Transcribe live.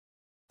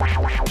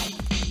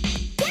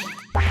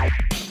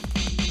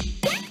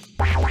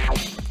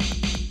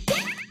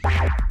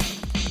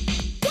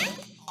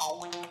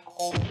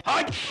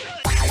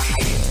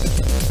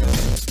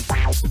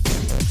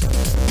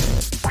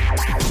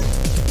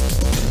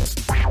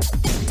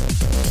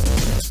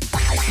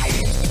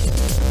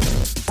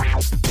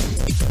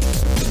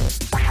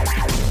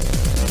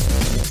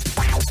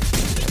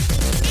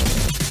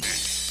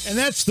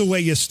that's the way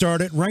you start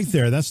it right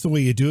there. That's the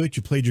way you do it.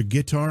 You played your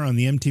guitar on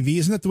the MTV.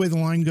 Isn't that the way the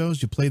line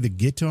goes? You play the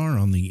guitar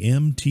on the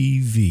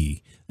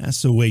MTV.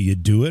 That's the way you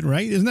do it,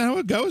 right? Isn't that how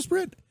it goes,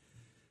 Britt?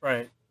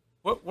 Right.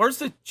 Where's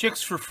the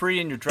chicks for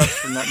free and your drugs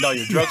for nothing? No,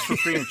 your drugs for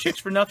free and chicks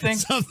for nothing?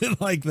 Something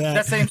like that.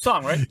 That same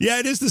song, right? Yeah,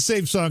 it is the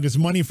same song. It's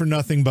Money for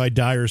Nothing by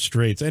Dire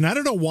Straits. And I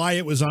don't know why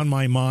it was on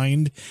my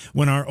mind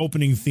when our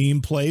opening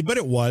theme played, but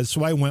it was,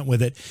 so I went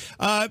with it.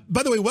 By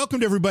the way,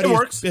 welcome to everybody. It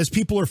works. As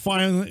people are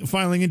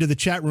filing into the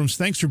chat rooms.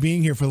 Thanks for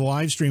being here for the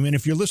live stream. And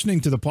if you're listening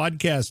to the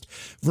podcast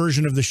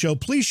version of the show,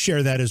 please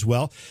share that as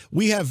well.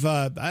 We have,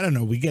 I don't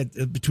know, we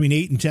get between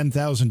 8,000 and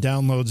 10,000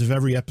 downloads of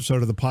every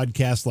episode of the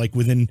podcast, like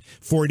within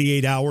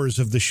 48 hours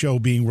of the show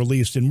being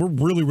released, and we're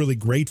really, really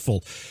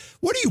grateful.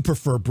 What do you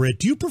prefer, Britt?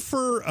 Do you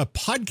prefer a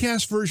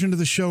podcast version of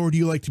the show, or do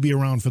you like to be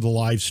around for the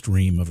live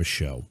stream of a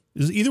show?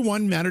 Does either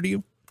one matter to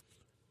you?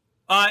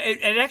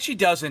 It actually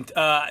doesn't.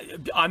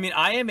 I mean,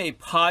 I am a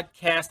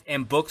podcast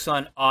and books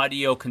on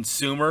audio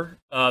consumer.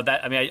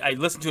 I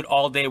listen to it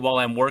all day while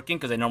I'm working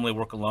because I normally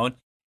work alone,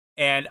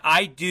 and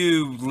I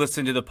do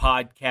listen to the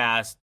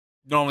podcast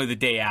normally the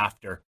day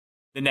after,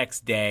 the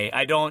next day.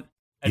 I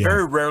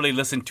very rarely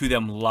listen to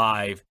them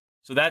live.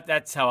 So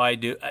that's how I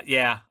do.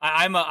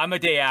 I'm a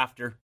day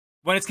after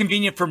when it's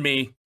convenient for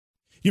me.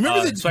 You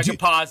remember so I can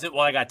pause it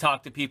while I got to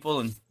talk to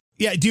people and.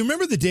 Yeah. Do you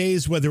remember the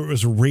days, whether it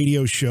was a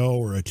radio show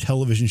or a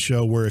television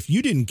show, where if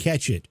you didn't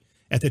catch it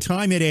at the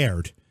time it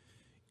aired,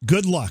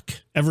 good luck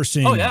ever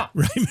seeing it?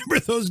 Right? Remember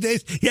those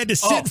days? You had to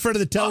sit in front of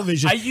the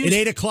television at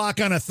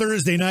 8:00 on a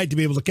Thursday night to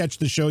be able to catch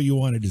the show you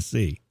wanted to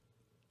see.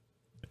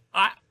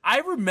 I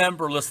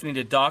remember listening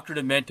to Dr.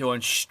 Demento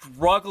and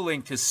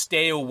struggling to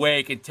stay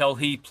awake until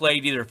he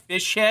played either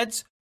Fish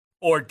Heads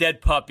or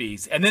Dead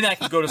Puppies. And then I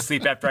could go to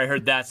sleep after I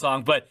heard that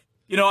song. But,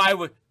 I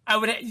would,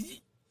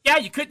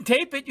 you couldn't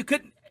tape it.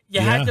 You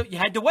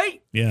had to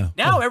wait. Yeah.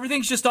 Now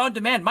everything's just on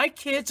demand. My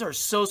kids are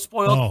so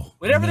spoiled.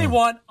 Whatever they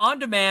want, on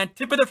demand,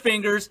 tip of their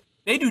fingers.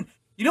 They do.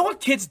 You know what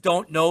kids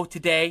don't know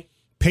today?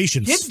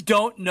 Patience. Kids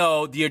don't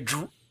know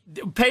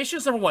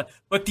patience, number one,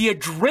 but the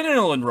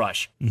adrenaline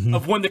rush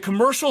of when the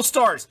commercial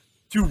starts,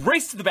 to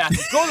race to the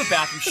bathroom, go to the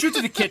bathroom, shoot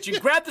to the kitchen,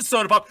 grab the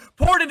soda pop,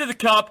 pour it into the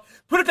cup,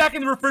 put it back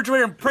in the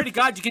refrigerator, and pray to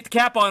God you get the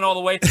cap on all the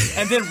way,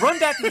 and then run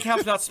back to the couch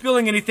without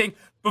spilling anything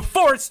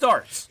before it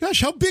starts.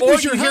 Gosh, how big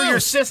was your house? Or you hear your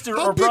sister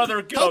or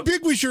brother go. How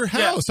big was your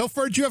house? Yeah. How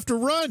far did you have to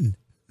run?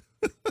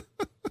 It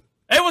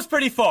was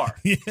pretty far.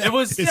 It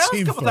was a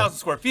couple thousand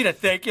square feet, I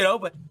think,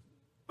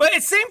 But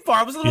it seemed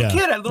far. I was a little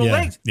kid. I had little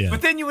legs. Yeah.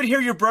 But then you would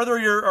hear your brother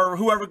or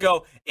whoever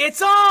go,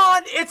 "It's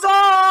on! It's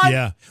on!"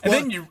 Yeah. And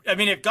then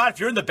if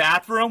you're in the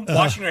bathroom,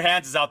 washing your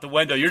hands is out the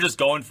window. You're just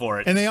going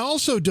for it. And they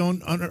also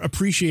don't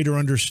appreciate or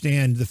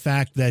understand the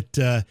fact that,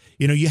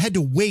 you had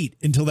to wait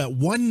until that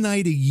one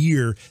night a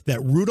year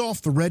that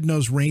Rudolph the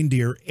Red-Nosed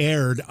Reindeer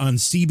aired on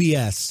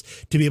CBS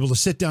to be able to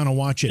sit down and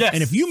watch it. Yes.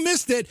 And if you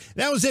missed it,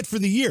 that was it for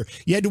the year.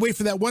 You had to wait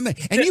for that one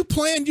night. And you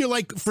planned,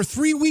 for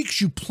 3 weeks,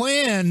 you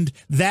planned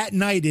that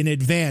night in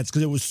advance.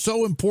 Because it was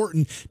so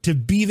important to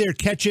be there,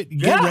 catch it,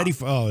 get ready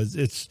for.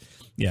 It's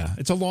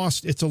a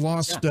lost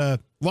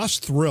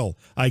thrill,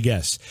 I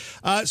guess.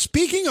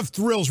 Speaking of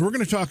thrills, we're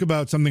going to talk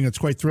about something that's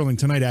quite thrilling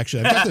tonight.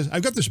 Actually,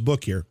 I've got this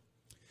book here,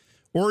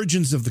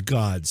 Origins of the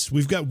Gods.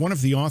 We've got one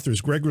of the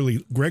authors,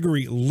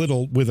 Gregory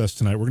Little, with us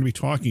tonight. We're going to be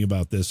talking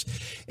about this.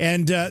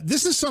 And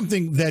this is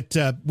something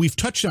that we've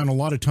touched on a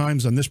lot of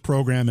times on this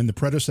program and the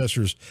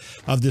predecessors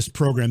of this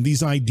program,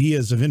 these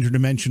ideas of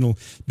interdimensional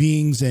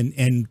beings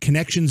and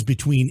connections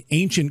between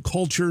ancient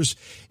cultures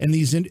and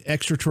these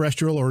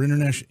extraterrestrial or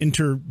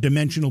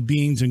interdimensional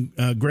beings.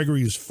 And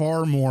Gregory is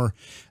far more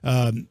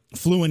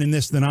fluent in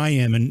this than I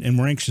am, and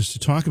we're anxious to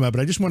talk about.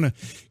 But I just want to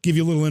give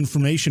you a little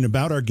information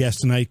about our guest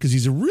tonight because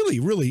he's a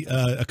really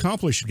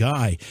accomplished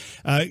guy.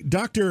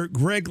 Dr.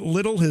 Greg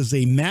Little has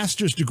a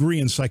master's degree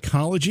in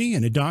psychology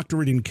and a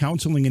doctorate in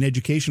counseling and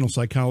educational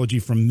psychology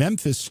from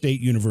Memphis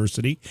State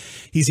University.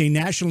 He's a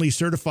nationally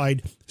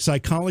certified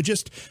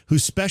psychologist who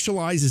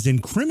specializes in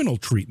criminal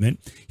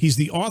treatment. He's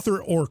the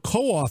author or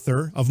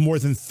co-author of more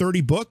than 30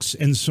 books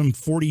and some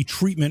 40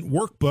 treatment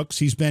workbooks.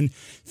 He's been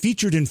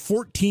featured in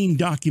 14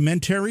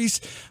 documentaries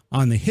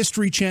on the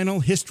History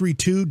Channel, History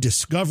 2,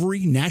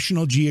 Discovery,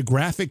 National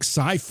Geographic,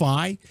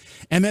 Sci-Fi,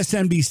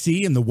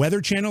 MSNBC, and the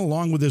Weather Channel.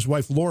 Along with his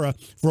wife, Laura,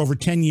 for over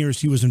 10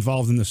 years, he was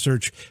involved in the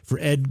search for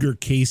Edgar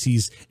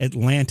Cayce's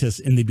Atlantis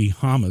in the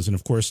Bahamas. And,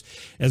 of course,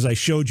 as I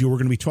showed you, we're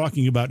going to be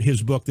talking about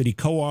his book that he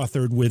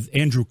co-authored with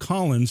Andrew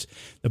Collins,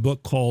 the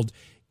book called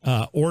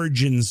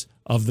Origins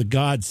of the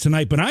Gods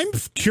tonight. But I'm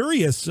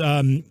curious,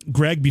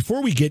 Greg,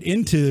 before we get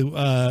into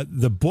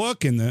the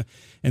book and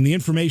the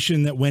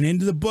information that went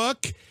into the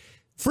book,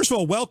 first of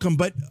all, welcome.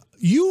 But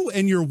you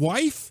and your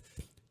wife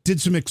did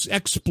some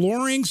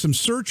exploring, some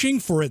searching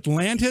for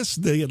Atlantis,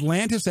 the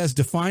Atlantis as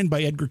defined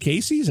by Edgar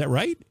Cayce. Is that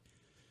right?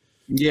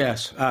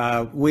 Yes.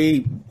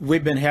 We've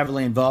been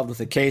heavily involved with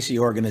the Cayce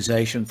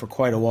organization for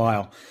quite a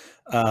while.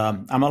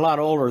 I'm a lot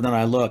older than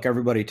I look.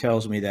 Everybody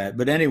tells me that.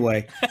 But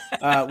anyway,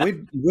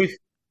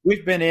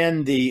 we've been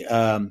in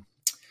the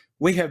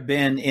We have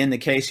been in the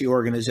Casey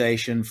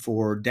organization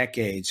for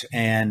decades,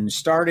 and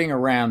starting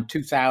around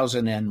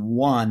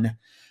 2001,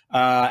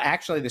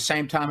 actually the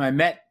same time I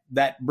met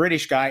that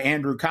British guy,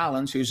 Andrew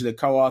Collins, who's the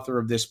co-author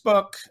of this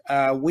book,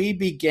 we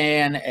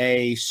began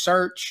a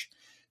search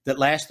that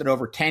lasted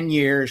over 10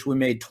 years. We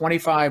made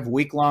 25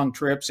 week-long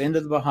trips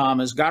into the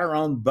Bahamas, got our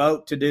own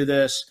boat to do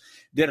this,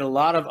 did a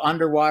lot of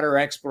underwater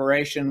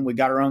exploration. We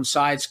got our own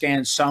side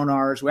scan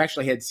sonars. We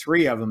actually had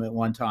 3 of them at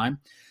one time.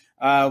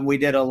 We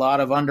did a lot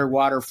of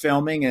underwater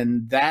filming,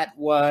 and that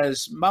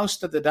was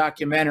most of the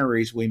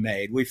documentaries we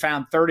made. We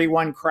found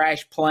 31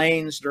 crashed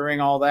planes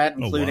during all that,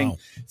 including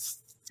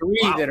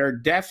 3 that are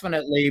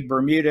definitely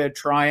Bermuda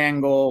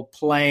Triangle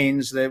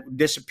planes that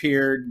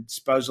disappeared,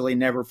 supposedly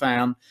never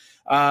found.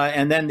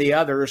 And then the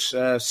others,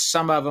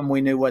 some of them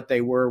we knew what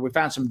they were. We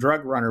found some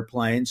drug runner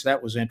planes.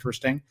 That was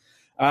interesting.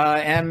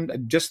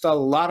 And just a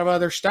lot of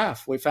other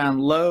stuff. We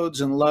found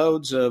loads and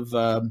loads of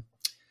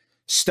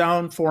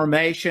stone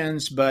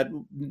formations, but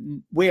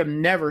we have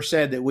never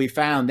said that we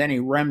found any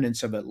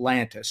remnants of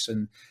Atlantis.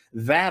 And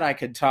that I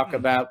could talk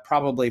about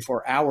probably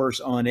for hours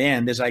on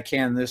end as I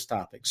can this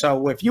topic.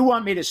 So if you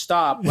want me to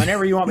stop,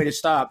 whenever you want me to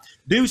stop,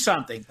 do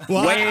something,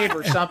 wave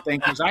or something,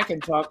 because I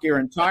can talk your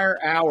entire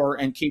hour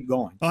and keep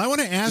going. Well, I want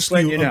to ask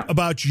you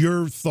about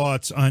your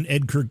thoughts on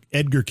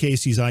Edgar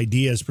Casey's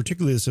ideas,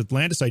 particularly this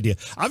Atlantis idea.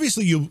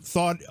 Obviously, you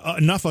thought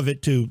enough of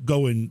it to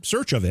go in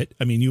search of it.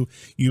 I mean,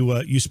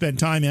 you spent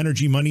time,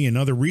 energy, money, and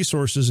other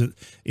resources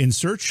in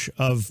search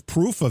of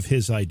proof of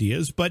his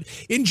ideas. But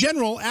in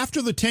general,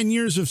 after the 10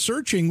 years of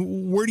searching,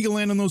 where do you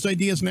land on those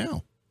ideas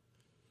now?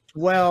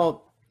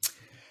 Well,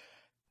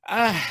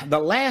 the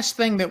last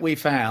thing that we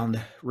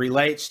found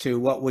relates to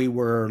what we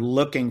were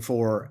looking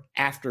for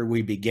after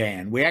we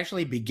began. We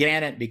actually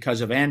began it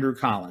because of Andrew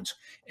Collins.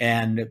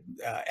 And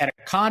at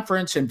a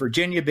conference in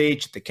Virginia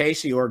Beach at the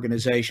Casey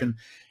organization,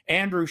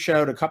 Andrew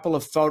showed a couple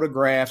of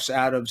photographs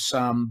out of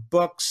some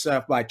books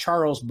by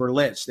Charles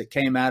Berlitz that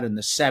came out in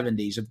the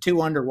 70s of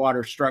 2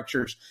 underwater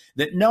structures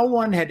that no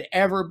one had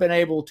ever been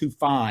able to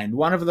find.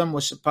 One of them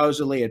was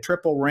supposedly a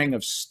triple ring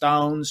of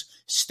stones,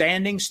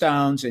 standing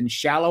stones in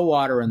shallow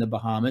water in the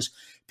Bahamas.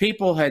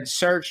 People had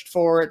searched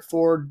for it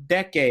for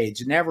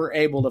decades, never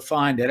able to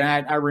find it.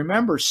 And I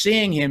remember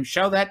seeing him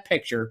show that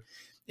picture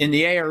in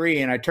the ARE,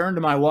 and I turned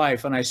to my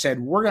wife and I said,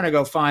 we're going to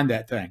go find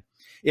that thing.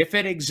 If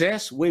it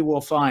exists, we will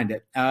find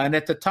it. And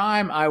at the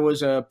time, I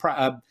was a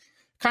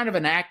kind of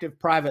an active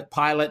private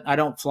pilot. I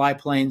don't fly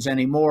planes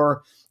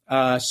anymore.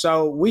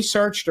 So we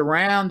searched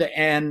around,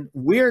 and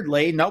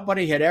weirdly,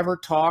 nobody had ever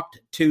talked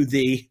to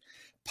the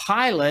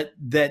pilot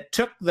that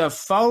took the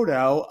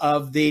photo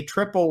of the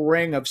triple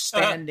ring of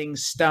standing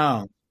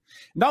stone.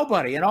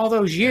 Nobody in all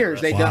those years.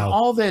 They'd done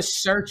all this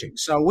searching.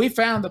 So we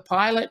found the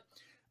pilot.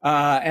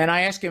 And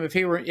I asked him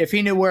if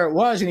he knew where it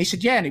was, and he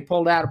said, yeah, and he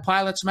pulled out a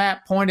pilot's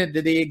map, pointed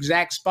to the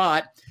exact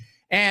spot.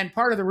 And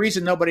part of the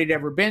reason nobody had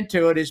ever been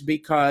to it is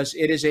because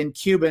it is in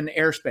Cuban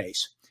airspace.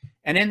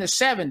 And in the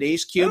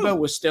 70s, Cuba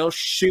was still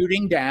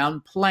shooting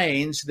down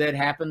planes that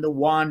happened to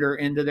wander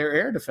into their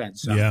air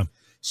defense zone. Yeah.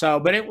 So,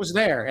 but it was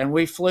there, and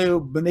we flew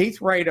beneath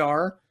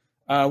radar.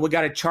 We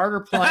got a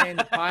charter plane.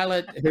 The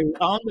pilot who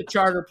owned the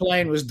charter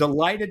plane was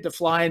delighted to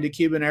fly into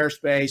Cuban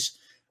airspace.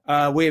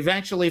 We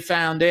eventually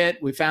found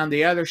it. We found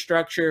the other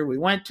structure. We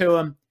went to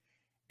them,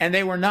 and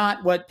they were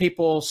not what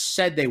people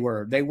said they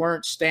were. They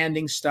weren't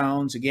standing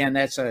stones. Again,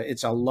 it's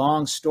a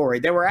long story.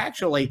 They were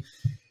actually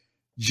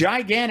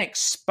gigantic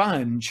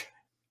sponge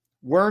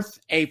worth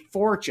a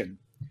fortune,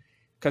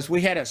 because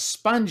we had a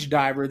sponge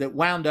diver that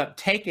wound up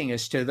taking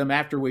us to them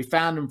after we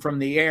found them from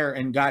the air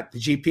and got the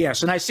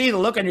GPS. And I see the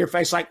look on your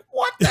face like,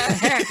 what the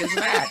heck is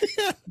that?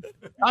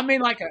 I mean,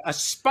 like a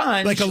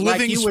sponge, like a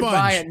living you sponge. Would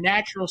buy a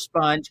natural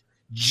sponge,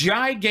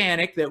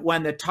 gigantic, that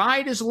when the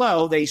tide is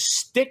low, they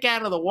stick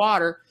out of the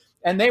water,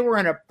 and they were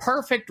in a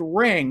perfect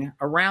ring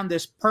around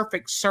this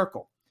perfect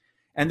circle.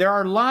 And there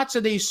are lots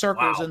of these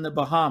circles in the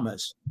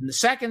Bahamas. And the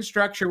second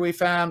structure we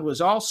found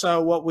was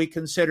also what we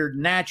considered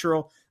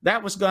natural.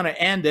 That was going to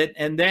end it.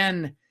 And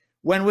then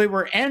when we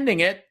were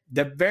ending it,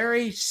 the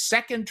very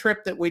second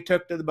trip that we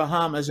took to the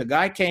Bahamas, a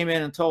guy came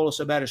in and told us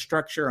about a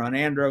structure on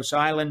Andros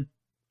Island.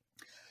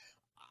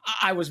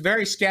 I was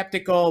very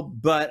skeptical,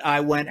 but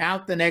I went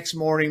out the next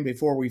morning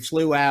before we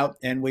flew out,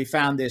 and we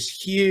found this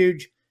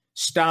huge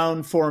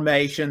stone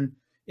formation.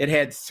 It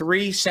had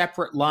 3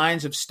 separate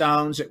lines of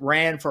stones. It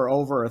ran for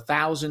over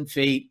 1,000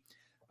 feet.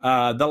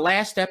 The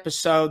last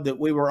episode that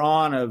we were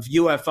on of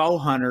UFO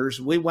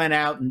Hunters, we went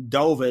out and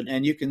dove it,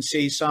 and you can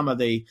see some of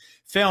the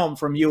film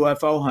from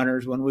UFO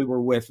Hunters when we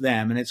were with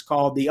them, and it's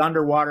called the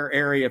Underwater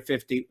Area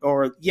 50,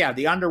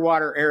 the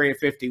Underwater Area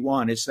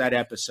 51. It's that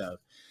episode.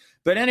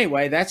 But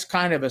anyway, that's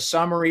kind of a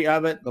summary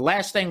of it. The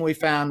last thing we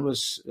found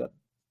was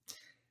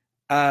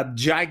a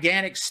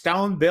gigantic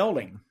stone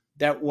building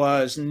that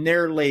was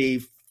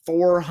nearly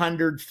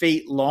 400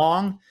 feet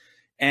long,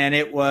 and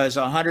it was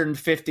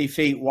 150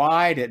 feet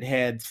wide. It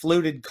had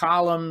fluted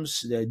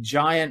columns, the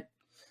giant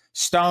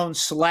stone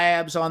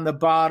slabs on the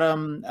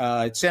bottom.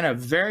 It's in a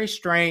very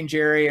strange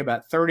area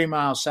about 30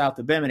 miles south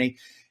of Bimini.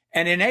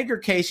 And in Edgar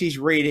Cayce's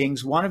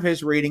readings, one of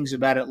his readings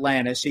about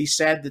Atlantis, he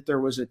said that there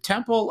was a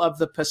temple of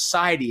the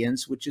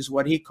Poseidians, which is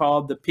what he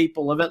called the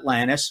people of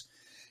Atlantis,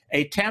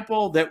 a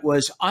temple that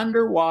was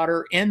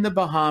underwater in the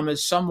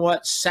Bahamas,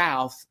 somewhat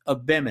south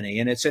of Bimini.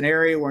 And it's an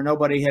area where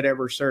nobody had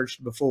ever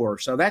searched before.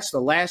 So that's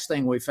the last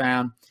thing we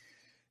found.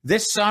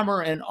 This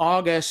summer in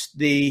August,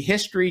 the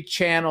History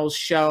Channel's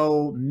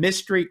show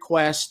Mystery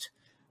Quest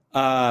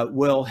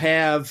will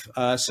have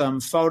some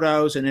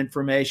photos and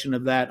information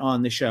of that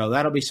on the show.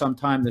 That'll be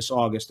sometime this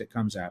August it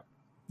comes out.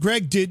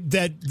 Greg, did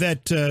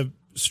that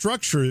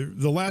structure,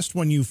 the last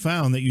one you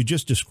found that you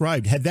just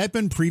described, had that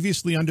been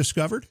previously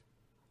undiscovered?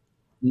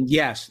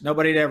 Yes,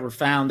 nobody had ever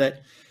found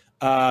it.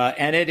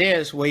 And it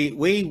is.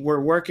 We were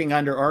working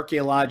under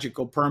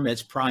archaeological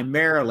permits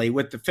primarily.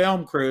 With the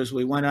film crews,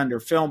 we went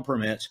under film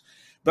permits.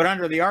 But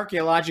under the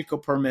archaeological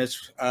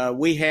permits,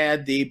 we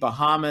had the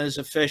Bahamas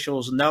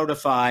officials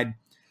notified,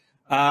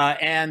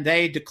 and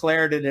they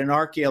declared it an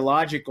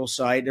archaeological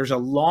site. There's a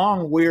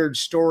long, weird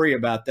story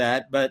about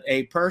that, but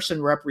a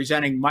person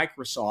representing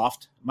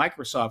Microsoft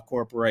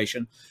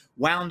Corporation,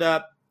 wound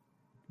up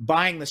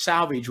buying the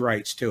salvage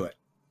rights to it.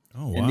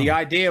 Oh, wow. And the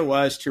idea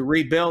was to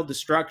rebuild the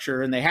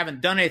structure, and they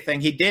haven't done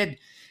anything. He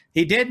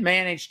did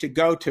manage to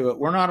go to it.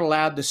 We're not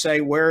allowed to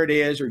say where it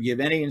is or give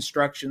any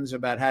instructions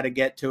about how to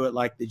get to it,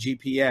 like the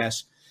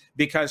GPS,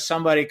 because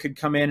somebody could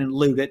come in and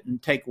loot it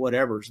and take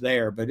whatever's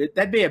there. But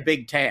that'd be a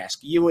big task.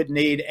 You would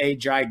need a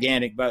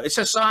gigantic boat. It's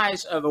the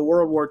size of a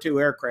World War II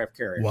aircraft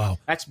carrier. Wow.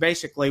 That's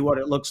basically what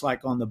it looks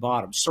like on the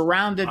bottom,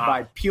 surrounded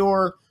by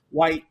pure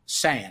white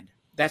sand.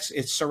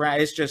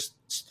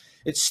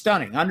 It's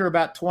stunning, under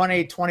about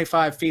 20,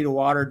 25 feet of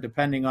water,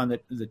 depending on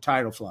the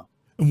tidal flow.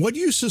 And what do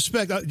you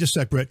suspect? Just a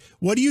sec, Brett.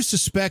 What do you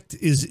suspect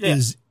is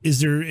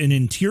there an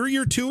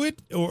interior to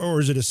it, or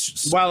is it a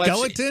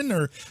skeleton,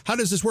 or how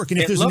does this work? And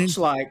if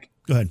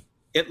go ahead.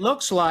 It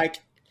looks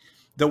like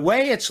the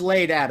way it's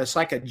laid out. It's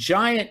like a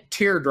giant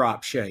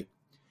teardrop shape,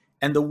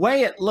 and the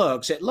way it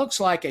looks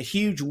like a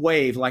huge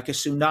wave, like a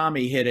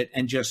tsunami hit it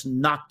and just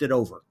knocked it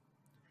over.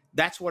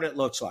 That's what it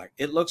looks like.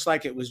 It looks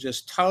like it was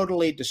just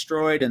totally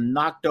destroyed and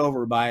knocked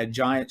over by a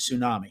giant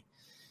tsunami.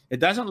 It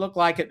doesn't look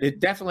like it.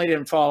 It definitely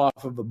didn't fall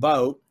off of a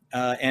boat,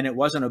 and it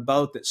wasn't a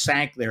boat that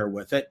sank there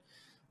with it.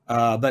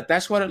 But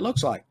that's what it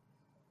looks like.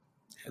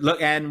 Look,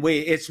 and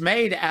it's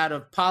made out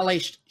of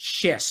polished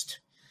schist.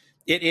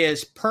 It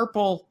is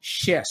purple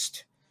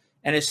schist,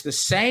 and it's the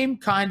same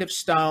kind of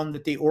stone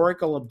that the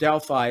Oracle of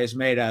Delphi is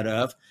made out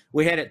of.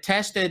 We had it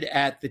tested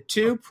at the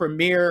two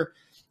premier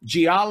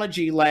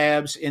geology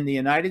labs in the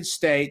United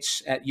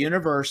States at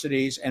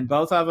universities, and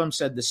both of them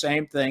said the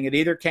same thing. It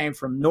either came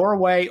from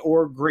Norway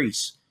or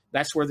Greece.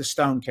 That's where the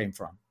stone came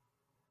from.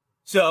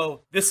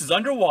 So this is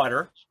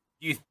underwater.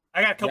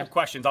 I got a couple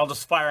questions. I'll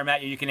just fire them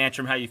at you. You can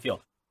answer them how you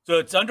feel. So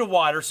it's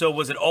underwater. So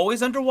was it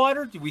always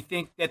underwater? Do we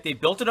think that they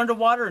built it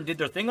underwater and did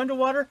their thing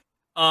underwater?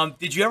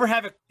 Did you ever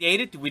have it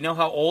dated? Do we know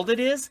how old it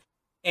is?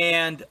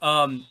 And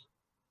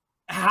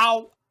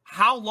how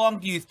long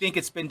do you think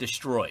it's been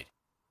destroyed?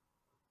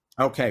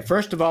 Okay,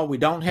 first of all, we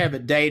don't have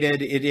it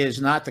dated. It is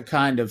not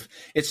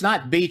it's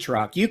not beach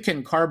rock. You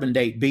can carbon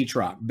date beach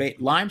rock.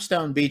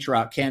 Limestone beach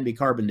rock can be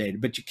carbon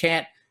dated, but you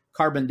can't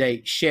carbon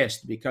date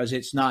schist because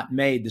it's not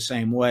made the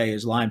same way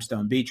as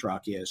limestone beach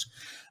rock is.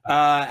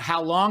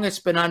 How long it's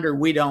been under,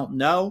 we don't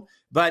know,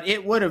 but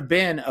it would have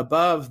been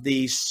above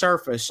the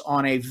surface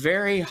on a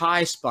very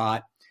high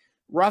spot,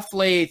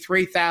 roughly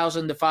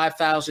 3,000 to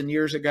 5,000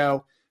 years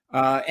ago,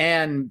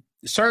 and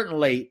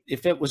certainly,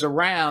 if it was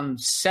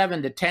around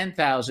 7,000 to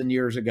 10,000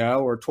 years ago,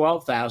 or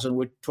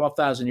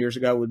 12,000 years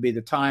ago would be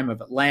the time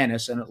of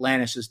Atlantis and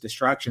Atlantis's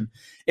destruction,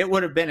 it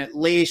would have been at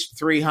least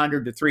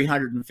 300 to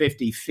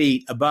 350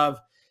 feet above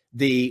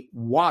the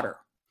water.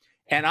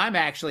 And I'm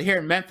actually here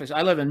in Memphis.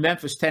 I live in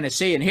Memphis,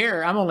 Tennessee, and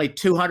here I'm only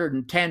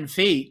 210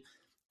 feet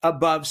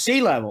above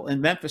sea level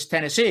in Memphis,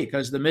 Tennessee,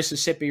 because the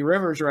Mississippi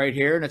River's right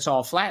here and it's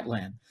all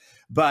flatland.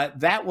 But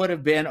that would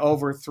have been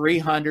over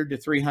 300 to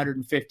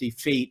 350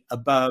 feet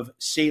above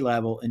sea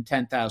level in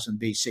 10,000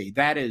 BC.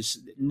 That is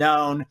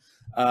known.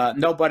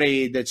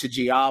 Nobody that's a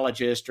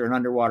geologist or an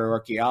underwater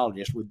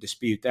archaeologist would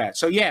dispute that.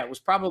 So, yeah, it was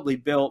probably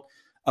built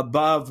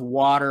above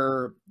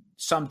water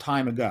some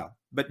time ago.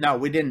 But no,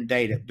 we didn't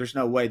date it. There's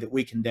no way that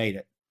we can date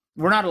it.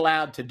 We're not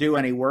allowed to do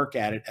any work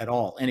at it at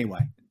all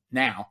anyway,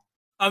 now.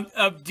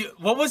 Do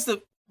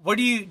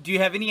you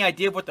have any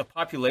idea of what the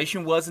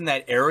population was in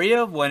that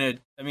area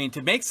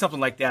to make something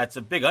like that, it's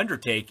a big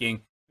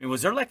undertaking. I mean,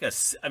 was there like a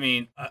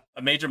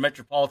major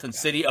metropolitan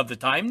city of the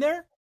time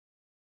there?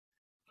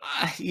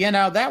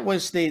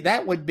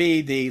 That would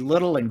be the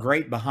Little and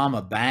Great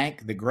Bahama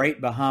Bank. The Great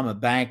Bahama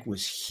Bank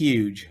was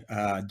huge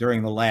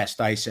during the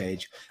last ice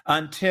age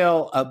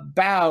until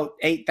about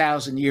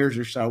 8,000 years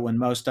or so, when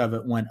most of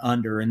it went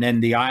under. And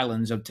then the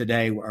islands of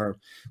today were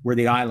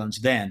the islands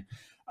then.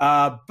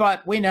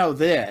 But we know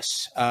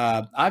this.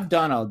 I've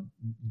done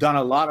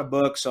a lot of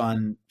books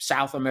on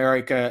South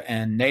America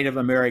and Native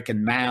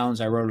American mounds.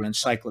 I wrote an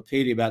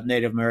encyclopedia about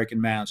Native American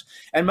mounds.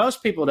 And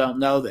most people don't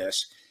know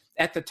this.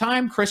 At the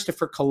time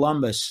Christopher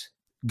Columbus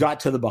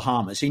got to the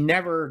Bahamas. He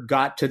never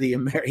got to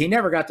he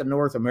never got to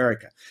North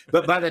America.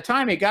 But by the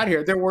time he got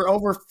here, there were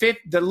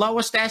the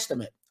lowest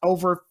estimate,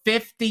 over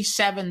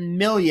 57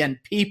 million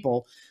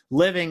people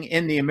living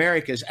in the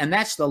Americas, and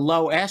that's the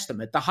low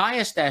estimate. The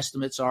highest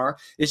estimates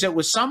is it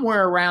was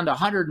somewhere around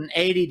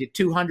 180 to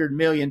 200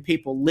 million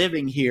people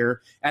living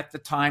here at the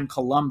time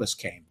Columbus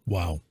came.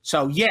 Wow.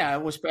 So yeah,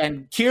 it was,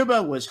 and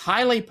Cuba was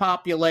highly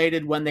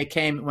populated when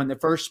the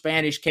first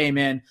Spanish came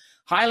in,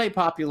 highly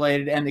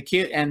populated,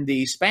 and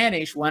the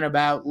Spanish went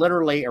about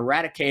literally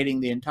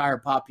eradicating the entire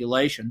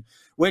population,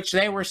 which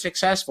they were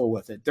successful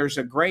with it. There's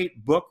a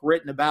great book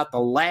written about the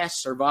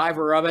last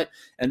survivor of it,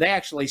 and they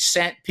actually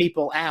sent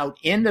people out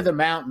into the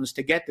mountains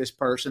to get this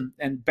person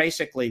and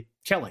basically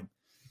kill him.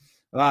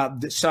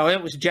 So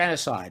it was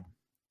genocide.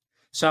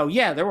 So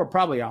yeah, there were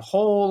probably a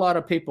whole lot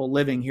of people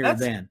living here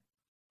then.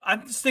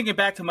 I'm just thinking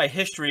back to my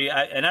history,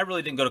 and I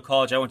really didn't go to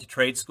college. I went to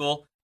trade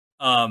school.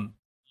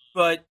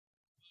 But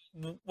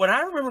what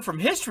I remember from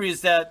history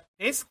is that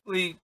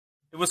basically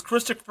it was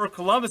Christopher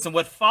Columbus and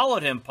what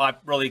followed him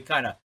really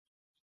kind of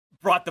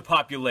brought the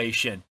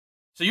population.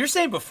 So you're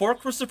saying before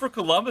Christopher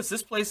Columbus,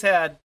 this place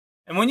had,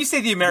 and when you say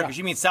the Americas,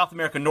 you mean South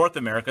America, North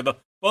America,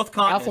 both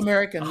continents. South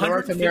America,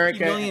 North America.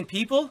 150 million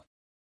people?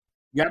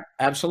 Yep,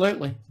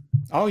 absolutely.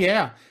 Oh,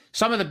 yeah.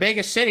 Some of the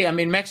biggest city,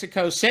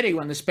 Mexico City,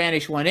 when the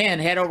Spanish went in,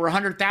 had over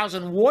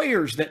 100,000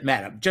 warriors that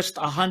met them, just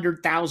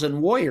 100,000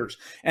 warriors.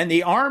 And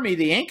the army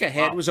the Inca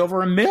had was over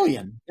 1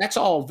 million. That's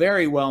all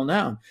very well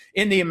known.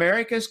 In the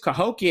Americas,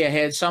 Cahokia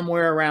had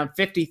somewhere around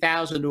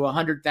 50,000 to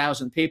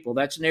 100,000 people.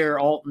 That's near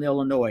Alton,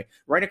 Illinois,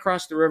 right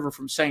across the river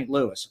from St.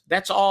 Louis.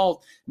 That's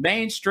all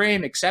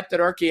mainstream accepted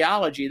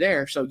archaeology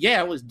there. So,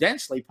 yeah, it was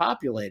densely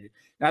populated.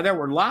 Now, there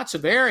were lots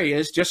of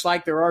areas, just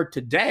like there are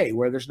today,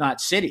 where there's not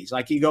cities.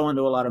 Like you go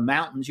into a lot of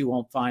mountains, you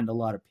won't find a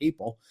lot of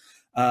people.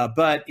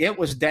 But it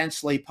was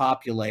densely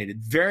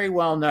populated, very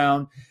well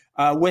known.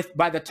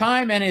 By the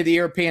time any of the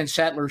European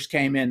settlers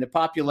came in, the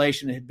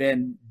population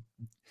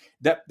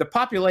the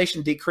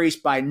population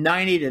decreased by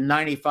 90 to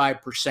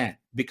 95%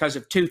 because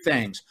of two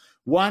things.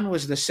 One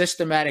was the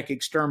systematic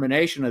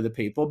extermination of the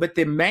people, but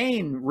the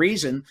main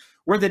reason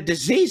were the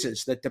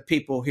diseases that the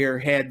people here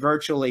had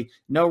virtually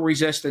no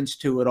resistance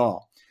to at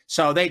all.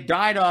 So they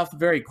died off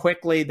very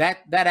quickly.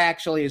 That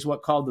actually is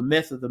what called the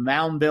myth of the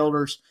mound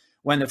builders.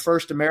 When the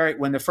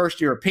first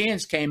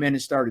Europeans came in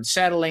and started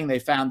settling, they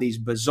found these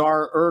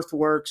bizarre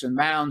earthworks and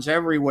mounds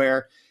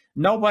everywhere.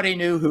 Nobody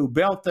knew who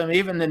built them.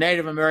 Even the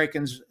Native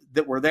Americans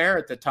that were there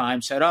at the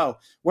time said, "Oh,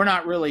 we're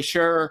not really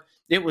sure.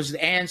 It was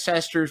the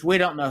ancestors. We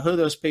don't know who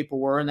those people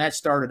were," and that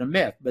started a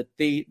myth. But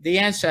the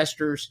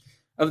ancestors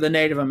of the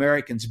Native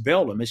Americans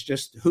built them. It's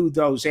just who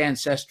those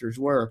ancestors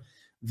were.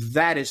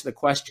 That is the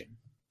question.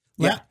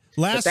 Yeah.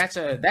 But that's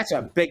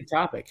a big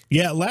topic.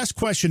 Yeah. Last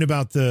question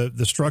about the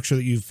structure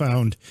that you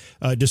found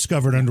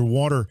discovered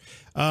underwater.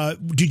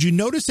 Did you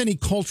notice any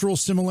cultural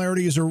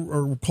similarities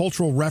or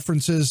cultural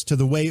references to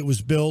the way it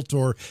was built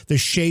or the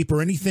shape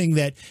or anything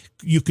that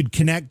you could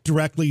connect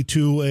directly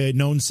to a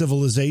known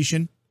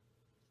civilization?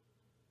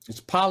 It's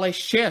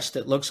polished schist.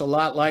 It looks a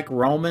lot like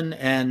Roman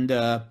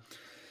and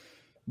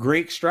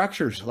Greek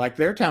structures, like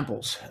their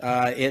temples.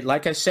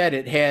 Like I said,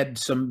 it had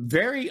some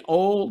very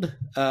old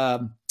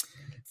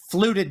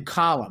fluted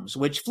columns,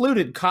 which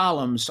fluted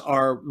columns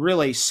are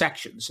really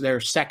sections. They're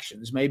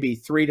sections, maybe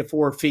 3 to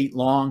 4 feet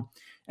long,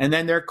 and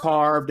then they're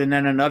carved, and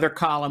then another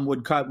column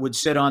would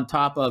sit on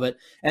top of it.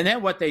 And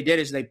then what they did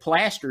is they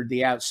plastered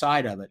the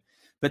outside of it.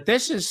 But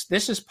this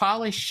is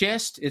polished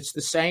schist. It's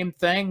the same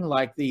thing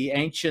like the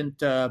ancient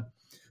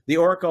the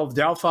Oracle of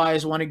Delphi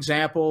is one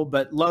example,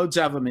 but loads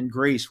of them in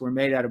Greece were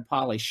made out of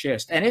polished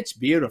schist, and it's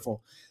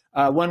beautiful.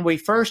 When we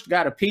first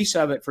got a piece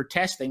of it for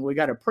testing, we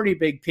got a pretty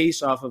big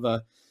piece off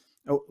of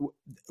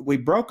we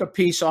broke a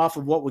piece off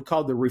of what we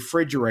called the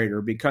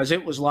refrigerator because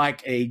it looked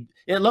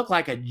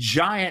like a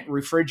giant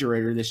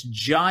refrigerator, this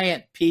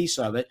giant piece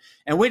of it,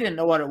 and we didn't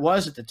know what it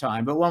was at the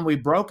time. But when we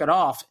broke it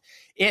off,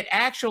 it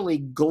actually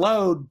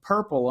glowed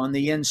purple on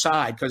the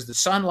inside because the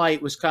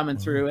sunlight was coming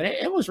through, and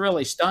it was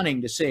really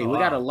stunning to see. We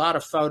got a lot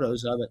of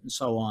photos of it and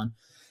so on.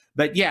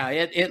 But yeah,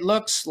 it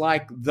looks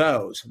like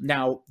those.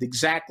 Now,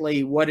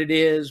 exactly what it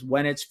is,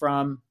 when it's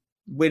from,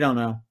 we don't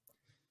know.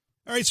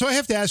 All right, so I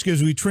have to ask you,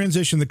 as we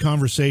transition the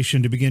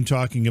conversation to begin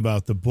talking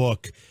about the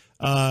book,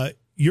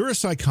 you're a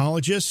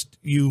psychologist.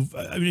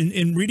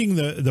 In reading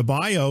the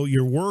bio,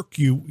 your work,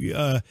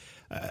 there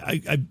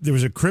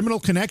was a criminal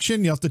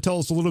connection. You'll have to tell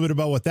us a little bit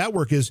about what that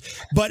work is.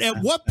 But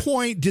at what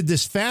point did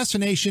this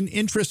fascination,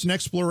 interest, and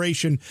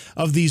exploration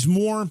of these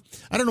more,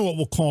 I don't know what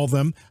we'll call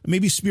them,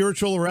 maybe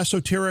spiritual or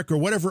esoteric or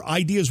whatever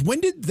ideas,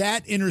 when did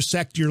that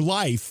intersect your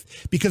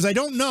life? Because I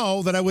don't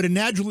know that I would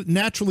have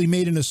naturally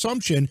made an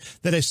assumption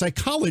that a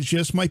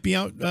psychologist might be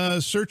out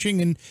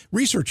searching and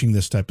researching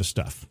this type of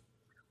stuff.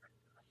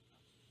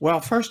 Well,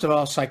 first of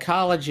all,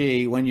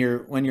 psychology, when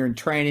you're in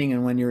training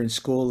and when you're in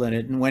school in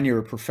it and when you're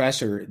a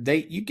professor,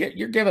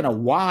 you're given a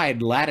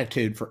wide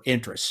latitude for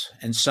interests.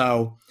 And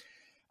so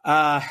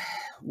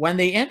when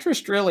the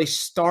interest really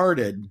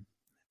started,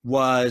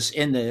 was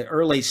in the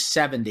early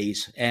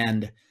 70s,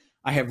 and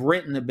I have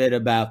written a bit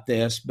about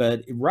this,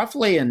 but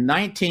roughly in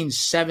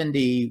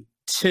 1972,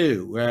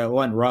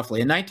 in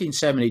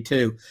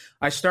 1972,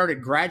 I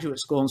started graduate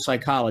school in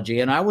psychology,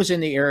 and I was in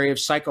the area of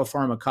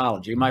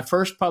psychopharmacology. My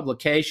first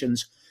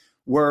publications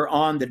were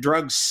on the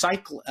drug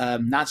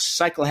not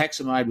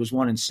cyclohexamide was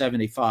one in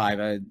 75.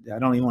 I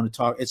don't even want to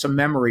talk. It's a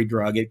memory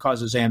drug. It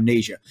causes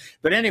amnesia.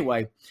 But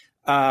anyway,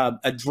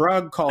 a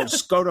drug called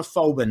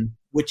scotafobin,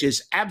 which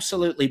is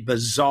absolutely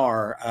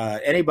bizarre.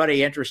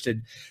 Anybody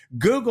interested,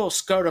 Google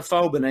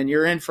scotafobin and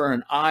you're in for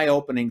an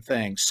eye-opening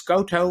thing.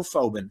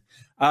 Scotafobin.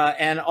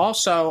 And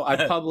also I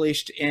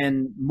published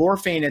in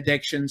morphine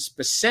addiction,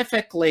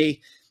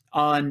 specifically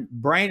on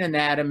brain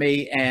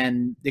anatomy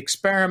and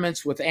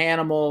experiments with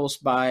animals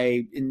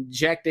by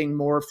injecting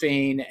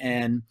morphine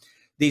and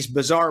these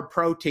bizarre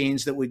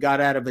proteins that we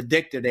got out of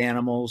addicted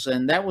animals.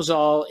 And that was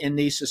all in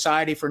the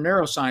Society for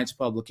Neuroscience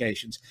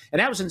publications. And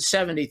that was in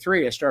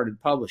 73 I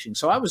started publishing.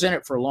 So I was in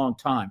it for a long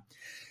time.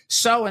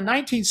 So in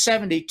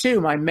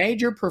 1972, my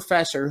major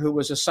professor, who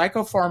was a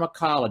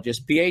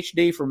psychopharmacologist,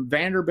 PhD from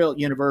Vanderbilt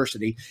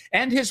University,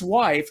 and his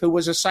wife, who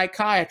was a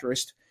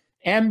psychiatrist,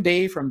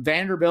 MD from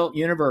Vanderbilt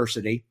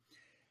University,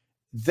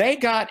 they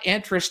got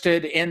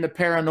interested in the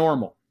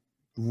paranormal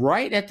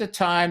right at the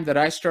time that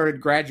I started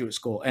graduate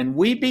school. And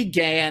we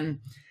began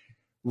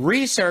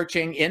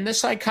researching in the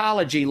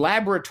psychology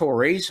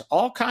laboratories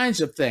all kinds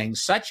of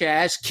things, such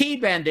as key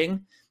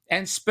bending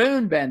and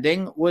spoon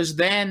bending was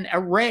then a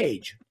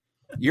rage.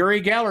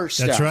 Uri Geller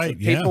stuff. That's right.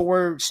 People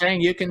were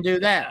saying you can do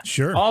that.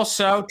 Sure.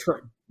 Also,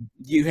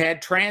 you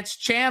had trance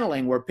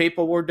channeling where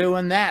people were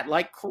doing that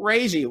like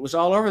crazy. It was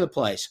all over the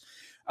place.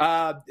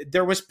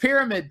 There was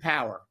pyramid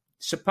power.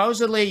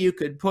 Supposedly, you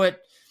could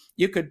put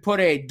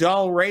a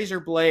dull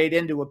razor blade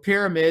into a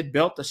pyramid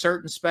built to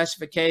certain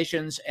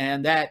specifications,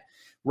 and that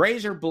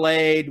razor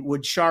blade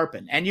would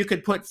sharpen. And you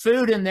could put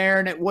food in there,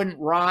 and it wouldn't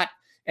rot.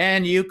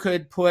 And you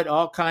could put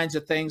all kinds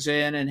of things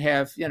in and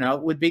have,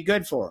 it would be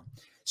good for them.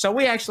 So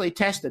we actually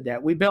tested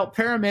that. We built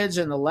pyramids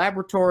in the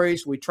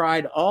laboratories. We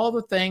tried all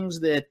the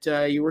things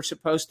that you were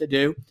supposed to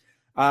do.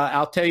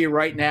 I'll tell you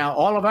right now,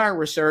 all of our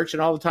research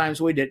and all the times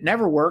we did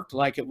never worked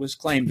like it was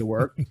claimed to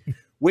work.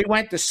 We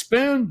went to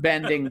spoon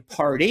bending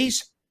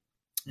parties.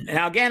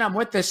 Now, again,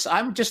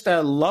 I'm just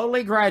a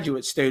lowly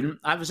graduate student.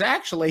 I was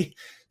actually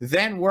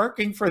then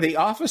working for the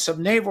Office of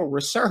Naval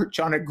Research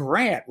on a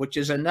grant, which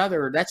is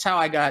that's how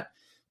I got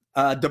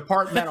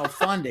departmental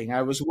funding.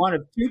 I was one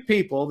of two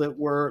people that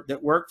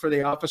worked for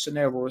the Office of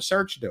Naval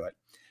Research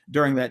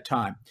during that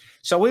time.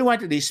 So we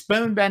went to these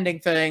spoon bending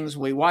things.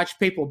 We watched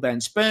people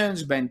bend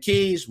spoons, bend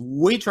keys.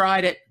 We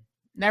tried it.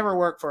 Never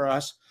worked for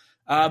us.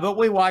 But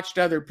we watched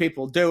other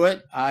people do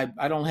it.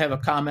 I don't have a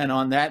comment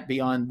on that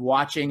beyond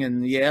watching.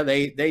 And yeah,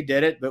 they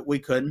did it, but we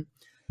couldn't.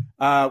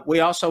 We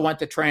also went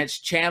to trance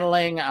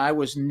channeling. I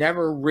was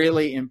never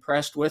really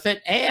impressed with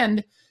it.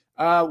 And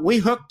we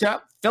hooked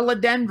up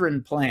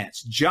philodendron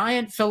plants,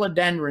 giant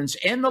philodendrons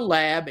in the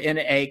lab in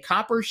a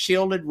copper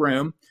shielded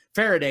room,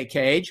 Faraday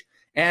cage.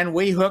 And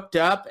we hooked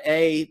up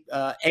a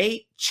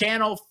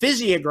 8-channel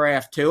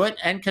physiograph to it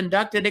and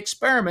conducted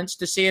experiments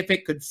to see if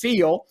it could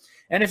feel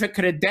and if it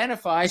could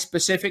identify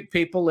specific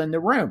people in the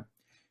room.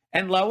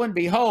 And lo and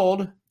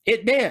behold,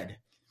 it did.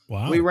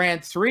 Wow. We ran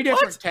 3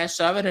 different tests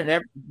of it,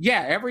 and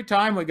every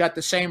time we got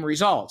the same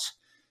results.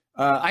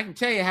 I can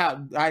tell you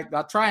how.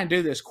 I'll try and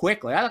do this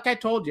quickly. Like I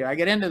told you, I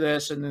get into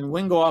this, and then we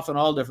can go off in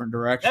all different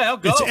directions. Yeah,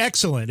 go. It's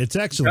excellent.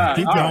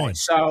 Keep going. Right.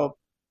 So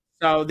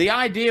the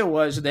idea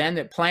was then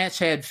that plants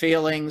had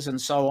feelings and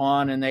so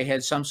on, and they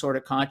had some sort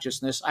of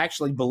consciousness. I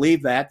actually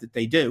believe that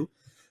they do.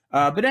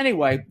 But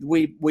anyway,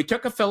 we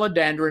took a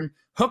philodendron,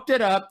 hooked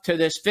it up to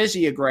this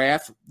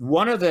physiograph.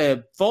 One of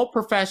the full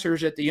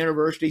professors at the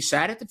university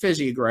sat at the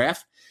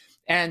physiograph,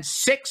 and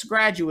 6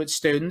 graduate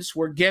students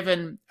were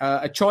given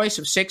a choice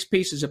of 6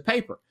 pieces of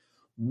paper.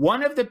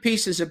 One of the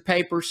pieces of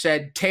paper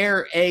said,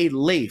 tear a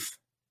leaf.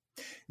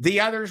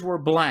 The others were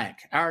blank.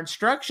 Our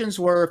instructions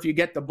were, if you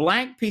get the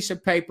blank piece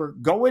of paper,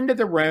 go into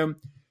the room,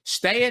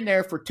 stay in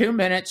there for 2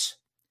 minutes,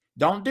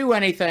 don't do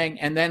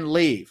anything, and then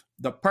leave.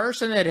 The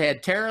person that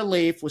had tear a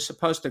leaf was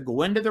supposed to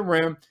go into the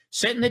room,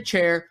 sit in the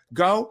chair,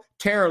 go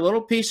tear a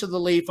little piece of the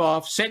leaf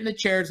off, sit in the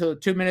chair till the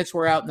 2 minutes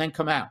were out, and then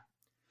come out.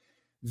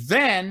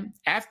 Then,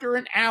 after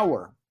an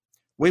hour,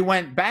 we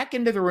went back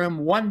into the room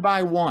one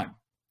by one.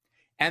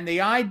 And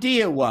the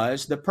idea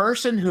was the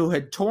person who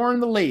had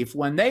torn the leaf,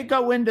 when they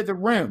go into the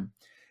room,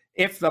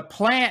 if the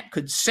plant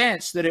could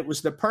sense that it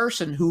was the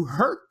person who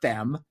hurt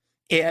them,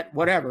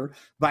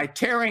 by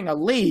tearing a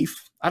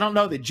leaf. I don't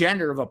know the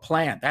gender of a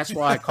plant. That's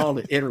why I called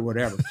it it or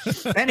whatever.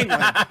 Anyway,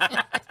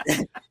 I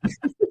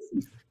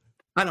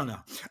don't know.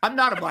 I'm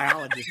not a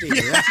biologist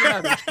either. That's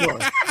another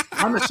story.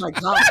 I'm a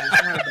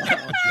psychologist, not a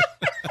biologist.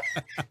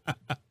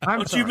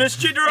 But you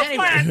misgender a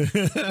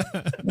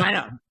plant. I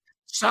know.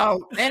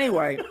 So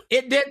anyway,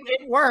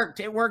 it worked.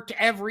 It worked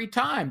every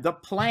time. The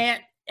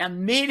plant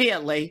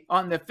immediately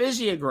on the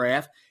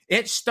physiograph,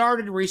 it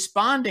started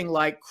responding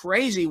like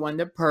crazy when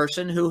the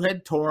person who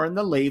had torn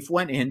the leaf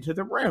went into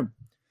the room.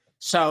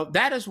 So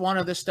that is one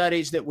of the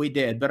studies that we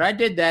did. But I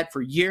did that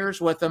for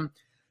years with them.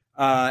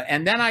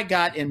 And then I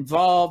got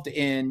involved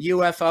in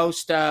UFO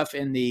stuff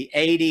in the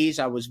 80s.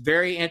 I was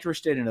very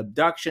interested in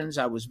abductions.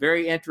 I was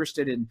very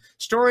interested in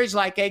stories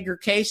like Edgar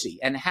Cayce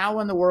and how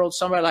in the world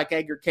somebody like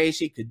Edgar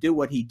Cayce could do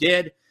what he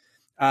did.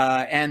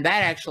 And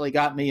that actually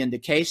got me into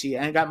Cayce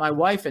and got my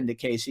wife into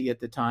Cayce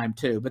at the time,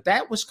 too. But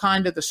that was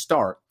kind of the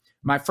start.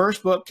 My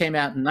first book came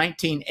out in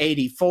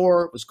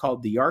 1984. It was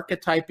called The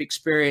Archetype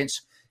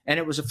Experience. And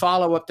it was a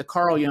follow-up to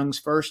Carl Jung's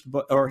first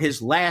book, or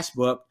his last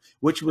book,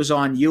 which was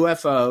on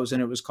UFOs,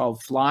 and it was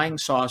called Flying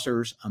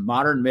Saucers, A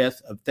Modern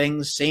Myth of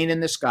Things Seen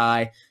in the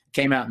Sky. It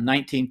came out in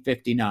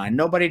 1959.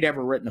 Nobody had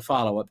ever written a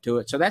follow-up to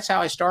it, so that's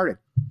how I started.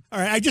 All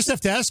right, I just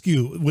have to ask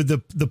you, with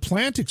the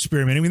plant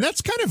experiment, I mean,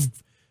 that's kind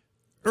of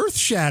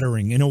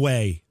earth-shattering in a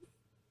way.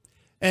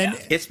 And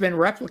it's been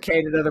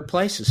replicated other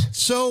places.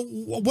 So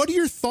what are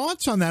your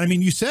thoughts on that? I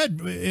mean, you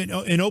said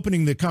in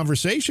opening the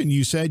conversation,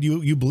 you said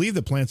you believe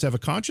that plants have a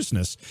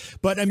consciousness.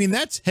 But I mean,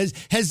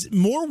 has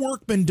more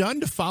work been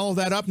done to follow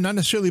that up, not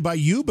necessarily by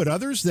you, but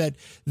others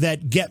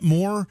that get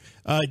more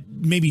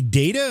maybe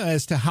data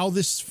as to how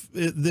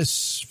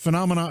this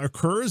phenomena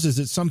occurs? Is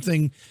it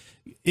something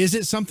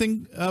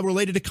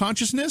related to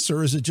consciousness,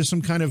 or is it just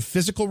some kind of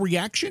physical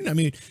reaction? I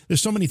mean,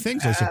 there's so many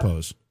things, I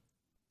suppose.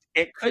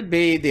 It could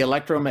be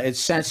it's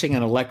sensing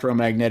an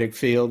electromagnetic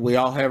field. We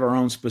all have our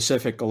own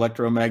specific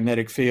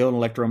electromagnetic field,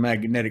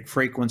 electromagnetic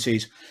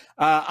frequencies.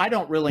 I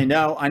don't really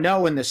know. I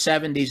know in the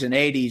 70s and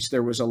 80s,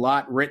 there was a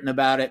lot written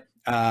about it.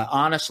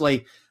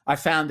 Honestly, I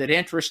found it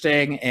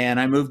interesting and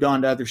I moved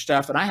on to other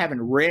stuff. And I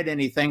haven't read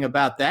anything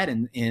about that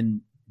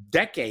in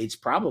decades,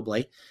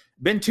 probably.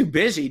 Been too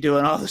busy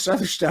doing all this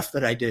other stuff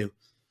that I do.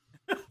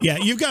 Yeah,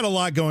 you've got a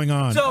lot going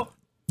on. So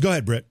go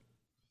ahead, Britt.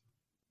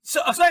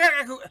 So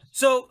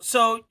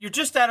you're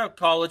just out of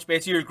college,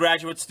 basically. You're a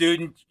graduate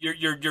student.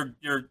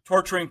 You're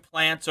torturing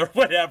plants or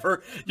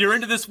whatever. You're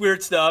into this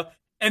weird stuff,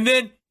 and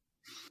then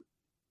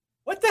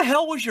what the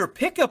hell was your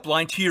pickup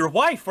line to your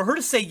wife for her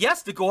to say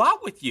yes to go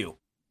out with you?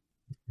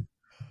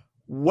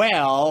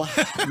 Well,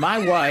 my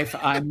wife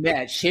I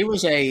met. She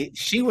was a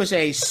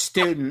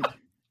student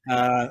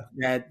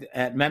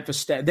at Memphis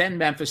State, then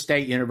Memphis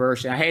State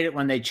University. I hate it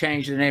when they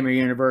change the name of the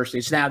university.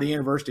 It's now the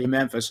University of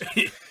Memphis.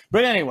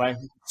 But anyway,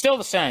 still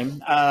the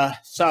same.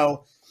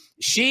 So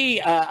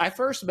I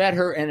first met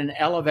her in an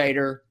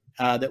elevator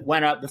that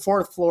went up the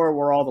fourth floor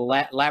where all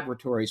the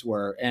laboratories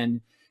were.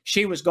 And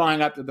she was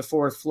going up to the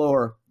fourth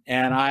floor.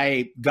 And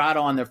I got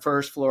on the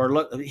first floor,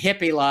 looked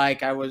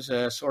hippie-like. I was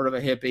sort of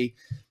a hippie.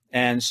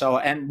 And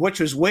which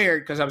was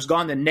weird because I was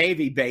going to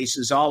Navy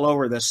bases all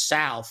over the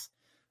South.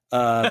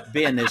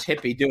 Being this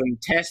hippie doing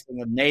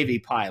testing of Navy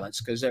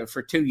pilots, because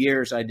for 2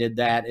 years I did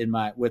that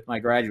with my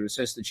graduate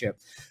assistantship.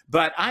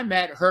 But I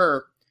met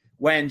her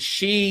when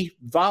she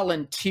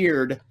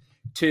volunteered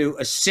to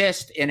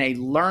assist in a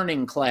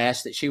learning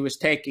class that she was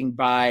taking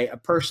by a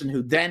person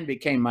who then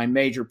became my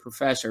major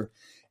professor.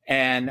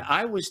 And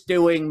I was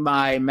doing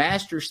my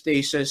master's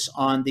thesis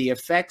on the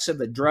effects of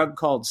a drug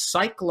called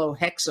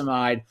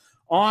cyclohexamide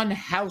on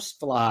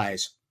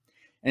houseflies.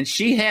 And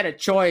she had a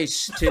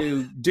choice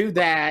to do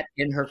that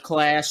in her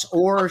class,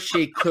 or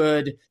she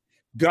could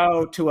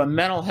go to a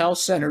mental health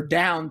center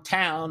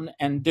downtown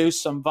and do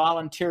some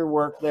volunteer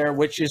work there,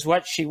 which is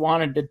what she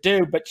wanted to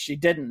do, but she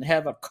didn't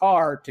have a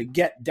car to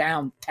get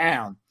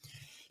downtown.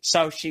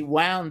 So she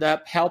wound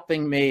up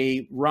helping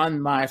me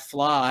run my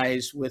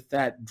flies with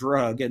that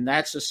drug. And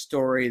that's a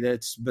story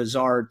that's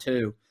bizarre,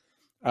 too.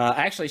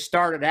 I actually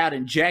started out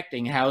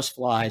injecting house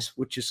flies,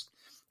 which is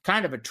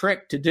kind of a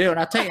trick to do, and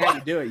I'll tell you how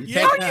you do it. You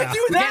get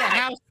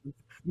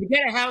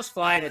a house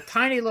fly in a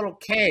tiny little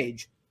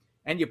cage,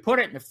 and you put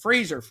it in the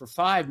freezer for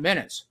 5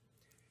 minutes.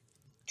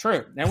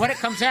 True. And when it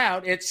comes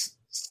out, it's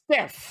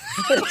stiff.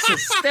 It's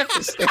as stiff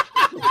as stiff.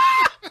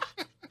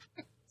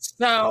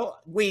 So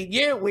we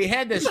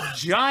had this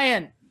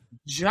giant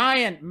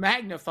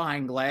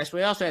magnifying glass.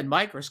 We also had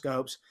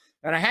microscopes,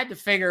 and I had to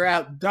figure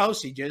out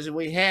dosages. And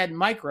we had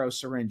micro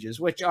syringes,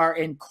 which are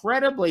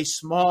incredibly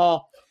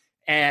small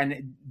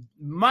and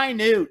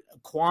minute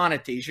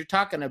quantities. You're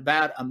talking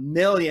about a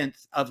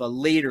millionth of a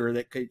liter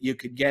that you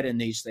could get in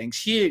these things.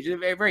 Huge,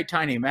 very, very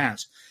tiny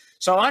amounts.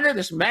 So under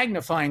this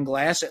magnifying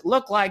glass, it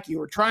looked like you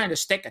were trying to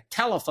stick a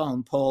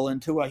telephone pole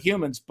into a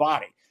human's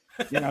body.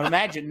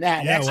 Imagine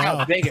that. Yeah, that's wow.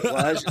 How big it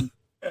was. And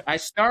I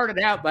started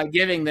out by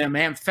giving them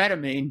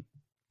amphetamine,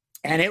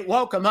 and it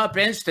woke them up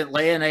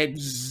instantly, and they'd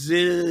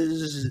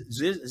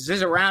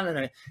zizz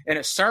around in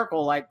a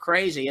circle like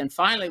crazy. And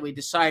finally, we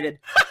decided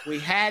we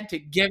had to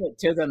give it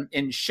to them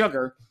in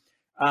sugar,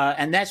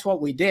 and that's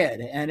what we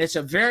did. And it's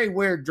a very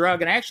weird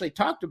drug, and I actually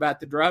talked about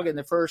the drug in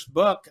the first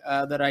book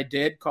that I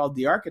did called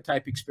The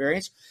Archetype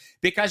Experience,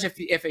 because if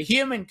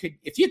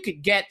you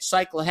could get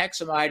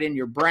cyclohexamide in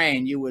your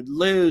brain, you would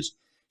lose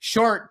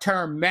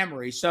short-term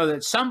memory, so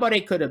that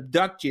somebody could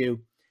abduct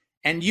you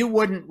and you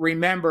wouldn't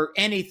remember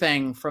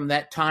anything from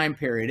that time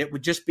period. It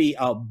would just be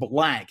a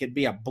blank. It'd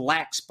be a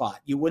black spot.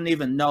 You wouldn't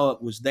even know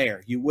it was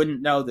there. You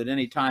wouldn't know that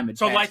any time had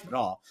passed at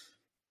all.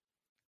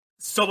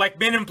 So like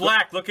Men in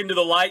Black, look into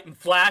the light and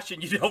flash,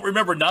 and you don't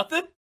remember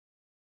nothing?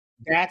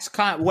 That's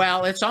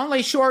well, it's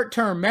only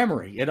short-term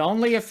memory. It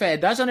only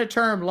doesn't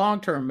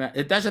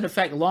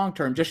affect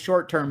long-term, just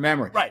short-term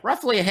memory. Right.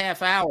 Roughly a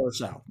half hour or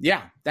so.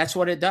 Yeah, that's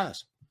what it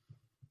does.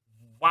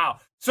 Wow.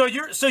 So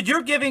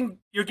you're giving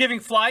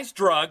flies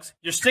drugs,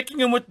 you're sticking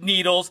them with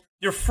needles,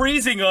 you're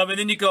freezing them, and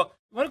then you go,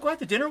 "You want to go out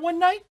to dinner one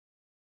night?"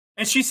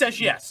 And she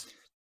says yes.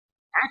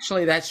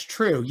 Actually, that's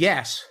true.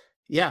 Yes.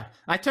 Yeah.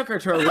 I took her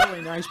to a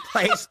really nice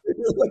place.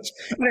 Which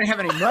I didn't have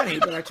any money,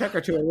 but I took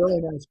her to a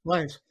really nice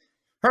place.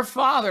 Her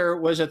father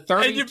was a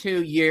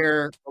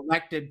 32-year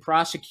elected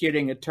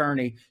prosecuting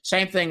attorney,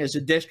 same thing as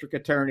a district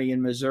attorney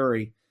in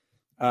Missouri.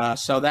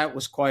 So that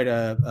was quite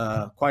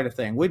a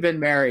thing. We've been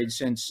married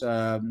since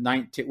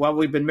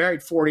we've been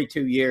married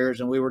 42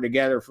 years, and we were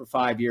together for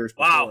 5 years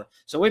before. Wow.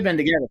 So we've been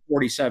together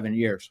 47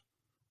 years.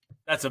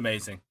 That's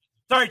amazing.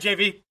 Sorry,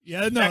 JV.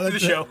 Yeah, no, back to the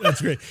show.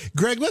 That's great.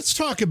 Greg, let's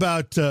talk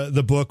about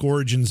the book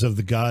Origins of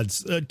the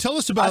Gods. Tell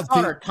us about I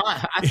thought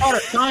our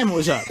time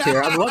was up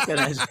here. I'm looking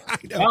at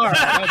it. All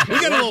right,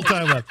 we got a little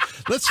time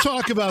left. Let's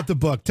talk about the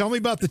book. Tell me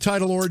about the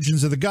title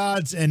Origins of the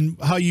Gods and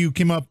how you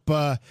came up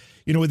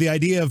with the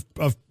idea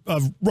of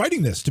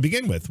writing this to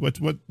begin with.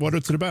 What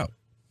it's about?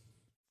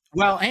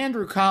 Well,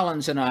 Andrew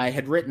Collins and I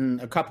had written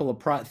a couple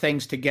of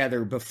things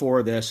together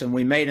before this, and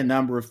we made a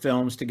number of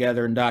films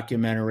together and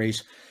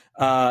documentaries.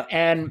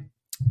 And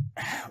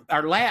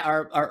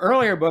our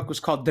earlier book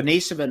was called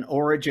Denisovan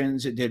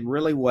Origins. It did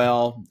really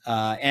well.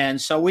 And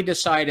so we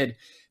decided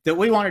that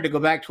we wanted to go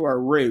back to our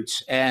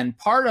roots. And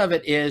part of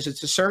it is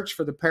it's a search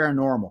for the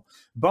paranormal.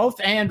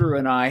 Both Andrew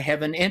and I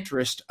have an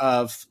interest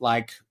of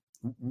like,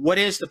 what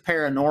is the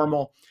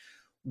paranormal?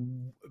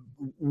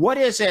 What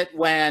is it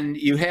when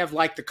you have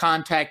like the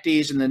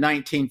contactees in the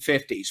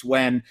 1950s,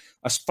 when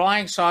a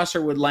flying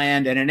saucer would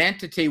land and an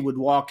entity would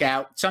walk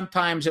out?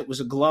 Sometimes it was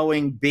a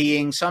glowing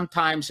being.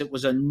 Sometimes it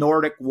was a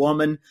Nordic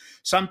woman.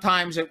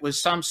 Sometimes it was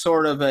some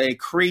sort of a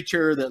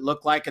creature that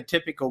looked like a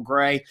typical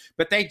gray.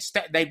 But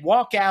they'd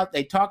walk out,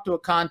 they'd talk to a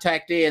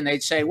contactee, and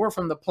they'd say, "We're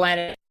from the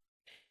planet,"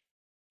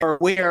 or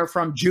 "We are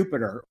from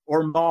Jupiter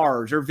or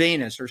Mars or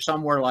Venus," or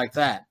somewhere like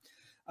that.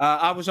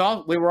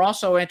 We were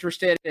also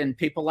interested in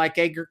people like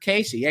Edgar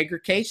Cayce. Edgar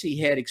Cayce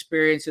had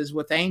experiences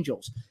with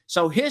angels.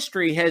 So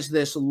history has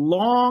this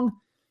long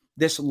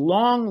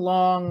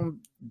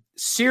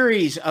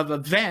series of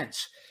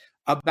events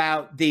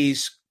about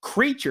these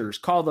creatures.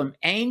 Call them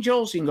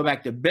angels. You can go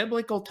back to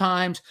biblical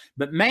times,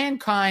 but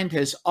mankind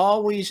has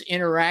always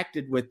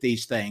interacted with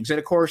these things. And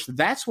of course,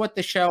 that's what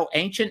the show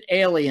Ancient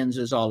Aliens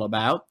is all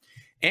about.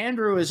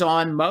 Andrew is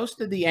on most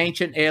of the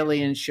Ancient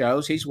Aliens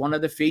shows. He's one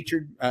of the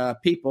featured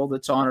people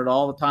that's on it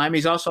all the time.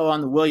 He's also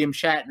on the William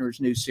Shatner's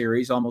new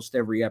series, almost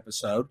every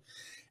episode.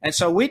 And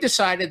so we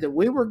decided that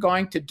we were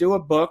going to do a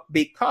book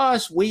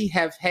because we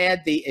have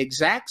had the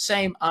exact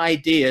same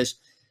ideas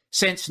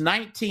since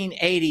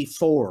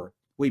 1984.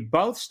 We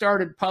both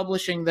started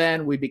publishing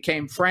then. We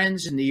became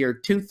friends in the year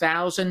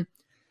 2000.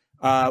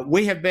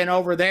 We have been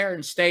over there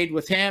and stayed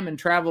with him and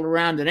traveled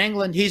around in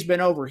England. He's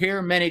been over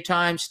here many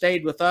times,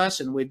 stayed with us,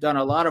 and we've done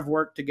a lot of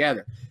work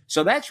together.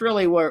 So that's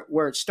really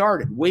where it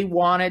started. We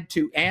wanted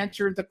to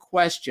answer the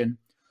question,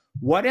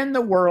 what in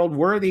the world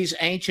were these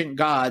ancient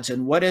gods,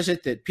 and what is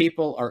it that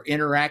people are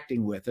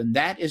interacting with? And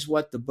that is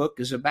what the book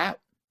is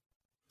about.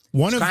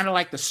 It's kind of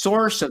like the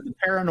source of the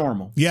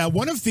paranormal. Yeah,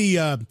 one of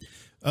the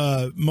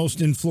most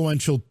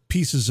influential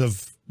pieces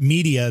of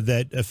media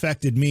that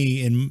affected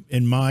me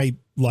in my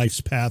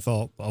life's path,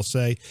 I'll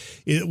say,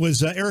 it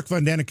was Eric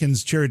Von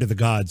Daniken's Chariot of the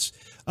Gods.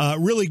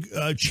 Really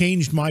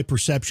changed my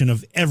perception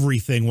of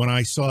everything when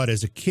I saw it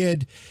as a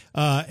kid,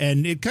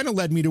 and it kind of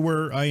led me to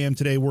where I am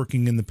today,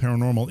 working in the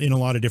paranormal in a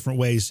lot of different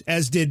ways,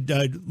 as did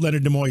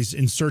Leonard Nimoy's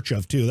In Search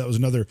Of, too. That was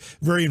another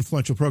very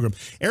influential program.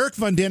 Eric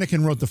Von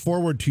Daniken wrote the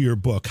foreword to your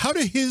book. How do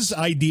his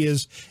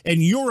ideas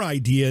and your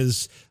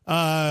ideas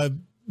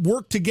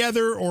work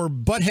together or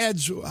butt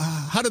heads?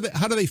 How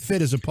do they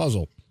fit as a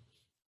puzzle?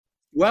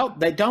 Well,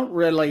 they don't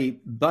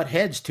really butt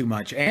heads too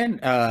much. And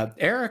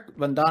Eric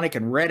Von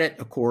Daniken read it,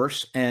 of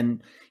course,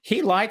 and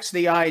he likes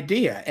the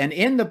idea. And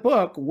in the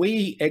book,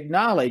 we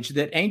acknowledge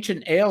that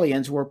ancient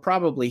aliens were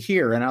probably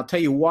here. And I'll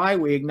tell you why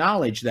we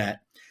acknowledge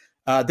that.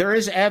 There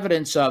is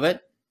evidence of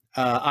it.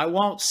 I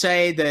won't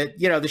say that,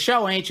 the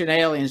show Ancient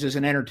Aliens is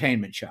an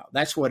entertainment show.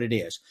 That's what it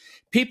is.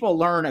 People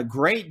learn a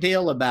great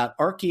deal about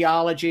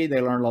archaeology. They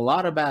learn a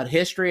lot about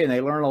history, and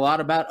they learn a lot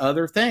about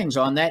other things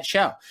on that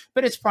show.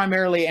 But it's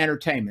primarily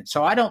entertainment.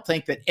 So I don't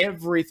think that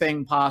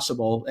everything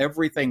possible,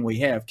 everything we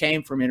have,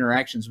 came from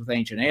interactions with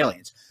ancient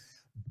aliens.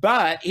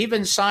 But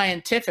even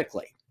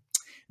scientifically,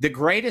 the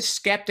greatest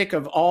skeptic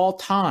of all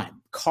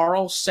time,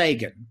 Carl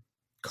Sagan,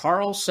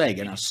 I'll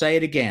say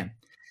it again,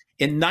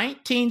 in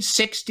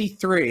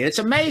 1963, it's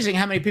amazing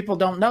how many people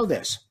don't know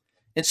this.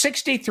 In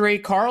 1963,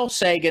 Carl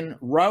Sagan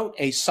wrote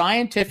a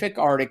scientific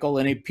article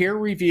in a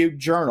peer-reviewed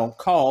journal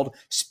called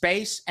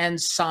Space and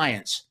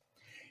Science.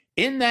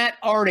 In that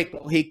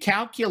article, he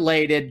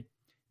calculated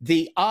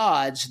the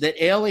odds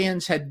that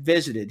aliens had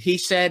visited. He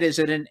said it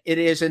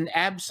is an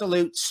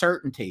absolute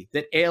certainty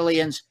that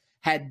aliens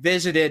had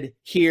visited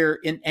here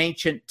in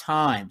ancient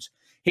times.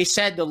 He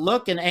said to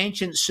look in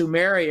ancient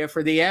Sumeria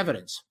for the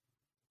evidence.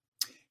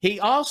 He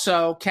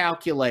also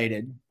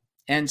calculated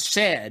and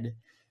said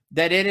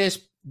that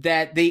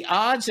that the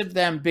odds of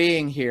them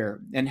being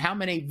here and how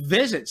many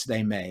visits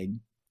they made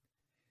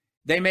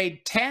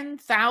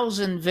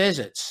 10,000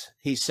 visits,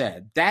 he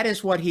said. That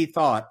is what he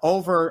thought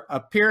over a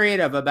period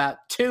of about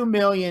 2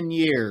 million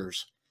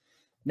years.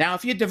 Now,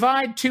 if you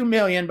divide 2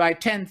 million by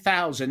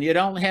 10,000, you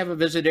don't have a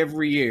visit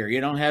every year.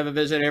 You don't have a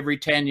visit every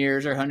 10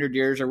 years or 100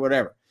 years or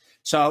whatever.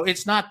 So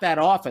it's not that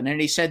often.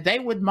 And he said they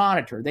would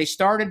monitor. They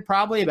started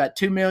probably about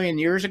 2 million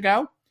years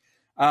ago.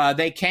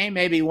 They came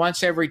maybe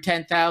once every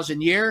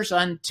 10,000 years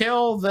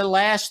until the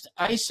last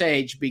ice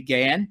age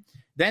began.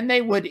 Then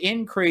they would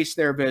increase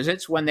their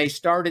visits when they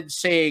started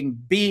seeing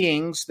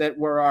beings that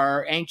were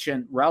our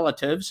ancient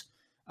relatives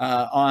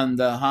on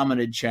the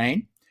hominid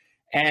chain.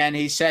 And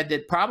he said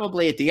that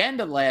probably at the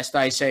end of the last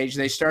ice age,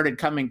 they started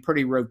coming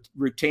pretty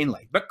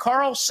routinely. But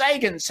Carl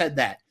Sagan said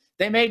that.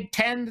 They made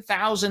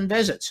 10,000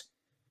 visits.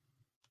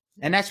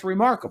 And that's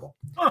remarkable.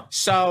 Huh.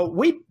 So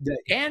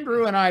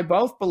Andrew and I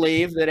both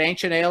believe that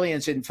ancient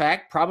aliens, in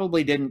fact,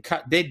 probably did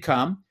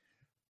come.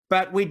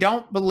 But we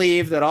don't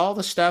believe that all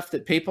the stuff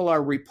that people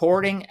are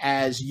reporting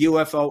as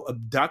UFO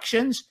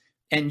abductions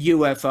and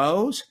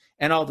UFOs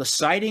and all the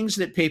sightings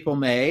that people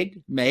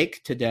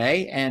make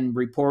today and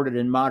reported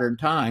in modern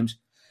times,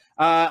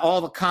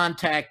 all the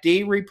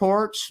contactee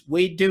reports,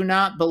 we do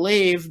not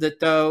believe that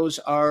those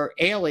are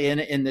alien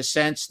in the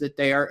sense that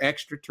they are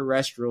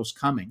extraterrestrials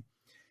coming.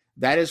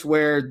 That is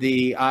where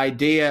the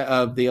idea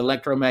of the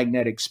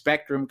electromagnetic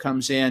spectrum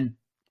comes in,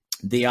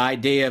 the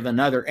idea of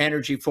another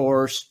energy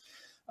force.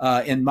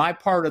 In my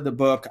part of the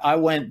book, I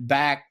went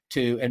back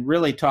to and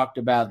really talked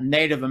about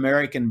Native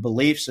American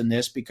beliefs in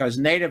this because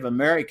Native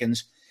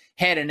Americans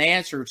had an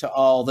answer to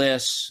all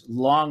this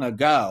long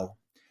ago.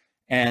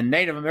 And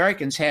Native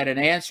Americans had an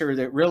answer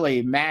that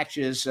really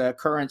matches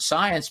current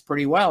science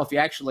pretty well. If you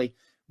actually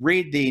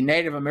read the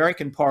Native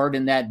American part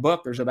in that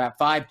book, there's about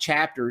 5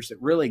 chapters that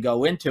really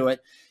go into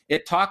it.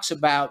 It talks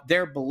about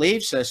their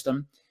belief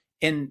system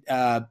and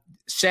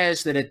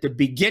says that at the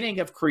beginning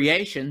of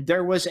creation,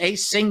 there was a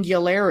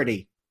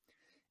singularity.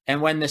 And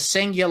when the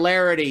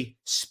singularity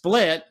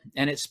split,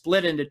 and it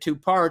split into 2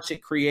 parts,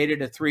 it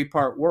created a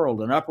 3-part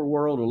world, an upper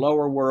world, a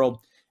lower world,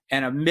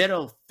 and a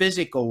middle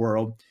physical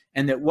world.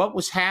 And that what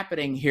was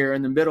happening here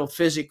in the middle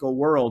physical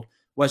world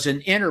was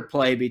an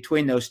interplay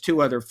between those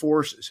 2 other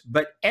forces.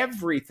 But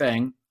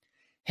everything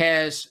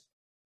has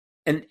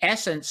an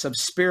essence of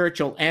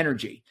spiritual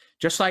energy.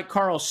 Just like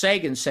Carl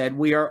Sagan said,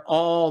 we are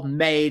all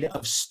made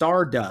of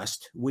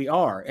stardust. We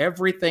are.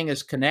 Everything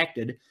is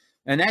connected.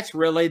 And that's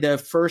really the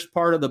first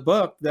part of the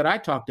book that I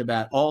talked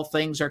about. All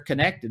things are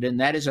connected. And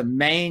that is a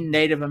main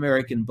Native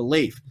American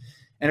belief.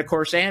 And of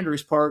course,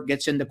 Andrew's part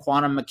gets into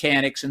quantum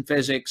mechanics and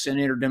physics and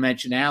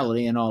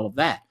interdimensionality and all of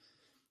that.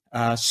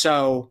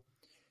 Von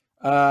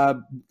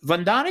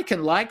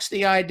Daniken likes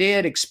the idea.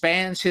 It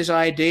expands his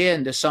idea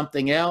into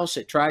something else.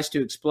 It tries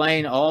to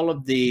explain all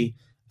of the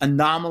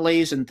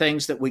anomalies and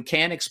things that we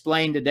can't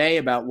explain today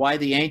about why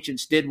the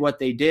ancients did what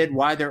they did,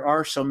 why there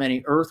are so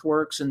many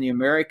earthworks in the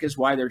Americas,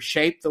 why they're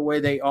shaped the way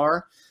they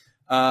are.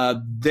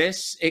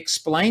 This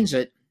explains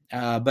it.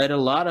 But a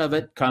lot of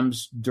it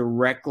comes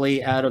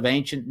directly out of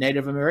ancient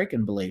Native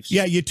American beliefs.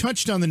 Yeah, you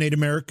touched on the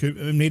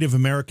Native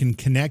American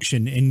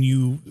connection, and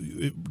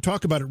you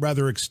talk about it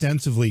rather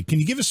extensively. Can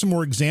you give us some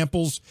more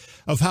examples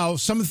of how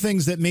some of the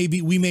things that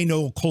maybe we may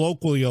know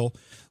colloquially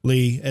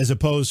as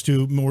opposed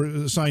to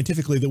more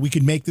scientifically that we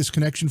could make this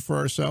connection for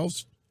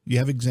ourselves? You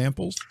have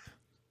examples?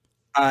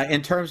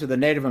 In terms of the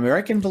Native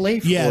American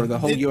belief or the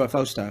whole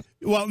UFO stuff?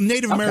 Well,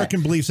 Native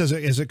American beliefs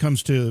as it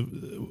comes to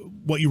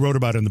what you wrote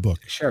about in the book.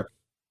 Sure.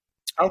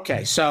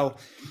 Okay, so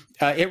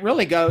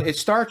it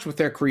starts with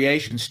their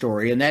creation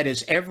story, and that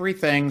is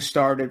everything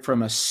started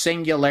from a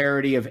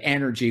singularity of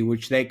energy,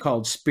 which they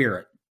called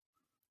spirit.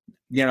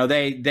 You know,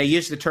 they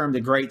use the term the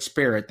Great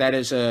Spirit. That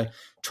is a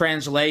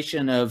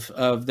translation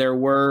of their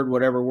word,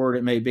 whatever word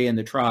it may be in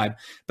the tribe.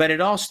 But it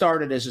all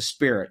started as a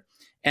spirit.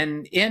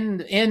 And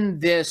in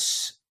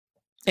this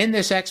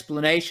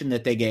explanation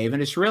that they gave,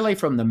 and it's really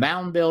from the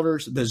mound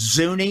builders, the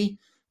Zuni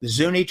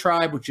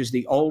tribe, which is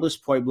the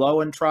oldest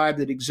Puebloan tribe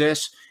that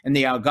exists, and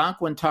the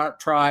Algonquin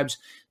tribes,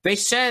 they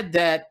said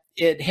that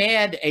it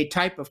had a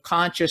type of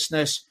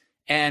consciousness,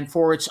 and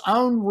for its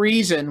own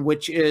reason,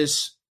 which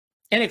is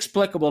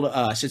inexplicable to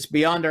us, it's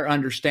beyond our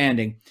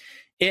understanding,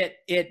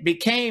 it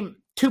became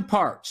 2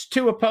 parts,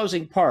 2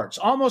 opposing parts,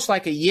 almost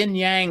like a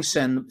yin-yang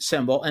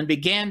symbol, and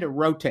began to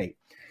rotate.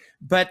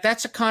 But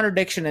that's a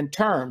contradiction in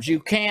terms. You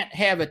can't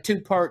have a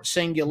 2-part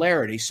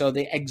singularity. So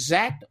the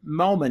exact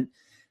moment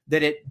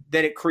that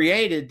it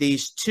created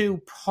these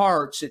 2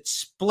 parts, it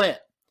split.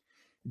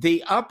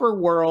 The upper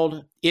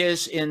world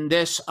is in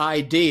this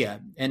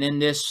idea and in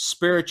this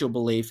spiritual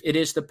belief. It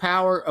is the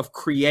power of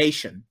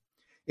creation.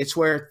 It's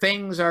where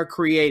things are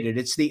created.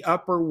 It's the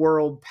upper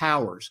world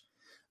powers.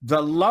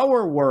 The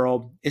lower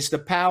world is the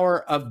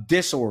power of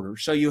disorder.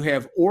 So you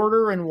have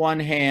order in one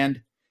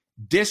hand,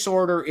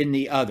 disorder in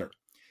the other.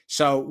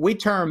 So we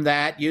term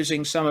that,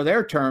 using some of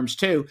their terms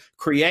too,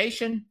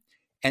 creation,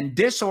 and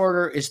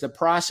disorder is the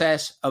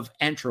process of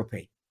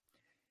entropy.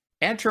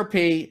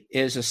 Entropy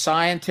is a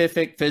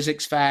scientific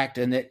physics fact,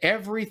 and that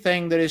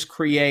everything that is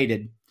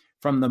created,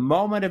 from the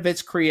moment of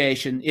its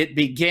creation, it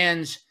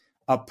begins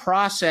a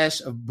process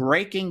of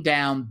breaking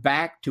down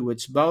back to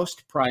its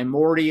most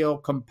primordial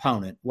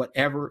component,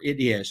 whatever it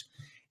is.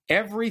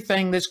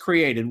 Everything that's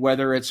created,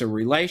 whether it's a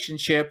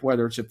relationship,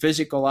 whether it's a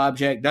physical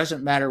object,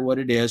 doesn't matter what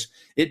it is,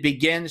 it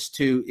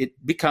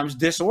becomes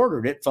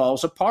disordered. It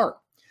falls apart.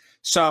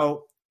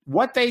 So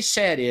what they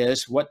said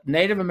is, what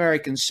Native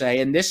Americans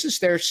say, and this is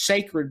their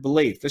sacred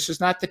belief. This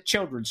is not the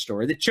children's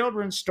story. The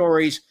children's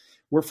stories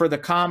were for the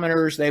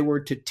commoners. They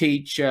were to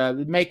teach,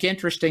 make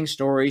interesting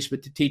stories,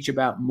 but to teach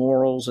about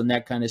morals and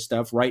that kind of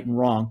stuff, right and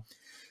wrong.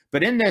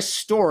 But in this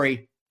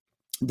story,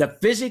 the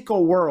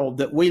physical world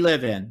that we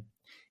live in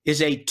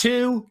is a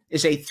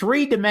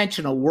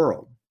three-dimensional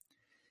world,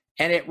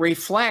 and it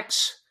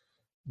reflects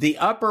the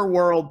upper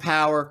world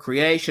power,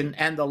 creation,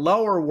 and the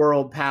lower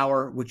world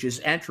power, which is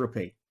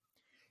entropy.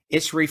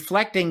 It's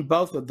reflecting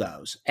both of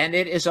those, and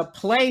it is a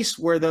place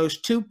where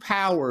those two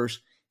powers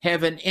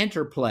have an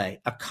interplay,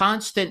 a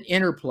constant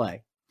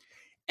interplay.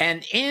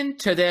 And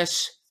into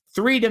this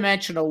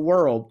three-dimensional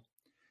world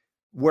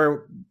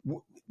where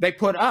they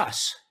put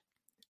us,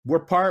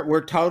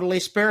 we're totally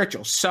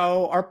spiritual.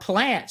 So are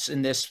plants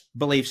in this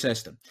belief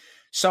system.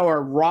 So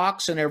are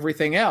rocks and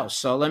everything else.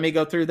 So let me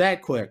go through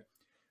that quick.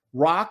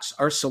 Rocks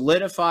are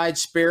solidified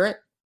spirit.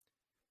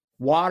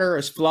 Water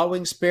is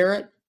flowing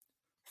spirit.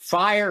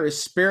 Fire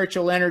is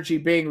spiritual energy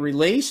being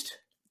released.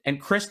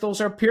 And crystals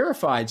are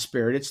purified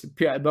spirit. It's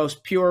the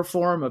most pure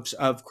form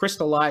of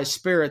crystallized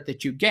spirit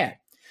that you get.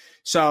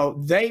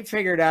 So they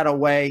figured out a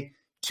way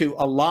to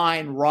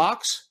align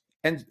rocks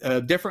and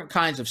different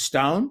kinds of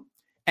stone,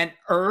 and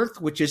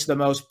earth, which is the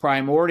most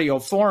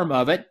primordial form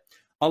of it,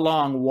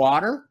 along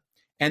water.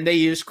 And they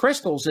use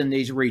crystals in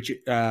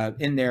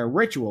in their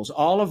rituals,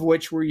 all of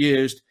which were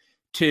used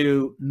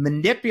to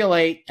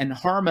manipulate and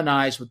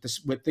harmonize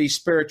with these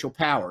spiritual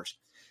powers.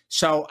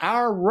 So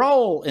our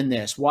role in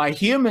this, why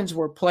humans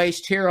were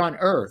placed here on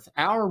earth,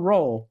 our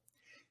role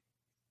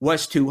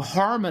was to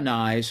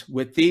harmonize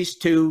with these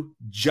two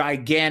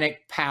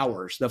gigantic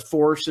powers, the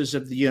forces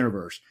of the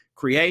universe,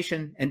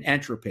 creation and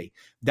entropy.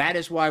 That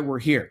is why we're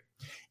here.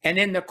 And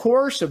in the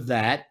course of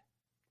that,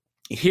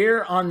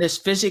 here on this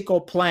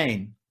physical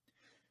plane,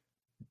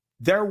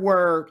 there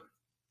were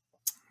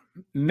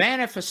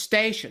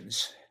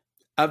manifestations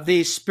of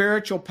these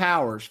spiritual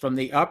powers from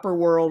the upper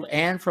world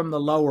and from the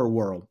lower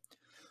world.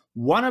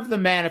 One of the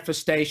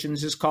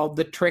manifestations is called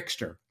the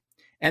trickster.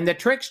 And the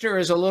trickster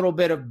is a little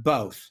bit of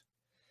both.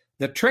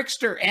 The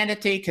trickster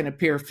entity can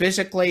appear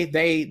physically.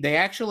 They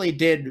actually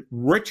did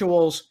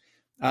rituals.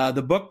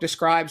 The book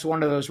describes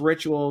one of those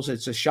rituals.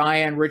 It's a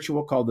Cheyenne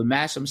ritual called the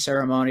Massam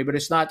ceremony, but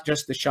it's not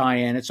just the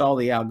Cheyenne. It's all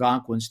the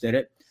Algonquins did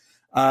it.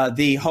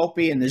 The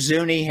Hopi and the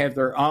Zuni have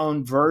their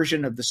own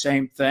version of the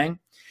same thing.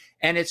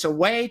 And it's a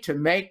way to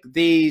make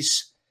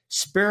these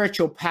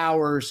spiritual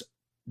powers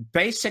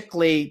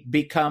basically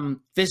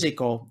become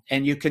physical,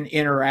 and you can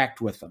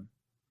interact with them.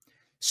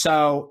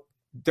 So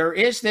there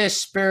is this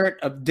spirit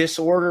of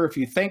disorder. If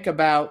you think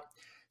about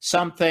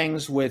some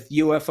things with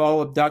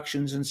UFO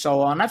abductions and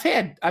so on, I've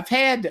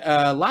had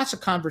lots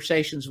of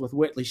conversations with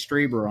Whitley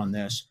Strieber on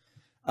this.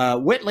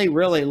 Whitley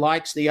really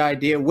likes the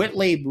idea.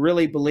 Whitley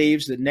really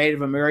believes that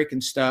Native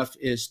American stuff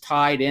is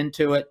tied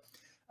into it.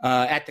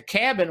 At the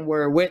cabin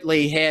where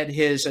Whitley had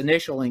his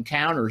initial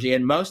encounters, he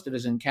had most of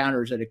his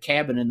encounters at a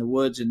cabin in the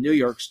woods in New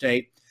York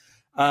State.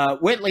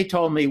 Whitley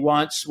told me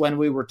once when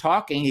we were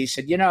talking, he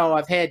said,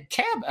 I've had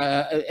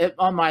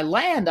on my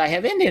land, I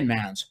have Indian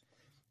mounds.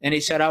 And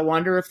he said, I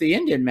wonder if the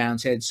Indian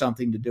mounds had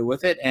something to do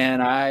with it.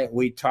 And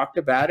we talked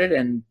about it.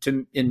 And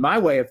in my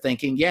way of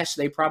thinking, yes,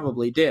 they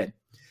probably did.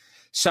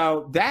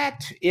 So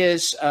that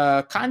is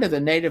kind of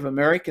the Native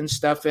American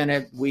stuff in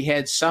it. We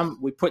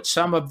put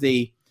some of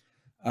the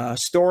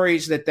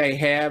stories that they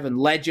have and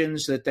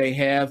legends that they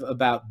have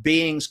about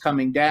beings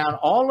coming down.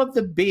 All of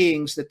the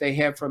beings that they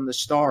have from the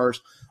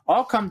stars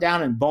all come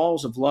down in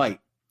balls of light.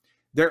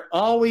 They're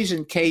always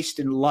encased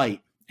in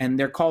light, and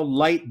they're called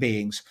light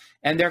beings,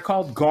 and they're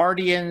called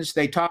guardians.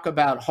 They talk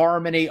about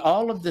harmony.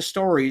 All of the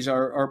stories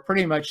are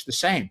pretty much the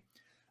same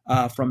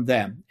from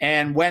them.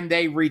 And when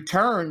they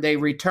return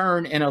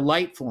in a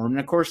light form. And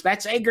of course,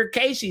 that's Edgar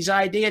Cayce's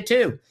idea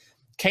too.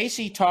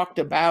 Cayce talked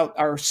about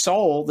our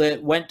soul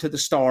that went to the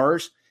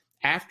stars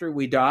after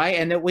we die,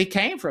 and that we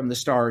came from the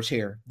stars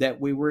here, that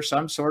we were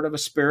some sort of a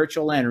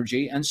spiritual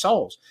energy and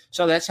souls.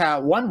 So that's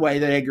one way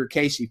that Edgar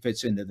Cayce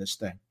fits into this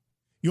thing.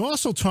 You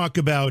also talk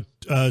about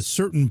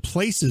certain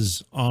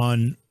places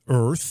on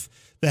Earth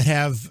that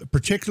have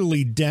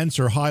particularly dense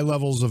or high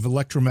levels of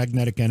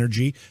electromagnetic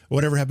energy,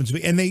 whatever happens to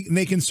be, and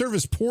they can serve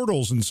as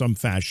portals in some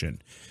fashion.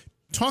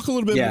 Talk a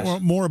little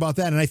bit more about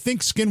that. And I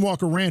think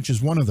Skinwalker Ranch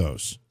is one of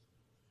those.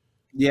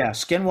 Yeah,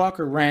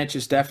 Skinwalker Ranch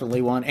is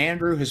definitely one.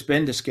 Andrew has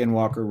been to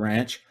Skinwalker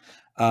Ranch.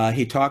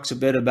 He talks a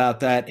bit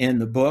about that in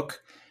the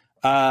book.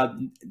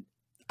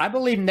 I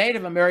believe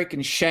Native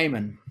American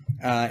shaman,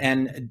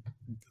 and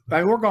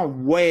we're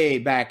going way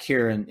back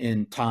here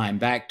in time,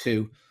 back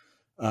to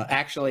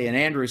actually in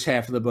Andrew's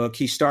half of the book.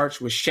 He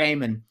starts with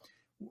shaman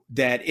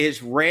that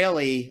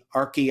Israeli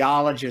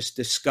archaeologists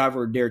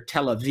discovered near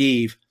Tel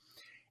Aviv,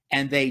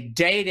 and they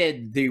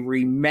dated the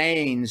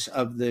remains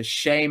of the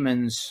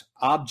shaman's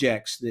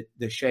objects that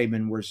the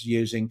shaman was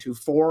using to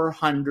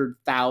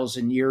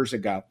 400,000 years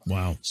ago.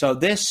 Wow. So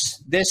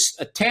this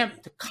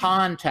attempt to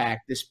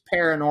contact this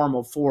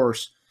paranormal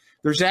force,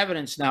 there's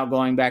evidence now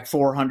going back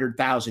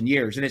 400,000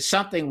 years, and it's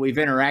something we've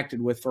interacted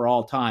with for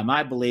all time,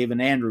 I believe,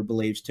 and Andrew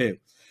believes too.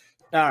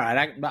 All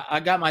right, I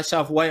got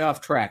myself way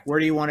off track. Where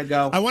do you want to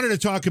go? I wanted to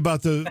talk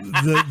about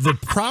the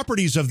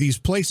properties of these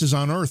places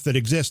on Earth that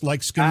exist,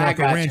 like Skinwalker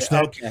Ranch,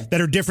 that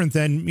are different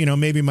than,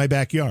 maybe my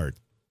backyard.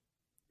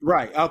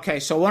 Right. Okay.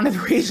 So one of the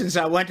reasons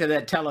I went to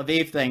that Tel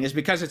Aviv thing is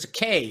because it's a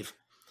cave.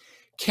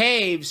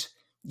 Caves,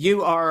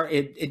 you are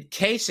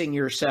encasing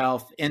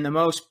yourself in the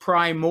most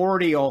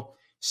primordial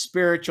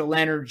spiritual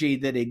energy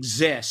that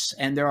exists,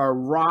 and there are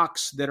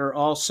rocks that are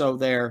also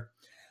there.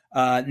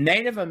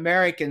 Native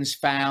Americans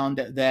found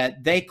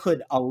that they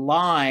could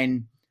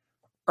align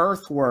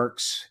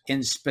earthworks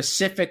in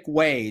specific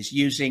ways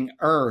using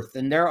earth.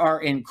 And there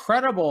are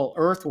incredible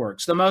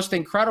earthworks. The most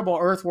incredible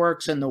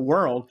earthworks in the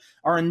world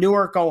are in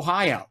Newark,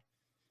 Ohio.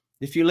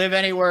 If you live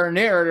anywhere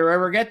near it or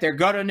ever get there,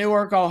 go to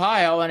Newark,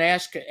 Ohio and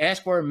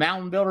ask where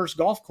Mountain Builders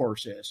Golf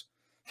Course is.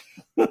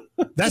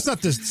 That's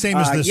not the same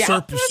as the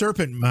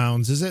serpent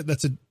mounds, is it?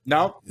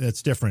 Nope.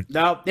 That's different.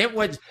 No,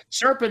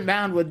 Serpent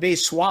Mound would be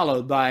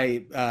swallowed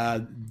by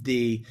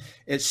the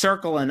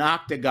circle and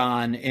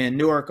octagon in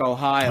Newark,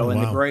 Ohio,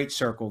 in the Great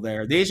Circle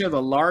there. These are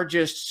the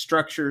largest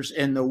structures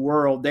in the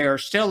world. They are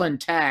still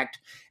intact.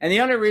 And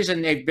the only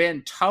reason they've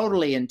been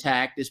totally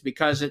intact is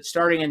because it's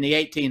starting in the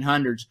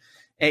 1800s.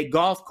 A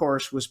golf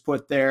course was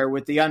put there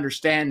with the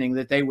understanding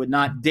that they would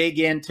not dig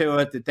into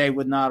it, that they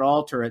would not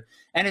alter it.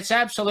 And it's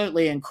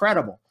absolutely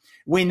incredible.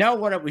 We know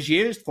what it was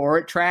used for.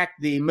 It tracked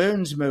the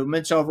moon's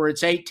movements over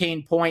its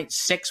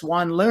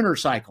 18.61 lunar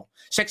cycle.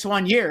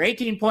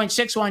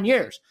 18.61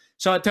 years.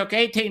 So it took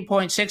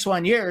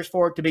 18.61 years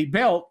for it to be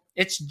built.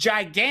 It's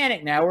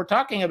gigantic now. We're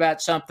talking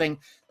about something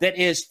that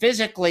is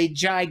physically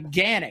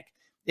gigantic.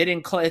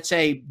 It's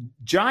a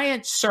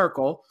giant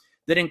circle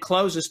that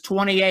encloses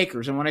 20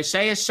 acres. And when I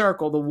say a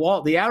circle,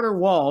 the outer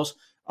walls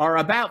are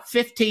about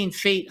 15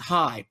 feet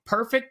high.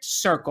 Perfect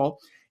circle.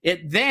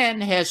 It then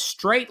has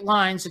straight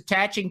lines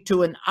attaching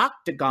to an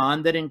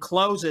octagon that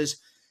encloses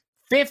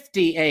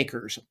 50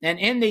 acres. And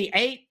in the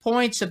 8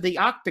 points of the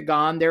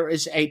octagon, there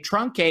is a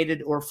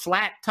truncated or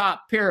flat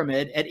top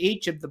pyramid at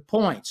each of the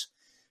points.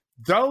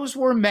 Those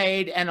were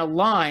made and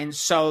aligned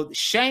so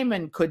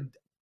shaman could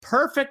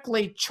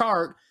perfectly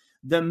chart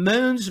the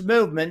moon's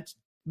movements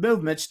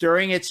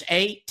during its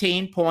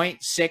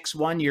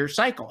 18.61 year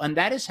cycle. And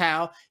that is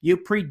how you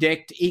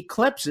predict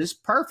eclipses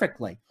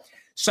perfectly.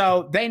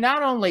 So they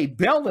not only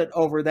build it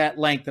over that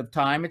length of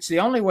time, it's the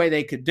only way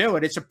they could do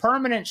it. It's a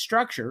permanent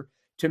structure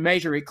to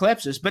measure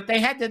eclipses, but they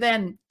had to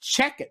then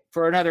check it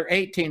for another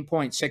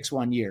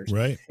 18.61 years.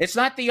 Right. It's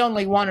not the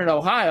only one in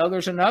Ohio.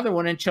 There's another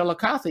one in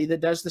Chillicothe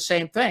that does the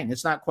same thing.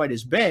 It's not quite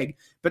as big,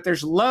 but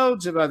there's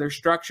loads of other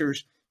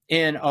structures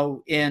in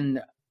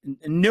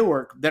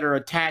Newark that are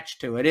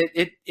attached to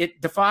it.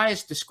 It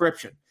defies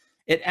description.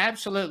 It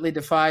absolutely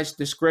defies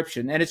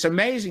description. And it's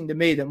amazing to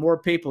me that more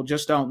people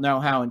just don't know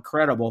how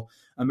incredible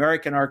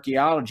American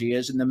archaeology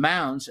is, and the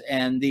mounds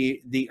and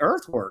the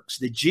earthworks,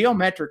 the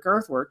geometric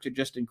earthworks are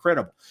just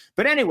incredible.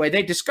 But anyway,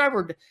 they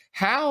discovered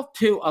how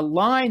to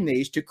align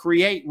these to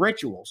create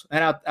rituals.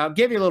 And I'll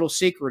give you a little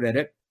secret in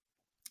it.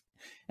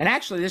 And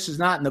actually, this is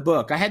not in the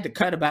book. I had to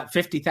cut about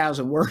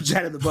 50,000 words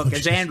out of the book,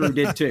 as Andrew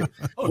did too.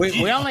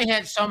 We only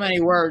had so many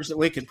words that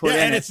we could put in.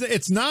 And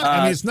it's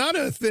not. It's not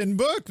a thin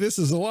book. This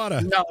is a lot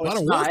of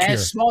work here.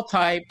 It's small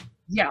type.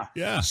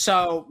 Yeah.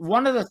 So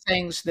one of the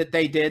things that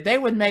they did, they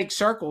would make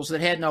circles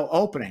that had no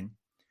opening.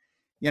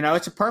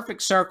 It's a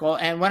perfect circle.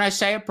 And when I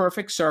say a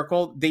perfect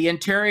circle, the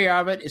interior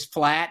of it is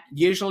flat.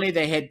 Usually,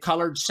 they had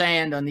colored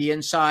sand on the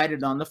inside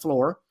and on the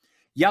floor.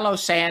 Yellow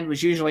sand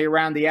was usually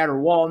around the outer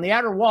wall, and the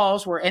outer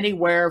walls were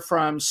anywhere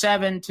from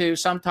 7 to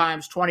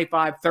sometimes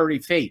 25, 30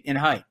 feet in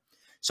height.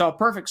 So a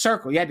perfect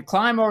circle. You had to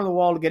climb over the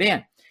wall to get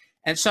in.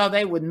 And so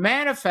they would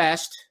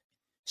manifest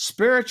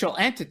spiritual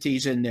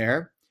entities in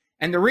there.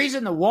 And the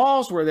reason the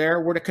walls were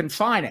there were to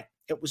confine it.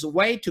 It was a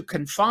way to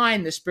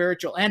confine the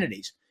spiritual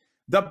entities.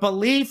 The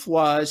belief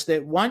was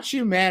that once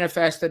you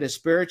manifested a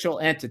spiritual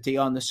entity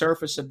on the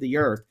surface of the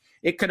earth,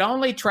 it could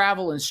only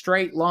travel in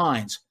straight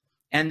lines.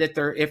 And that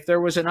if there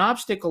was an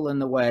obstacle in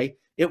the way,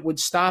 it would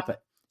stop it.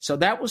 So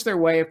that was their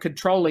way of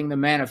controlling the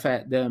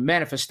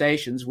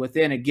manifestations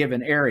within a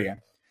given area.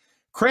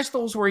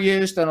 Crystals were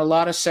used in a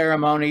lot of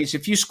ceremonies.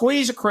 If you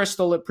squeeze a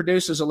crystal, it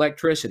produces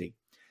electricity.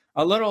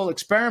 A little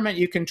experiment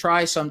you can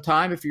try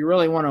sometime if you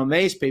really want to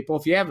amaze people.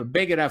 If you have a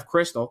big enough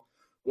crystal,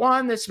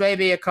 one that's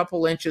maybe a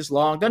couple inches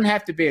long, doesn't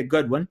have to be a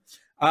good one,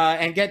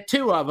 and get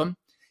 2 of them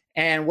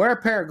and wear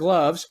a pair of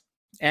gloves.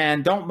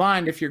 And don't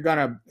mind if you're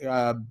going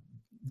to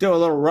do a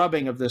little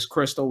rubbing of this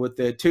crystal with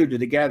the 2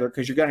 together,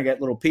 because you're going to get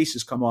little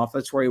pieces come off.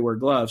 That's where you wear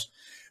gloves.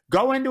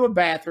 Go into a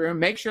bathroom,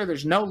 make sure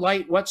there's no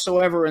light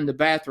whatsoever in the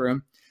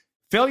bathroom.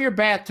 Fill your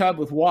bathtub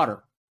with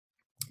water.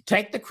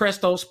 Take the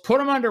crystals, put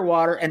them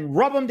underwater, and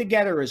rub them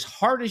together as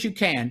hard as you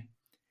can,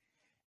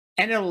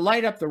 and it'll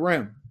light up the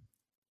room.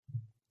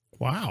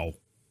 Wow.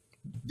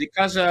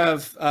 Because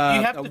of you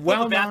have to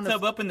fill the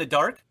bathtub up in the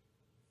dark?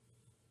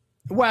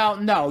 Well,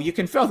 no, you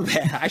can fill the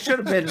bathtub. I should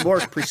have been more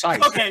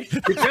precise. Okay.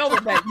 You fill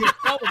the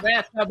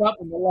bathtub up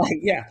in the light.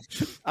 Yeah.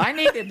 I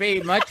need to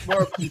be much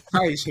more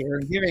precise here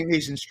in giving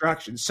these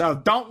instructions. So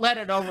don't let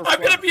it overflow. I'm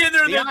going to be in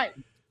there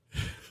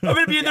I'm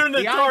going to be in there in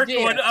the dark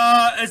going,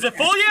 is it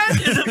full yet?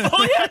 Is it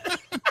full yet?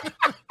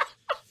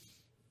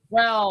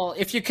 Well,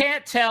 if you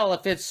can't tell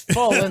if it's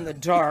full in the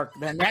dark,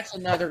 then that's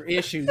another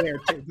issue there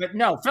too. But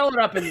no, fill it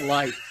up in the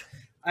light.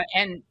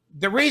 And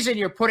the reason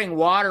you're putting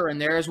water in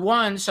there is,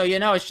 one, so you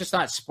know it's just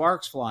not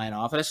sparks flying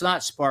off. And it's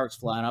not sparks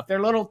flying off.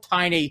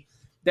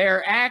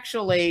 They're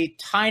actually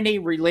tiny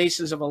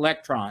releases of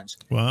electrons.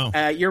 Wow.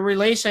 You're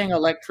releasing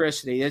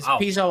electricity. It's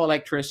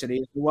piezoelectricity.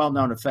 It's a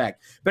well-known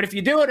effect. But if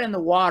you do it in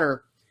the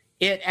water,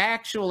 it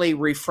actually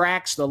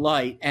refracts the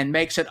light and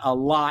makes it a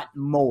lot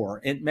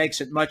more. It makes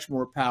it much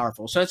more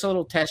powerful. So it's a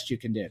little test you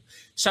can do.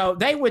 So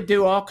they would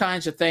do all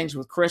kinds of things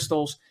with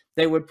crystals.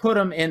 They would put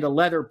them into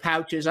leather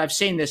pouches. I've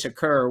seen this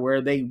occur where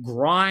they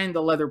grind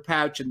the leather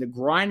pouch, and the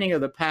grinding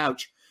of the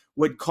pouch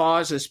would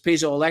cause this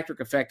piezoelectric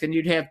effect, and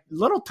you'd have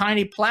little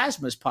tiny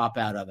plasmas pop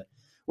out of it,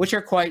 which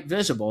are quite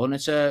visible, and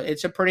it's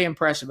a pretty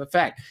impressive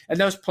effect. And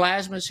those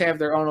plasmas have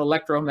their own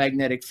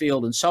electromagnetic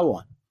field and so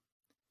on.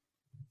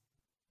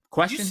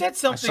 Question? You said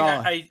something.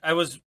 I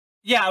was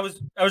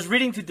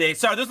reading today.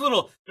 Sorry, there's a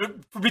little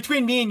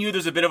between me and you.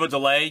 There's a bit of a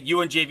delay.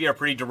 You and JV are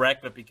pretty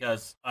direct, but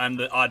because I'm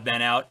the odd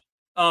man out,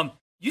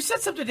 you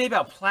said something today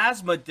about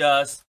plasma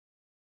dust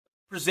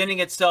presenting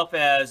itself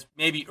as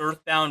maybe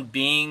earthbound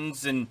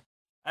beings, and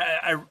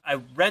I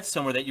read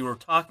somewhere that you were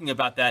talking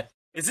about that.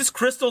 Is this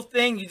crystal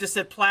thing? You just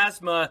said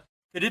plasma.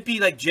 Could it be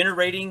like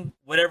generating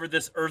whatever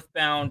this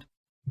earthbound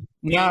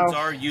beings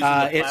are using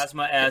the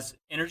plasma as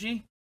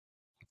energy?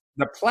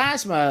 The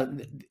plasma,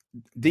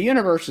 the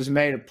universe is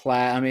made of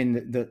plasma. I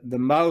mean, the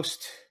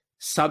most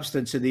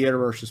substance in the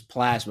universe is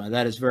plasma.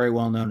 That is very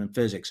well known in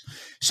physics.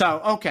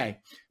 So, okay,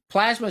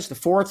 plasma is the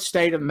 4th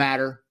state of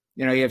matter.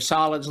 You know, you have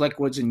solids,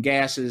 liquids, and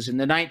gases. In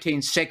the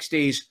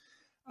 1960s,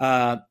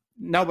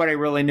 nobody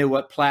really knew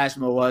what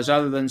plasma was,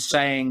 other than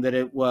saying that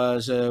it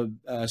was a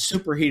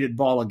superheated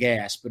ball of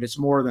gas, but it's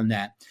more than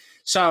that.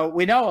 So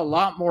we know a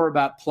lot more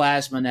about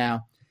plasma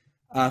now.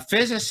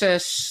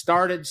 Physicists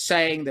started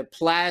saying that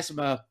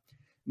plasma,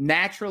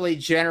 naturally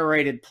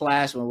generated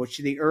plasma, which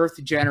the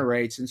Earth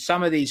generates, and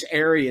some of these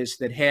areas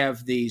that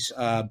have these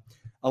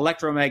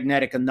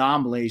electromagnetic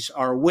anomalies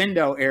are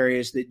window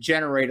areas that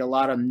generate a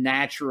lot of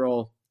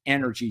natural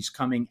energies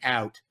coming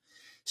out.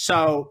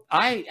 So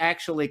I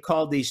actually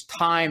call these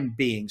time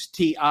beings,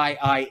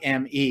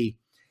 TIIME,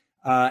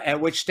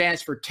 which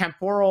stands for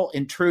temporal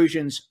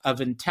intrusions of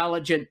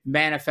intelligent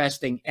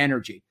manifesting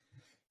energy.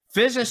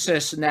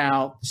 Physicists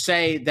now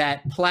say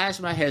that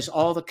plasma has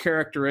all the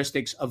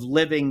characteristics of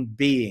living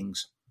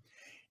beings.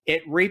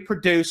 It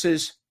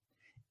reproduces.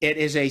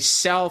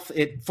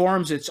 It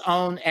forms its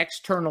own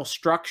external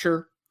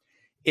structure.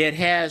 It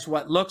has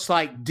what looks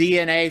like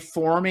DNA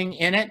forming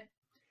in it.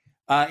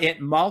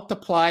 It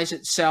multiplies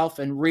itself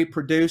and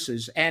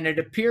reproduces, and it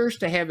appears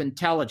to have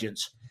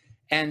intelligence.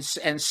 And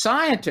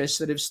scientists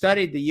that have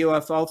studied the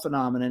UFO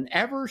phenomenon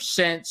ever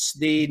since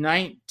the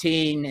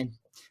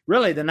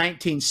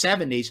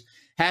 1970s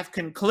have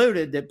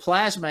concluded that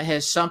plasma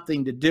has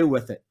something to do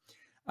with it.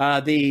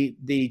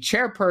 The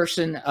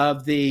chairperson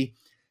of the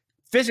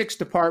physics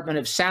department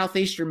of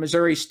Southeastern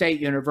Missouri State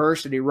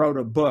University wrote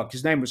a book.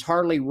 His name was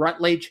Harley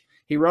Rutledge.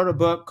 He wrote a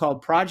book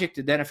called Project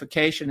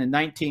Identification in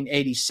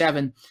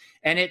 1987,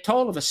 and it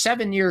told of a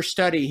 7-year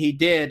study he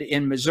did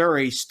in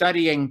Missouri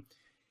studying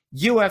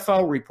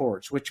UFO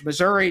reports, which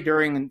Missouri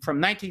from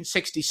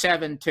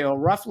 1967 till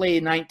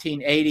roughly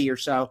 1980 or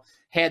so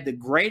had the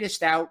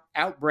greatest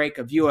outbreak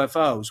of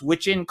UFOs,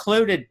 which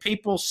included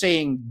people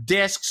seeing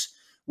discs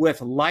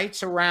with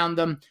lights around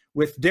them,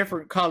 with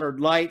different colored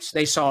lights.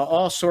 They saw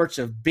all sorts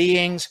of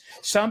beings.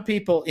 Some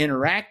people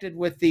interacted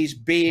with these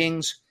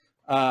beings.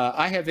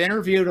 I have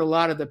interviewed a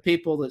lot of the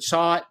people that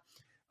saw it,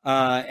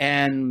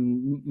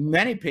 and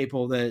many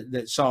people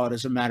that saw it,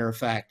 as a matter of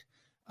fact.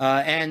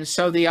 And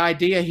so the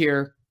idea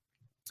here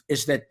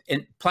is that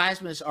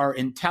plasmas are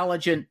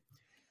intelligent.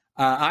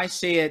 I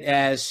see it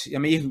as, you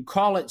can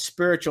call it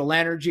spiritual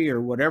energy or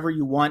whatever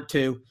you want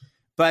to,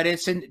 but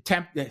it's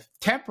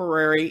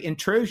temporary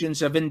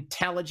intrusions of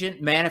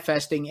intelligent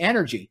manifesting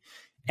energy.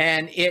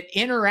 And it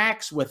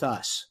interacts with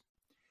us.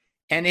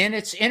 And in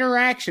its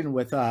interaction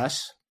with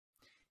us,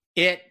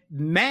 it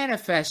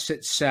manifests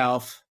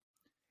itself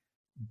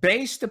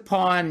based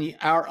upon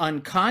our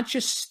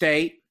unconscious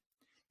state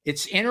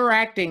It's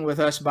interacting with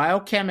us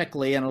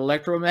biochemically and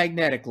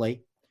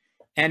electromagnetically,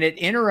 and it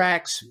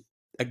interacts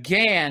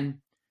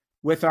again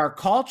with our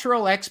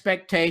cultural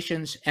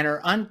expectations and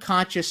our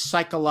unconscious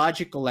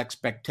psychological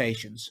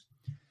expectations.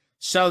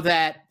 So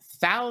that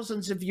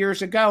thousands of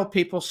years ago,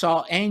 people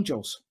saw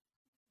angels.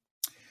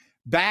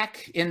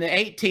 Back in the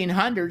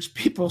 1800s,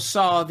 people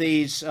saw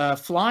these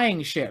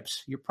flying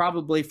ships. You're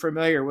probably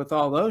familiar with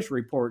all those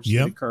reports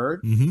that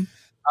occurred. Mm-hmm.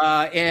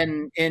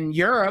 In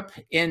Europe,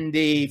 in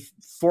the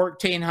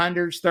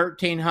 1400s,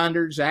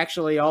 1300s,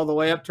 actually all the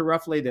way up to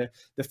roughly the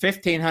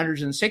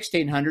 1500s and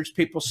 1600s,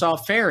 people saw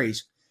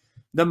fairies.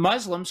 The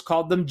Muslims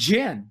called them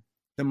jinn,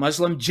 the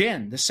Muslim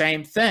jinn, the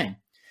same thing.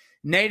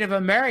 Native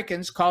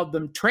Americans called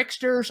them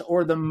tricksters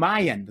or the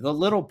Mayan, the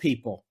little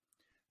people.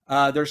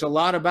 There's a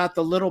lot about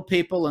the little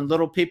people and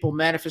little people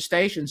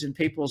manifestations and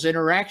people's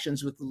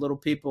interactions with the little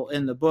people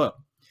in the book.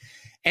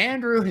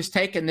 Andrew has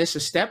taken this a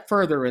step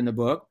further in the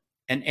book,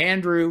 and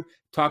Andrew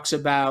talks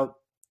about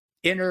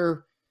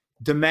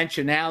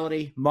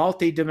interdimensionality,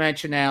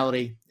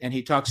 multidimensionality, and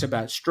he talks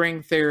about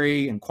string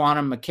theory and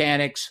quantum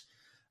mechanics,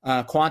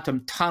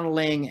 quantum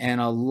tunneling,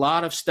 and a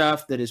lot of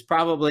stuff that is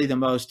probably the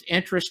most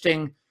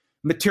interesting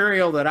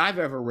material that I've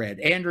ever read.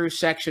 Andrew's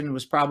section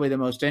was probably the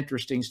most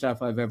interesting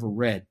stuff I've ever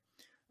read.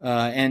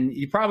 And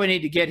you probably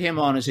need to get him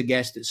on as a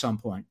guest at some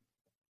point.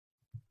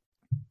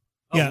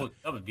 Oh, yeah, well,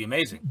 that would be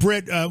amazing.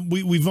 Brett,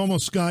 we've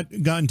almost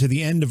gotten to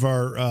the end of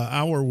our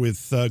hour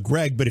with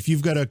Greg, but if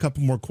you've got a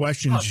couple more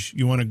questions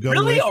you want to go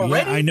really with.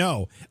 already?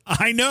 Yeah,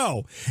 I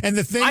know. And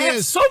the thing I is,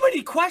 have so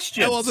many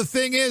questions. Well, the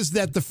thing is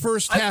that the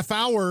first half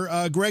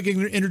hour, Greg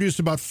introduced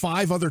about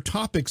 5 other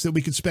topics that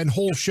we could spend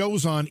whole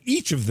shows on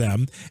each of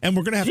them, and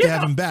we're going to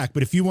have him back.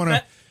 But if you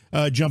want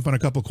to jump on a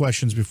couple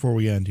questions before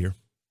we end here.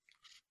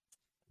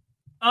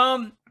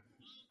 I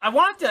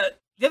want to.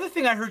 The other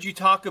thing I heard you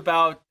talk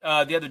about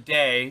the other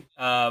day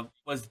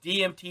was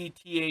DMT,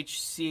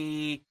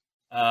 THC,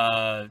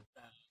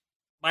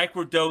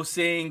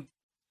 microdosing,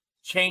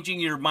 changing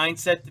your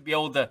mindset to be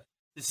able to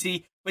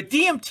see. But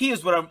DMT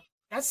is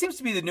that seems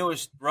to be the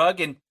newest drug.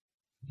 And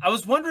I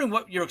was wondering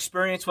what your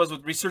experience was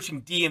with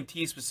researching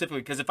DMT specifically.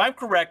 Because if I'm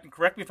correct, and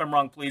correct me if I'm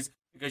wrong, please,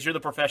 because you're the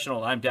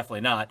professional, I'm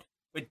definitely not.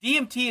 But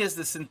DMT is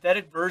the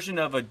synthetic version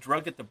of a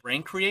drug that the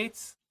brain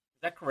creates. Is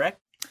that correct?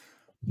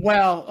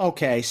 Well,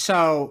 okay.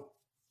 So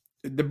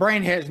the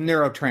brain has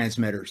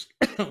neurotransmitters.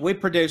 We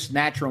produce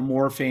natural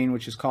morphine,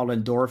 which is called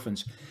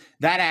endorphins.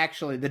 That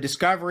actually, the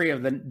discovery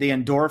of the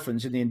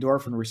endorphins and the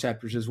endorphin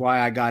receptors is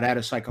why I got out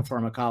of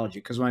psychopharmacology,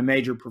 because my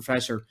major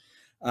professor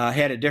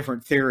had a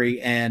different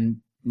theory and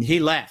he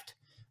left.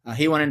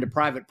 He went into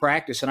private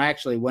practice, and I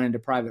actually went into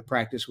private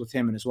practice with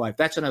him and his wife.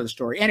 That's another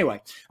story.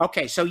 Anyway,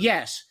 okay, so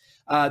yes,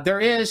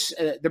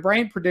 the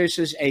brain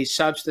produces a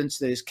substance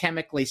that is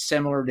chemically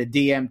similar to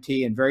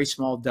DMT in very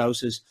small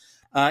doses.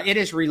 It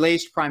is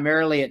released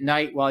primarily at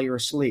night while you're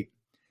asleep.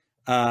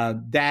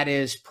 That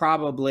is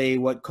probably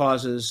what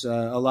causes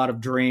a lot of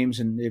dreams,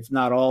 and if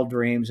not all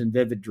dreams, and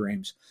vivid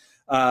dreams.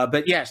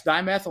 But yes,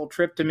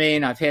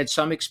 dimethyltryptamine, I've had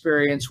some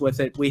experience with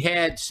it. We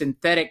had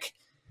synthetic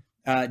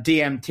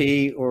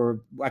DMT, or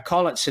I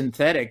call it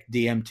synthetic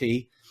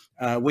DMT.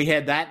 We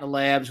had that in the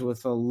labs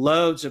with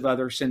loads of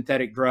other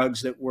synthetic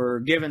drugs that were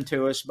given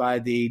to us by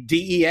the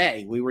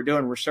DEA. We were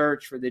doing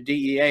research for the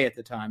DEA at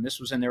the time. This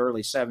was in the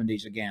early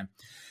 70s again.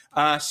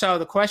 So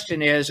the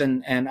question is,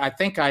 and I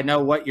think I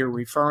know what you're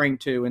referring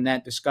to in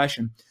that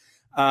discussion,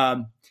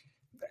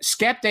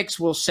 skeptics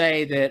will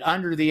say that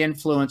under the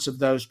influence of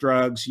those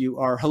drugs, you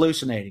are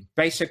hallucinating.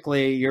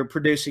 Basically, you're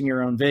producing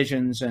your own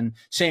visions and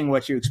seeing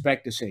what you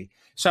expect to see.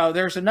 So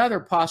there's another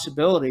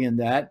possibility in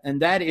that,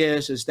 and that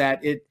is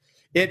that it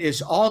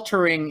is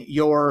altering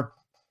your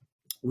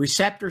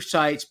receptor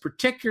sites,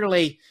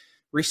 particularly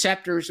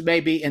receptors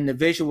maybe in the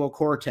visual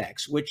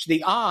cortex, which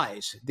the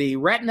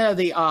retina of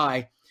the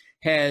eye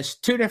has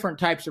 2 different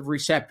types of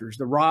receptors,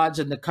 the rods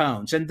and the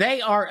cones, and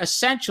they are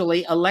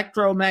essentially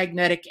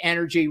electromagnetic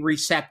energy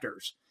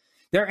receptors.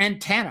 They're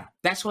antenna.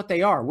 That's what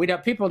they are.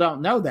 People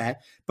don't know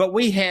that, but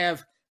we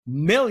have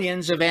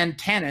millions of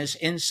antennas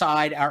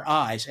inside our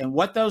eyes, and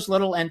what those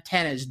little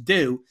antennas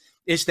do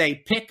is they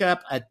pick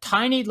up a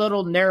tiny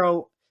little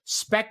narrow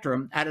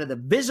spectrum out of the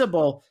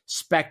visible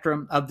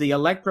spectrum of the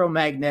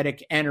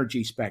electromagnetic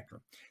energy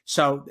spectrum.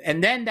 So,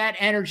 and then that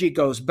energy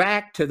goes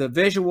back to the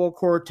visual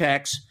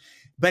cortex,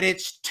 but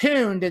it's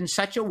tuned in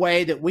such a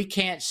way that we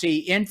can't see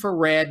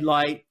infrared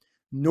light,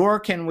 nor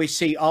can we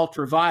see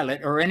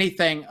ultraviolet or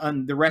anything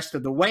on the rest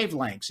of the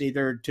wavelengths,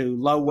 either to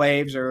low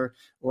waves or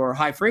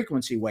high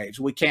frequency waves.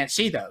 We can't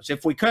see those.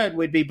 If we could,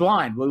 we'd be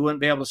blind. We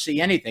wouldn't be able to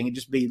see anything. It'd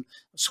just be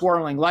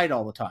swirling light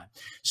all the time.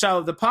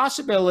 So the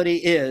possibility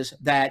is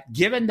that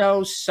given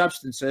those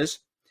substances,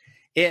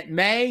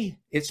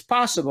 it's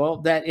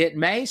possible that it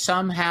may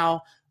somehow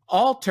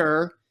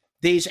alter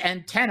these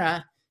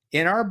antennae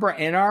in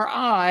our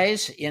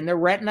eyes, in the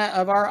retina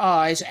of our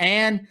eyes,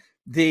 and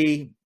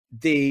the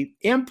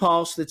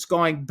impulse that's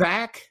going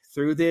back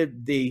through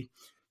the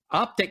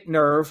optic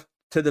nerve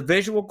to the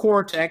visual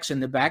cortex in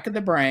the back of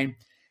the brain.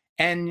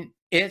 And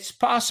it's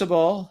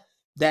possible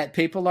that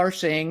people are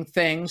seeing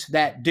things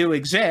that do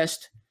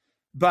exist,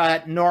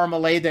 but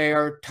normally they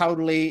are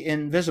totally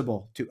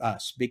invisible to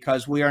us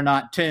because we are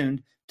not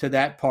tuned to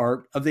that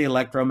part of the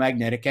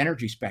electromagnetic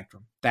energy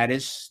spectrum. That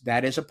is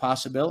a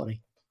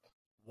possibility.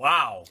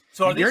 Wow.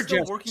 So are they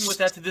still working with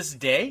that to this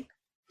day?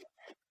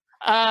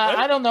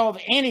 I don't know of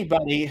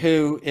anybody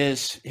who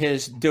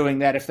is doing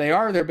that. If they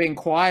are, they're being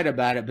quiet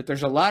about it. But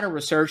there's a lot of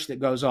research that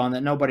goes on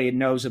that nobody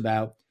knows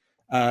about.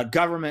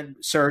 Government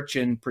research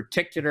in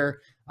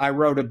particular. I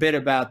wrote a bit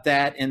about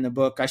that in the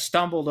book. I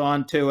stumbled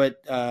onto it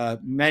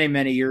many,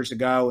 many years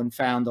ago and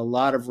found a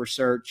lot of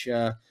research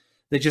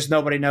that just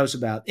nobody knows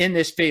about in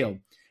this field,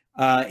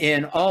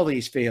 in all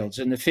these fields.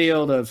 In the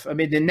field of,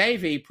 the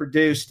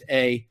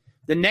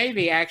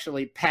Navy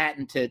actually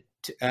patented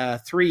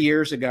 3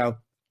 years ago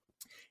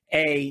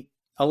a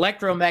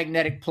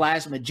electromagnetic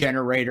plasma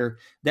generator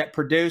that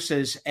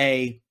produces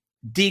a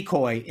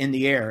decoy in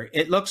the air.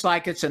 It looks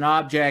like it's an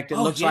object. It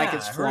looks like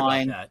it's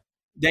flying.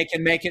 They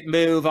can make it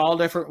move all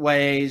different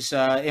ways,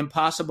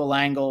 impossible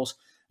angles,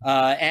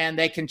 and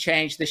they can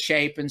change the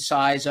shape and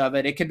size of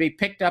it. It can be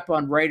picked up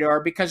on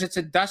radar because it's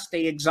a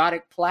dusty,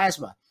 exotic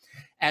plasma.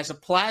 As a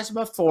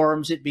plasma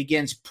forms, it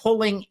begins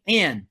pulling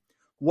in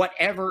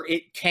whatever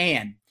it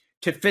can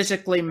to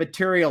physically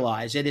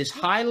materialize. It is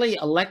highly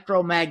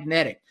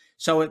electromagnetic,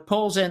 so it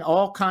pulls in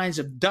all kinds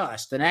of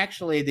dust. And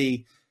actually,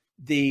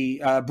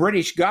 the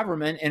British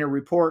government, in a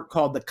report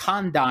called the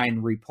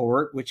Condign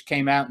Report, which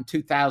came out in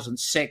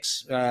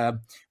 2006,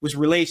 was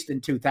released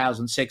in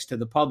 2006 to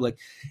the public,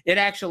 it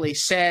actually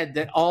said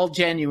that all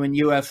genuine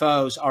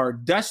UFOs are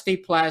dusty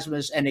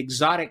plasmas and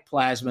exotic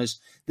plasmas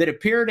that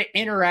appear to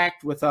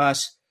interact with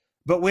us,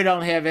 but we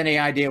don't have any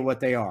idea what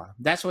they are.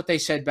 That's what they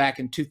said back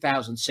in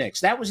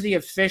 2006. That was the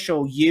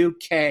official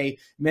UK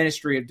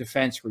Ministry of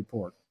Defense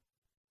report.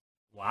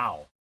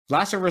 Wow.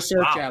 Lots of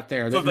research out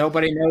there that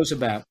nobody knows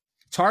about.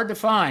 It's hard to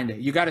find.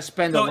 You got to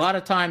spend a lot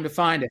of time to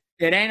find it.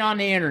 It ain't on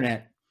the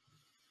internet.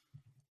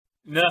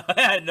 No,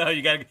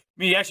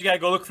 you actually got to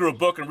go look through a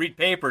book and read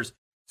papers.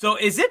 So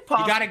is it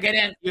possible? You got to get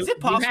in. You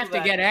have to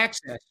get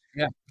access.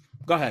 Yeah.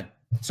 Go ahead.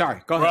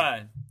 Sorry. Go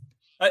ahead.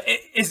 Right.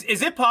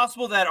 Is it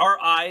possible that our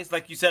eyes,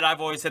 like you said,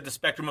 I've always said the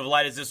spectrum of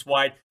light is this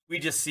wide. We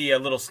just see a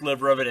little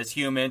sliver of it as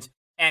humans.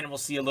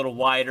 Animals see a little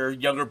wider.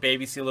 Younger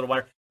babies see a little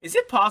wider. Is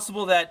it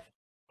possible that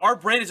our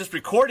brain is just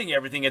recording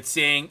everything it's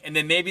seeing, and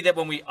then maybe that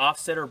when we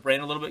offset our brain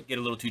a little bit, get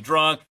a little too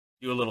drunk,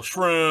 do a little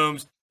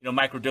shrooms,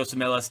 microdose some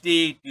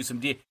LSD, do some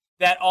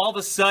that all of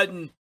a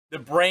sudden the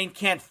brain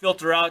can't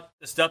filter out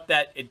the stuff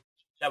that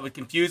would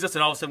confuse us,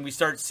 and all of a sudden we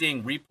start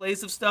seeing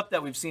replays of stuff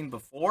that we've seen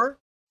before?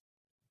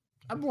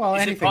 Well,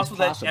 anything's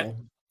possible.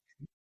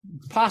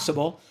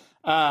 Possible.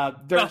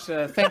 There's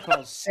a thing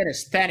called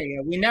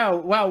synesthesia. We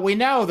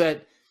know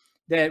that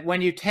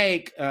when you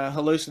take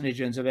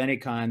hallucinogens of any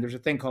kind, there's a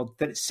thing called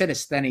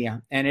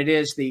synesthesia, and it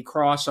is the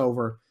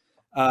crossover.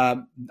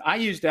 I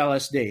used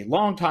LSD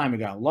long time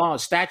ago,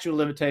 statute of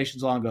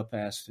limitations long ago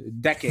past,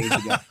 decades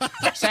ago,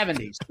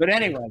 70s. But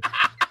anyway,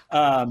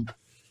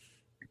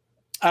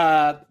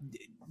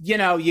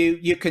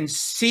 you can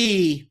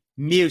see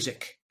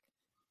music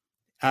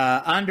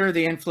under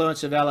the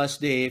influence of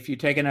LSD. If you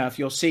take enough,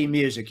 you'll see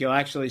music. You'll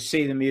actually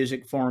see the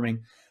music forming.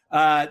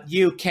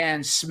 You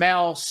can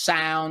smell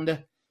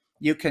sound.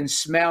 You can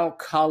smell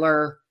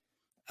color,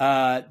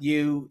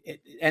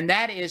 and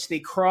that is the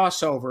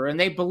crossover. And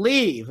they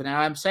believe, now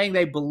I'm saying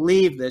they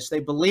believe this, they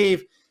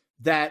believe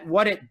that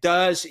what it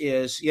does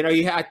is,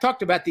 I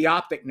talked about the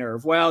optic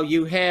nerve. Well,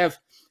 you have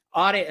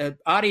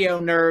audio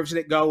nerves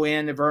that go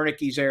in the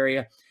Wernicke's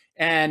area,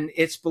 and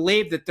it's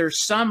believed that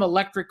there's some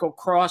electrical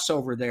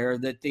crossover there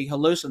that the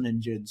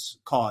hallucinogens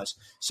cause,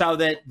 so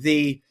that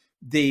the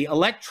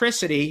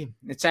electricity,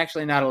 it's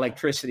actually not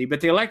electricity,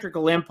 but the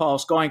electrical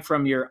impulse going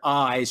from your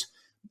eyes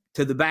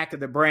to the back of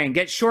the brain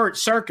gets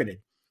short-circuited,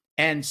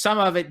 and some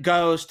of it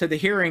goes to the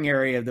hearing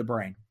area of the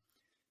brain.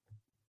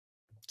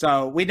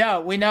 So we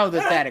know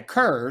that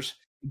occurs.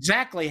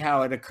 Exactly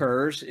how it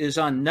occurs is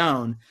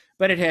unknown,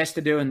 but it has to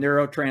do with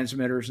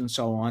neurotransmitters and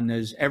so on,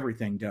 as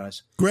everything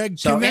does. Greg,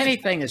 so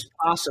anything is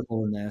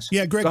possible in this.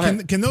 Yeah,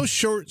 Greg, can those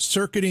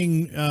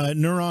short-circuiting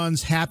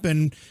neurons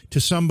happen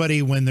to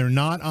somebody when they're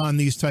not on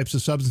these types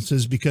of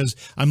substances? Because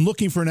I'm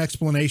looking for an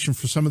explanation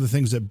for some of the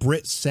things that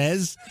Britt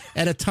says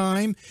at a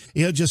time.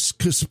 Just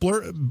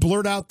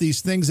blurt out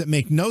these things that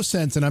make no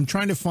sense, and I'm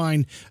trying to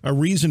find a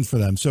reason for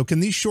them. So can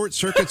these short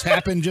circuits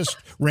happen just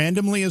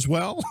randomly as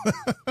well?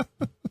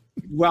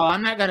 Well,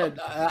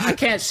 I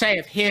can't say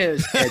if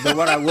his did, but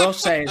what I will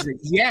say is that,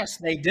 yes,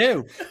 they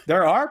do.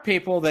 There are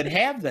people that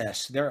have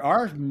this. There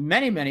are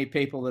many, many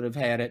people that have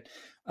had it.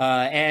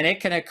 And it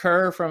can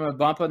occur from a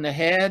bump on the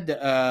head.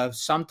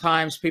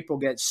 Sometimes people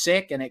get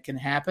sick and it can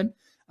happen.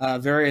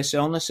 Various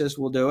illnesses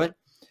will do it.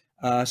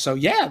 So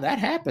yeah, that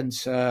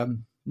happens.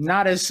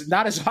 Not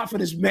as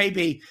often as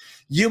maybe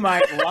you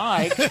might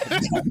like.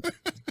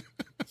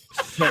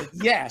 But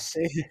yes.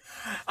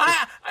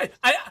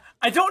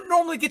 I don't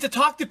normally get to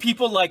talk to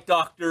people like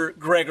Dr.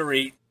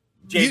 Gregory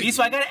JV.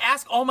 So I got to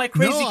ask all my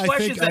crazy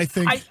questions. I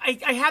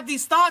think I have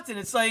these thoughts, and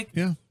it's like,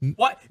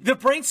 what the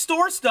brain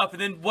stores stuff,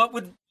 and then what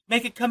would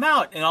make it come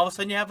out, and all of a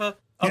sudden you have a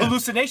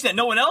hallucination that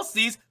no one else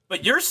sees,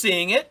 but you're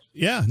seeing it.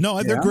 Yeah,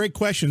 no, they're great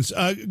questions.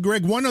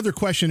 Greg, one other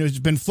question has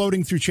been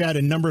floating through chat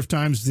a number of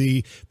times.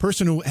 The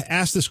person who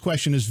asked this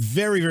question is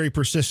very, very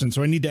persistent,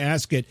 so I need to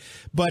ask it.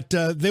 But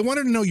they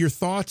wanted to know your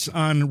thoughts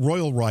on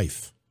Royal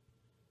Rife.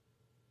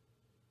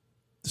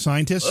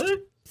 Scientist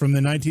from the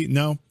 19th?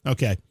 No?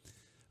 Okay.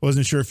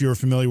 Wasn't sure if you were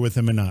familiar with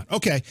him or not.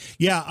 Okay.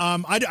 Yeah,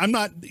 I'm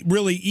not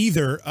really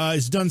either.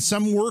 He's done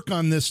some work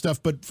on this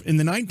stuff, but in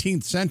the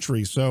 19th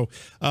century. So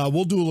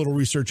we'll do a little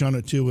research on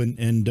it, too,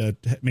 and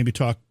maybe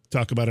talk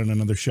about it on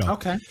another show.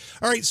 Okay.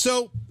 All right.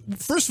 So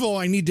first of all,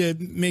 I need to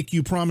make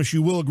you promise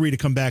you will agree to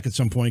come back at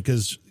some point,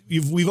 because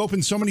we've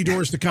opened so many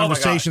doors to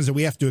conversations that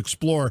we have to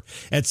explore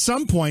at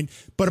some point.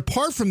 But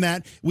apart from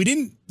that, we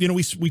didn't,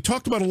 we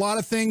talked about a lot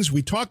of things.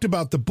 We talked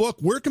about the book.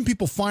 Where can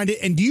people find it?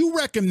 And do you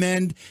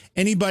recommend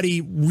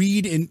anybody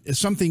read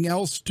something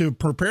else to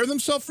prepare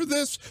themselves for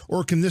this?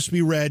 Or can this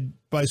be read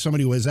by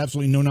somebody who has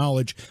absolutely no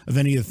knowledge of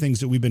any of the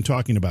things that we've been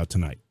talking about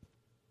tonight?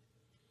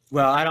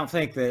 Well, I don't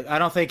think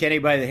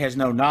anybody that has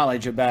no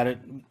knowledge about it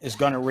is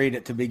going to read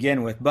it to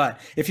begin with.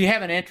 But if you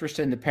have an interest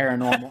in the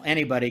paranormal,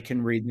 anybody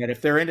can read that. If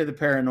they're into the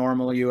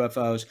paranormal,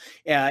 UFOs,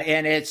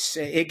 and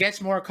it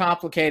gets more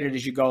complicated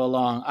as you go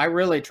along. I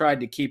really tried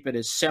to keep it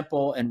as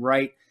simple and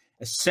write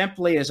as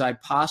simply as I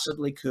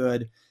possibly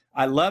could.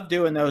 I love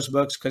doing those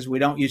books because we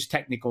don't use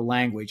technical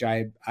language.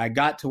 I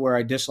got to where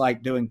I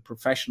dislike doing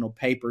professional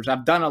papers.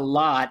 I've done a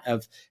lot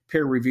of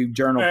peer-reviewed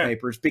journal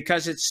papers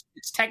because it's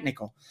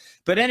technical.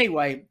 But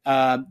anyway,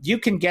 you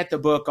can get the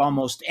book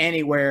almost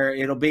anywhere.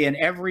 It'll be in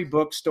every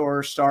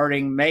bookstore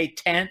starting May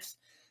 10th.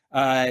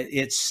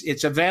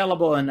 It's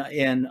available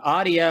in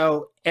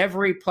audio,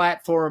 every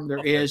platform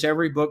there is,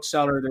 every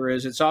bookseller there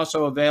is. It's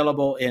also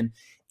available in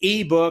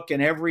ebook in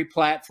every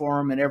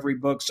platform and every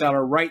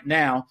bookseller right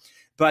now.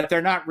 But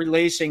they're not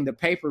releasing the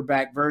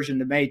paperback version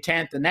to May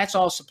 10th, and that's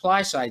all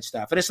supply side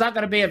stuff. And it's not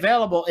going to be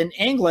available in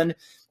England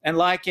and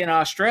like in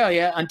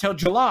Australia until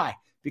July,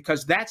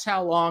 because that's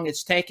how long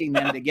it's taking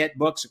them to get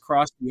books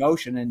across the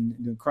ocean and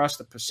across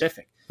the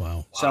Pacific.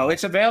 Wow. So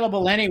it's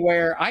available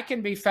anywhere. I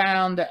can be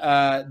found.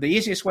 The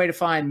easiest way to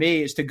find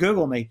me is to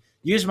Google me.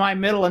 Use my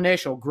middle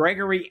initial,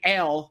 Gregory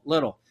L.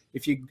 Little.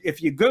 If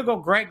you Google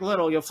Greg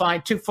Little, you'll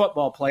find two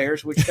football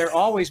players, which they're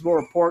always more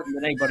important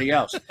than anybody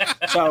else.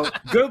 So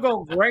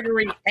Google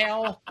Gregory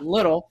L.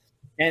 Little,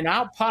 and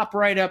I'll pop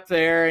right up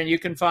there, and you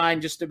can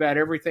find just about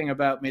everything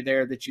about me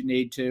there that you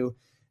need to.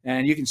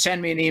 And you can send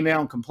me an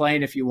email and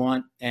complain if you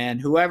want. And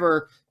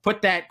whoever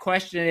put that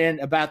question in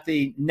about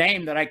the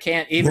name that I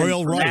can't even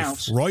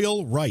pronounce.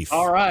 Royal Rife.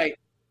 All right.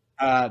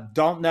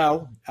 Don't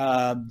know.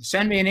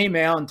 Send me an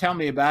email and tell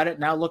me about it,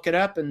 and I'll look it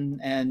up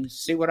and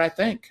see what I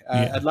think.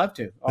 I'd love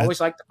to. Always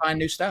like to find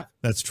new stuff.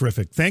 That's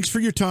terrific. Thanks for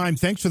your time.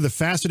 Thanks for the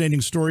fascinating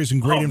stories and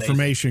great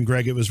information,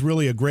 Greg. It was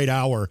really a great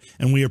hour,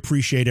 and we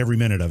appreciate every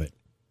minute of it.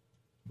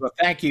 Well,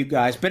 thank you,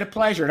 guys. Been a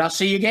pleasure, and I'll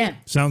see you again.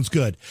 Sounds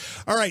good.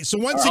 All right. So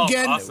once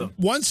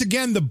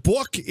again, the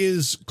book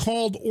is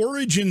called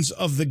Origins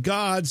of the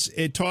Gods.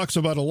 It talks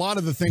about a lot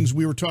of the things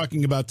we were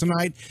talking about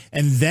tonight,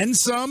 and then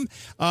some.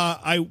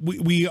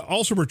 We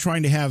also were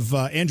trying to have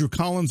Andrew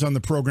Collins on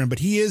the program, but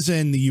he is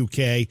in the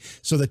UK,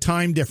 so the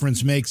time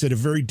difference makes it a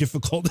very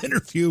difficult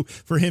interview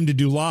for him to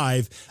do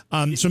live.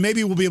 So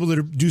maybe we'll be able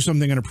to do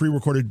something on a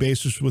pre-recorded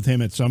basis with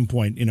him at some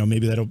point.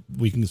 Maybe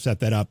we can set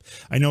that up.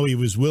 I know he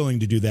was willing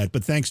to do that,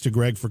 but thanks to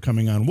Greg for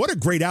coming on. What a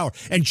great hour.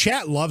 And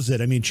chat loves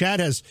it. I mean, chat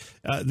has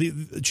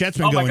chat's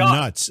been going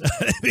nuts.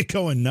 Been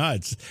going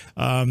nuts.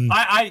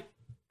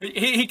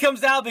 He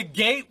comes out of the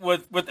gate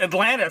with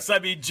Atlantis. I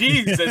mean,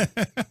 geez, and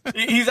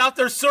he's out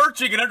there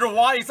searching and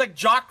underwater. He's like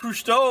Jacques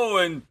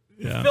Cousteau and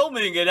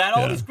filming it and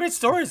all these great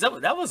stories.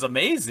 That was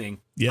amazing.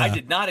 Yeah. I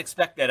did not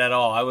expect that at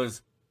all. I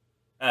was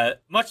and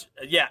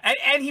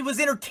he was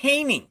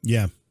entertaining.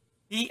 Yeah.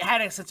 He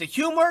had a sense of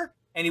humor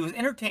and he was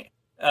entertaining.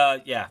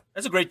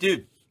 That's a great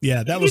dude.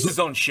 Yeah, that was his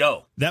own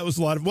show. That was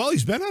a lot of. Well,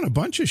 he's been on a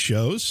bunch of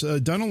shows,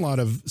 done a lot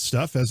of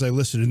stuff, as I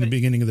listed in the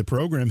beginning of the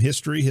program: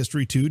 History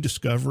 2,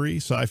 Discovery,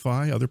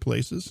 Sci-Fi, other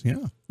places. Yeah,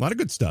 a lot of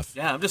good stuff.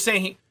 Yeah, I'm just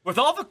saying, with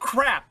all the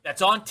crap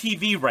that's on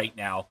TV right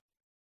now,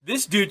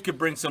 this dude could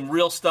bring some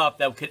real stuff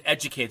that could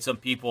educate some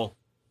people.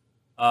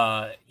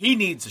 He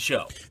needs a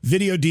show.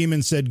 Video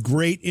Demon said,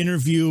 great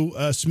interview.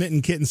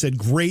 Smitten Kitten said,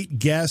 great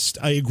guest.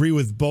 I agree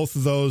with both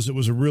of those. It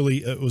was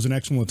an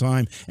excellent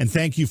time. And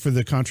thank you for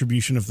the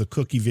contribution of the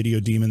cookie, Video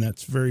Demon.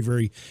 That's very,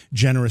 very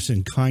generous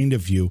and kind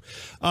of you.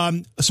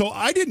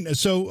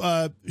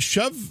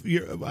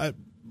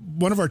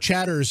 One of our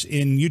chatters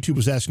in YouTube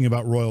was asking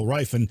about Royal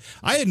Rife, and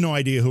I had no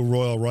idea who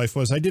Royal Rife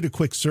was. I did a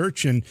quick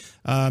search, and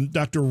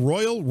Dr.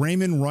 Royal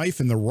Raymond Rife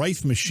and the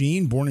Rife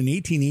Machine, born in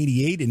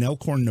 1888 in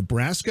Elkhorn,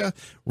 Nebraska.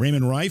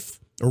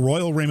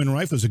 Royal Raymond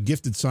Rife was a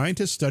gifted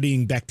scientist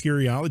studying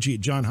bacteriology at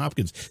Johns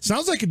Hopkins.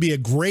 Sounds like it'd be a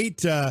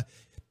great,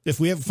 if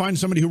we find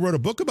somebody who wrote a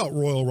book about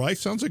Royal Rife,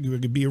 sounds like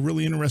it could be a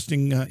really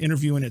interesting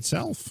interview in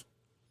itself.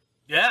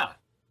 Yeah.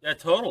 Yeah,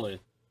 totally.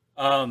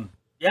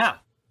 Yeah.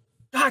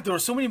 God, there were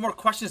so many more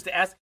questions to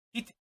ask.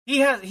 He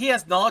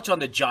has knowledge on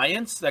the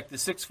giants, like the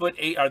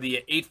 6'8" or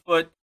the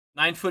 8',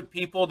 9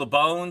 people, the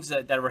bones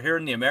that were here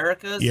in the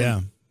Americas.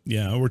 Yeah.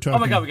 Yeah. We're talking. Oh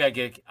my God, we got to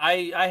get.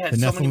 I had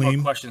so many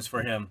more questions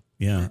for him.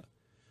 Yeah.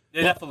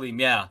 The Nephilim,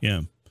 yeah.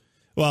 Yeah.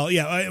 Well,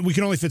 yeah, we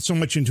can only fit so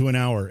much into an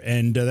hour,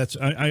 and that's.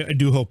 I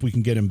do hope we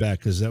can get him back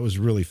because that was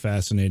really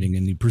fascinating,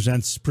 and he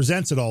presents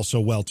it all so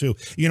well too.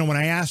 You know, when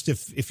I asked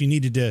if you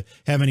needed to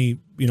have any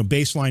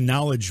baseline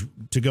knowledge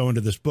to go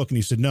into this book, and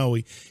he said no,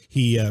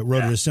 he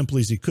wrote it as simply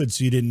as he could,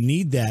 so you didn't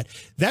need that.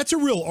 That's a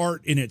real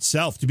art in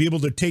itself to be able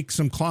to take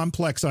some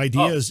complex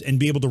ideas and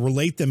be able to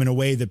relate them in a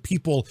way that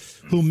people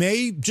who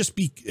may just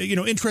be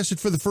interested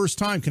for the first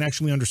time can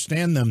actually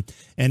understand them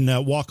and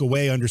walk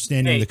away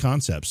understanding the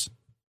concepts.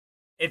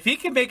 If he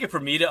can make it for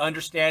me to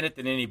understand it,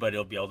 then anybody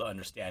will be able to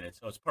understand it.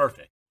 So it's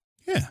perfect.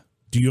 Yeah.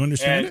 Do you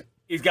understand it?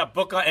 He's got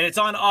book on, and it's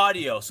on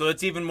audio, so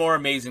it's even more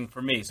amazing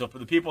for me. So for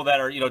the people that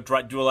are,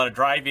 do a lot of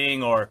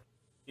driving or,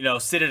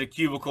 sit at a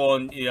cubicle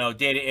and,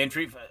 data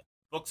entry,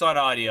 books on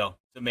audio.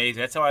 It's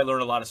amazing. That's how I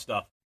learn a lot of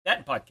stuff. That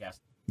and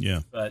podcasting. Yeah.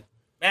 But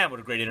man, what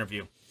a great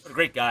interview. What a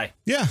great guy.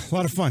 Yeah, a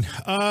lot of fun.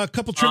 A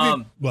couple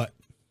trivia. What?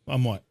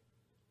 On what?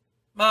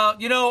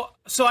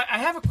 So I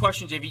have a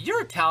question, JV.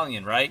 You're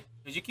Italian, right?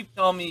 Because you keep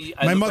telling me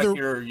I look like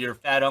your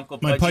fat uncle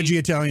Pudgy. My pudgy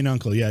Italian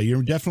uncle, yeah.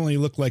 You definitely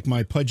look like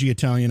my pudgy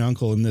Italian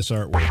uncle in this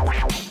artwork.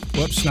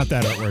 Whoops, not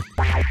that artwork.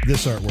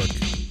 This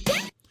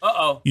artwork.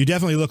 Uh-oh. You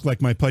definitely look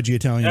like my pudgy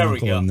Italian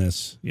uncle in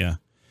this, yeah.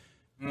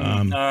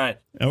 All right.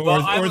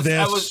 Or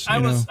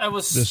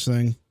this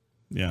thing.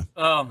 Yeah.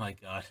 Oh, my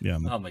God. Yeah,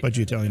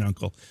 pudgy Italian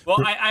uncle. Well,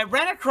 I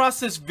ran across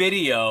this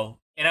video,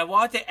 and I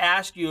wanted to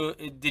ask you,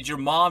 did your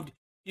mom...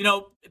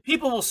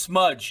 people will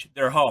smudge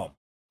their home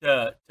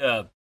to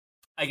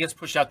I guess,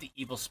 push out the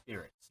evil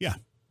spirits. Yeah.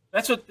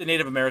 That's what the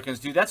Native Americans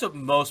do. That's what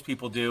most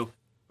people do.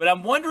 But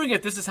I'm wondering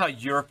if this is how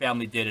your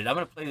family did it. I'm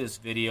going to play this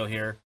video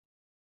here.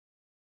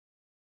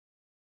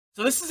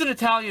 So this is an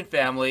Italian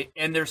family,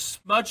 and they're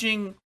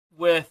smudging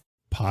with...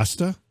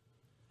 Pasta?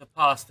 The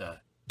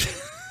pasta.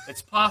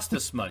 It's pasta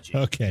smudging.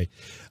 Okay.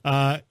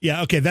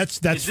 Yeah, okay,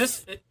 that's...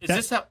 Is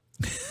this how...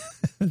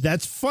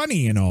 That's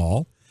funny and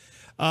all.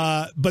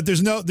 But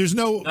there's no,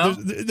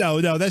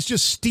 that's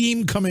just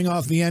steam coming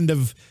off the end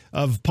of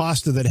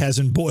pasta that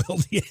hasn't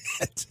boiled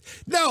yet.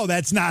 No,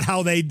 that's not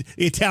how the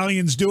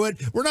Italians do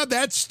it. We're not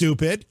that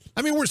stupid.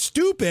 I mean, we're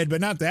stupid,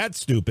 but not that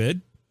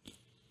stupid.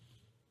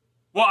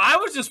 Well, I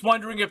was just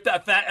wondering if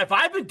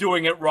I've been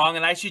doing it wrong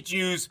and I should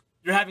use,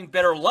 you're having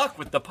better luck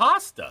with the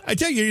pasta. I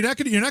tell you, you're not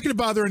going to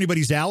bother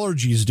anybody's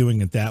allergies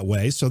doing it that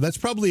way. So that's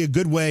probably a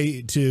good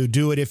way to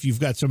do it if you've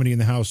got somebody in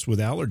the house with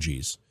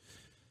allergies,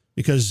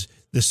 because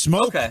the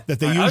smoke that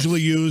they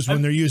usually use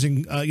when they're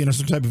using,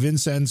 some type of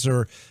incense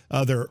or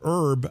other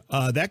herb,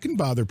 that can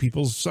bother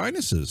people's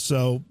sinuses.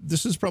 So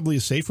this is probably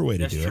a safer way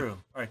to do it. That's true.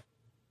 All right.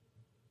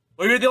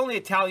 Well, you're the only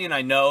Italian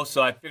I know,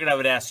 so I figured I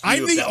would ask you.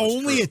 I'm the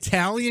only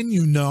Italian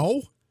you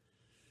know?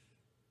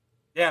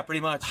 Yeah, pretty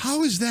much.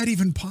 How is that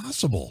even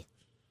possible?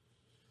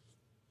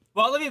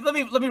 Well, let me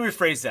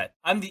rephrase that.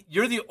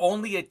 You're the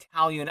only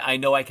Italian I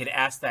know I could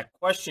ask that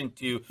question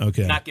to,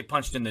 not get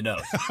punched in the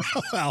nose.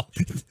 Well,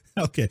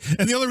 okay.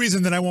 And the only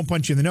reason that I won't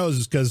punch you in the nose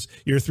is because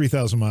you're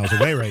 3,000 miles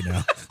away right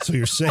now, so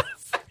you're safe.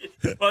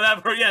 Well,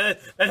 that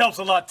helps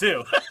a lot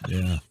too.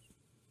 Yeah.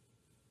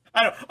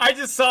 I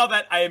just saw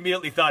that. I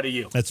immediately thought of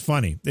you. That's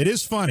funny. It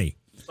is funny.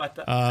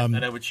 That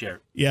I would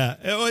share. Yeah,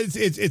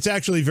 it's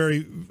actually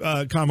very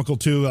comical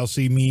too. I'll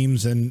see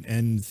memes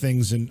and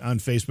things on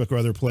Facebook or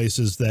other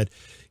places that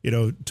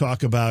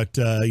talk about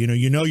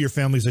your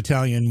family's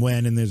Italian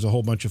when, and there's a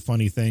whole bunch of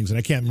funny things, and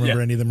I can't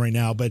remember any of them right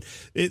now. But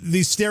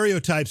these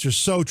stereotypes are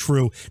so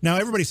true. Now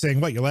everybody's saying,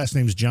 "What? Your last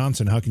name's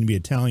Johnson? How can you be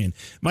Italian?"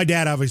 My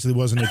dad obviously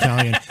wasn't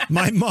Italian.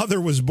 My mother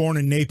was born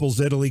in Naples,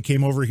 Italy.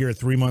 Came over here at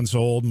 3 months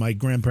old. My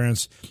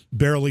grandparents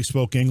barely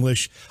spoke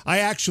English. I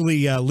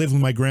actually lived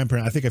with my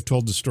grandparents. I think I've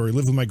told the story.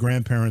 Lived with my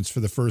grandparents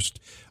for the first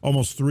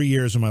almost 3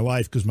 years of my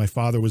life because my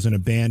father was in a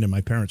band and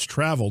my parents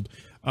traveled.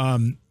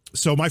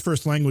 So my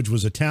first language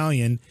was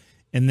Italian,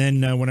 and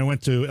then when I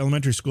went to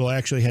elementary school, I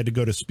actually had to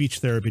go to speech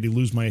therapy to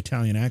lose my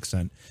Italian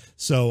accent.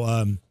 So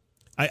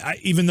I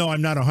even though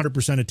I'm not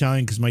 100%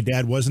 Italian because my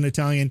dad wasn't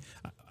Italian,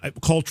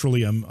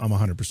 culturally I'm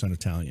 100%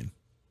 Italian.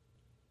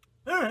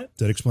 All right.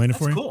 Does that explain it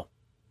for you? That's cool.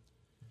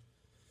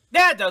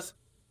 Yeah, it does.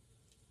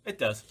 It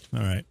does. All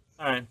right.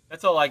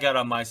 That's all I got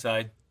on my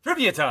side.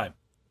 Trivia time.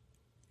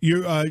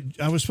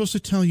 I was supposed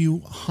to tell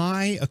you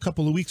hi a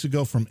couple of weeks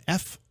ago from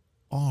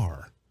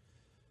FR.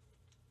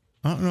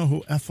 I don't know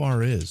who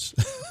FR is.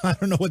 I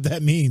don't know what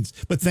that means.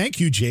 But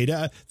thank you,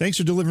 Jada. Thanks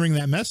for delivering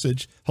that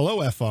message.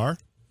 Hello, FR.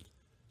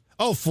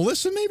 Oh,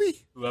 Felissa,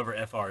 maybe? Whoever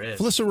FR is.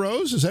 Felissa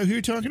Rose? Is that who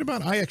you're talking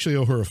about? I actually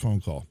owe her a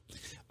phone call.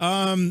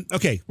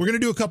 Okay, we're going to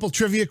do a couple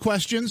trivia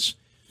questions.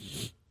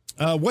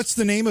 What's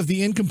the name of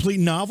the incomplete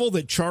novel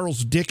that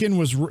Charles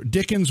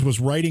Dickens was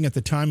writing at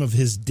the time of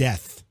his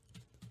death?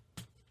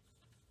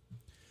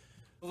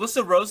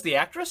 Felissa Rose, the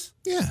actress?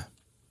 Yeah.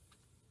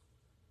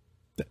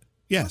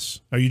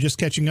 Yes. Are you just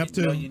catching up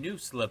to? No, you knew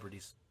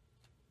celebrities.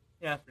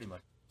 Yeah, pretty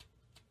much.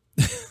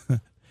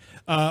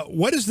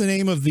 What is the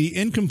name of the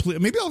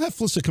incomplete? Maybe I'll have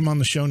Felissa come on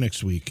the show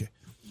next week.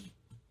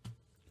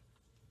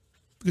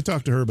 We could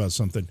talk to her about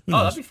something. Who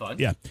knows? That'd be fun.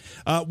 Yeah.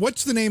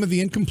 What's the name of the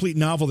incomplete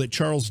novel that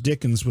Charles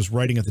Dickens was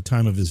writing at the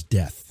time of his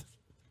death?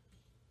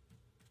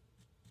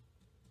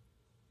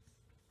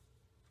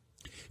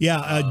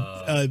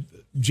 Yeah,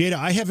 Jada,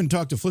 I haven't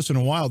talked to Fliss in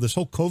a while. This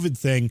whole COVID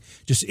thing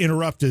just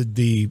interrupted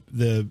the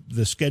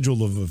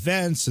schedule of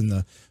events and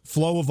the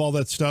flow of all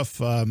that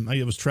stuff.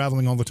 I was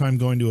traveling all the time,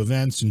 going to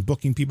events and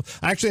booking people.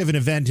 I actually have an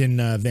event in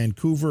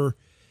Vancouver,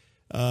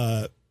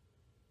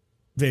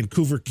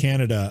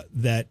 Canada,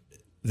 that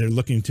they're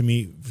looking to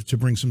me to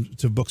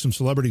book some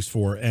celebrities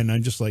for, and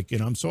I'm just like,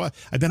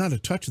 I've been out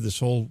of touch with this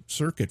whole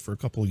circuit for a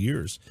couple of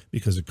years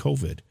because of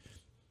COVID.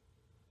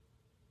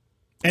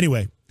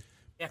 Anyway.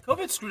 Yeah,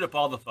 COVID screwed up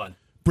all the fun.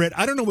 Brett,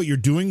 I don't know what you're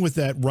doing with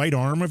that right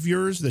arm of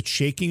yours that's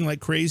shaking like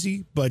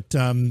crazy, but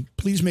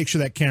please make sure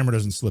that camera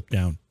doesn't slip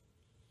down.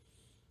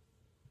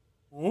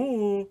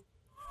 Ooh.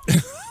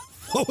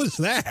 What was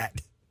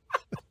that?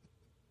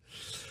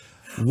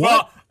 What?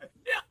 Well,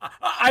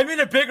 I'm in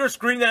a bigger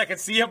screen that I can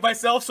see of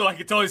myself, so I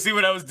can totally see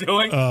what I was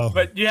doing. Oh.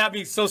 But you have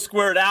me so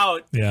squared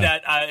out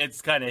that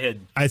it's kind of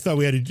hidden. I thought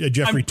we had a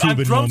Jeffrey I'm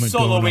Toobin drum moment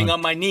soloing going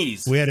on my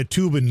knees. We had a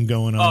Toobin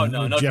going on.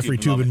 Oh, no Jeffrey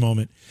Toobin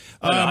moment.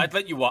 No, I'd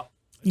let you watch.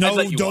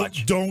 No,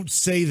 don't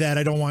say that.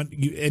 I don't want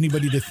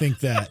anybody to think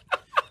that.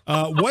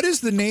 What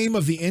is the name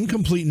of the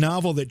incomplete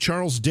novel that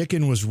Charles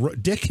Dickens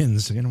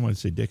Dickens? I don't want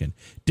to say Dickens.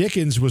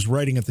 Dickens was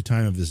writing at the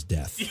time of his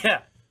death.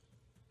 Yeah,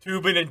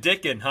 Toobin and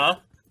Dickens, huh?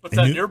 What's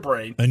on your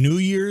brain? A New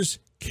Year's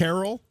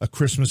Carol, A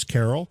Christmas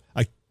Carol.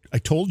 I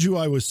told you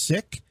I was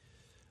sick.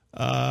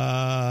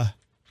 I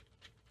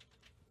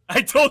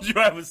told you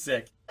I was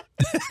sick.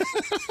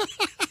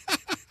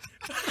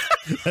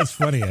 That's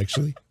funny,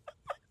 actually.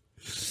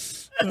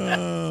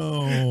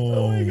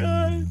 Oh my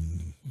God.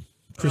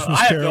 Christmas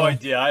I have Carol. no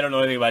idea. I don't know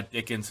anything about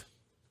Dickens.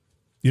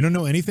 You don't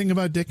know anything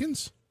about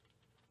Dickens?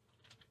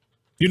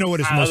 You know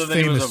what his most Other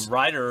than famous he was a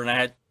writer, and I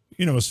had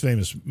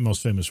his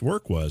most famous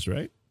work was,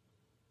 right?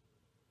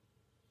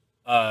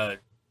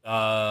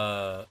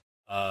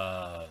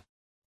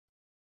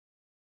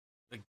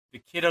 the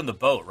kid on the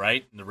boat,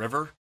 right? In the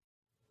river.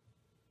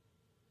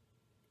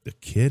 The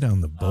kid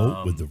on the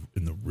boat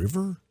in the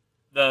river?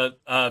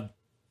 I'm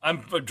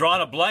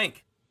drawing a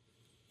blank.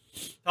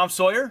 Tom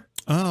Sawyer?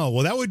 Oh,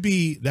 well, that would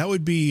be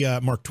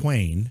Mark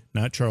Twain,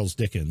 not Charles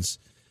Dickens.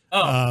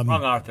 Oh,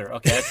 wrong Arthur.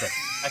 Okay, that's right.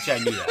 Actually, I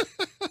knew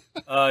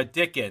that.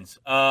 Dickens.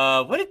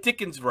 What did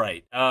Dickens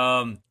write?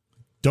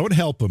 Don't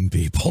help him,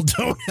 people.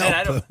 Don't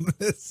help him.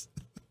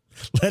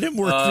 Let him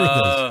work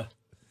through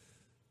this.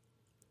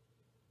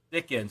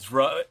 Dickens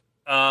wrote.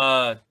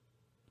 I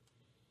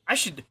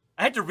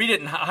had to read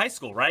it in high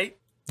school, right?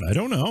 I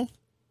don't know.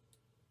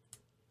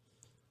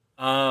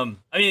 I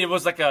mean, it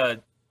was like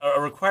a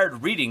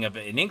required reading of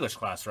it in English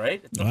class,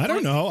 right? I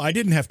don't know. I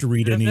didn't have to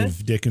read any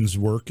of Dickens'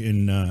 work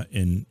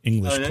in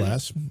English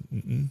class.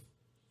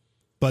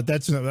 But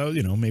that's,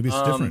 maybe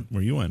it's different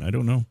where you went. I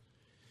don't know.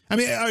 I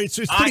mean, it's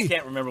pretty. I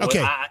can't remember.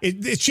 Okay,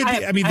 it should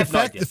be. I mean, the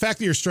fact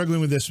that you're struggling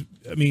with this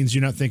means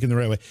you're not thinking the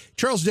right way.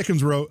 Charles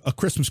Dickens wrote A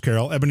Christmas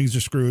Carol, Ebenezer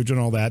Scrooge, and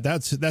all that.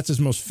 That's his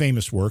most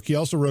famous work. He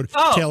also wrote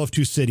Tale of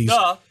Two Cities.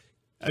 Duh.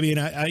 I mean,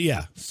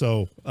 yeah.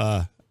 So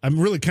I'm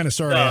really kind of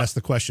sorry I asked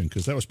the question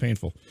because that was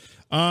painful.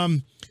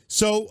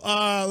 So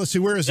let's see,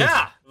 where is it?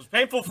 Yeah, it was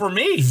painful for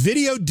me.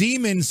 Video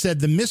Demon said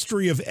The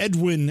Mystery of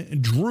Edwin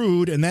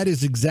Drood, and that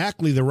is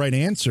exactly the right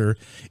answer.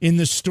 In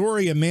the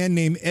story, a man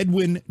named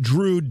Edwin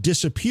Drood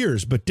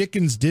disappears, but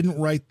Dickens didn't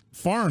write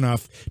far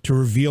enough to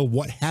reveal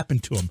what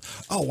happened to him.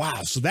 Oh,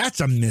 wow. So that's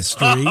a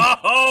mystery.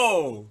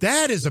 Oh,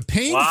 that is a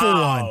painful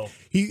one.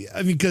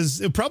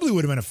 Because it probably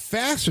would have been a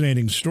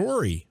fascinating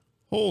story.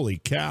 Holy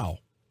cow.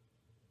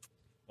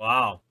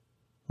 Wow.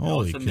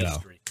 Holy cow.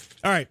 Mystery.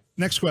 All right,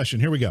 next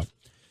question. Here we go.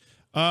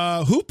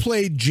 Who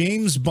played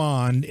James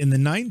Bond in the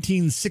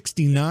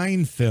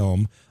 1969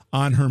 film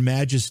On Her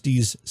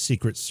Majesty's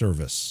Secret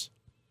Service?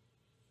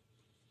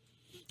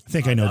 I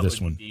think I know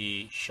this one.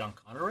 Be Sean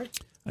Connery?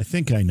 I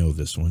think I know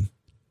this one.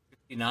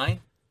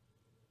 69?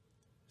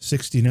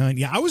 69.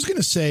 Yeah, I was going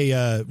to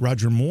say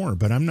Roger Moore,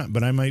 but I'm not.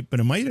 But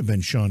it might have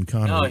been Sean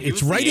Connery. No,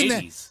 it's was right the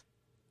in 80s. that.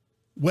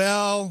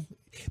 Well,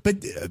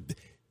 but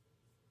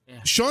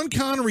Sean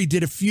Connery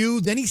did a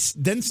few.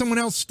 Then someone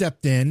else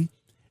stepped in.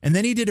 And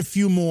then he did a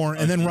few more,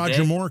 and then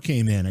Roger Moore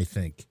came in, I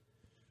think.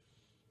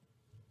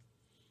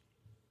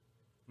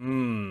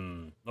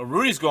 Well,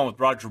 Rudy's going with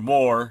Roger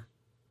Moore.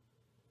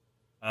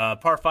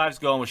 Part 5's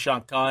going with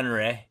Sean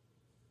Connery.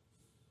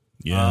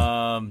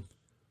 Yeah.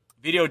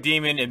 Video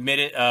Demon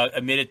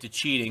admitted to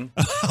cheating.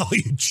 Oh,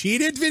 you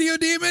cheated, Video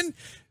Demon?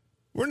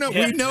 We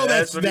know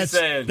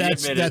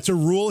that's a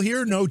rule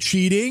here. No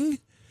cheating.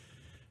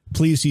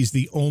 Please, he's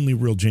the only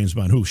real James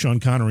Bond. Who?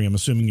 Sean Connery. I'm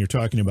assuming you're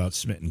talking about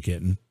Smitten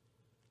Kitten.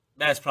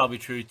 That's probably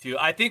true, too.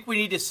 I think we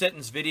need to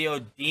sentence Video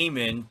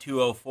Demon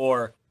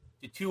 204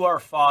 to 2 Our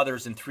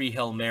Fathers and 3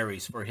 Hail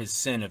Marys for his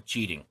sin of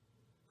cheating.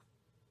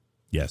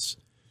 Yes.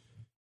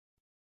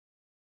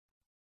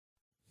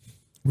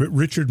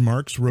 Richard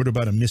Marx wrote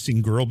about a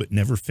missing girl, but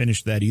never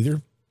finished that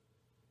either.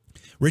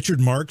 Richard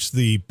Marx,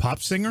 the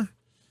pop singer.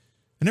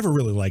 I never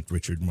really liked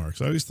Richard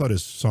Marx. I always thought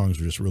his songs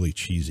were just really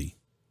cheesy.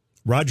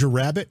 Roger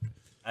Rabbit.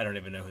 I don't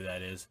even know who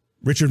that is.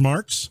 Richard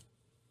Marx.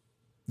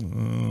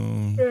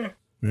 Okay.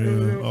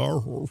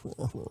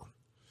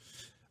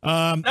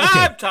 I'm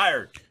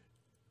tired.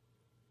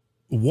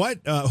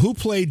 Who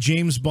played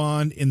James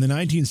Bond in the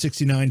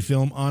 1969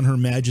 film On Her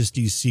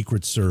Majesty's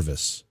Secret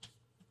Service?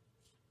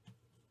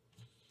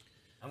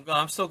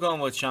 I'm still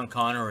going with Sean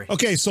Connery.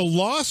 Okay, so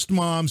Lost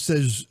Mom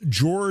says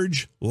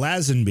George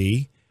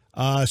Lazenby.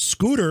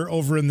 Scooter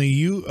over in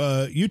the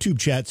YouTube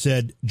chat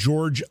said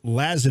George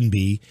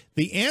Lazenby.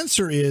 The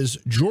answer is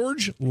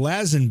George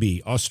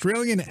Lazenby,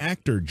 Australian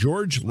actor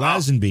George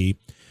Lazenby,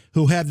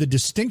 who had the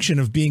distinction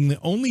of being the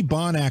only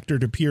Bond actor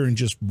to appear in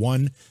just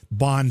one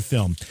Bond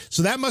film.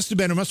 So it must have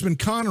been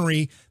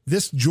Connery.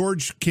 This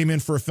George came in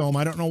for a film.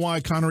 I don't know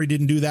why Connery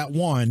didn't do that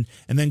one.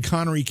 And then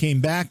Connery came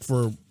back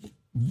for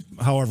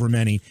however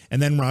many.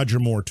 And then Roger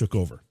Moore took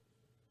over.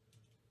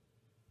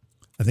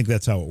 I think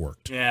that's how it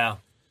worked. Yeah.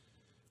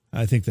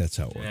 I think that's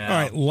how it worked. Yeah.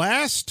 All right,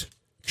 last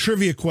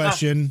trivia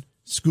question,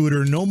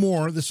 Scooter. No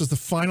more. This is the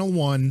final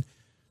one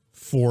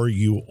for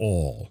you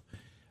all.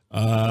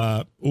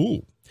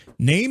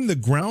 Name the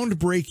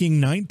groundbreaking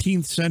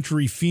 19th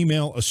century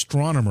female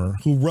astronomer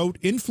who wrote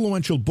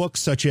influential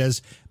books such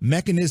as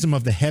Mechanism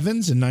of the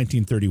Heavens in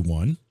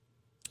 1931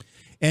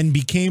 and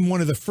became one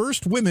of the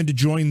first women to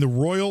join the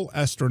Royal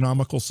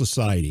Astronomical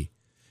Society.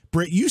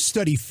 Brett, you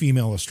study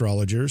female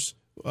astrologers.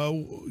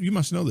 You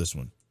must know this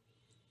one.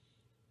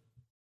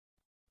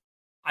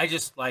 I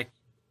just like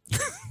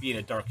being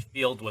in a dark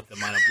field with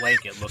them on a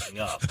blanket looking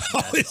up.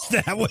 Is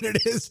that what it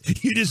is?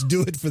 You just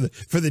do it for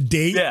the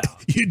date? Yeah.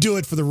 You do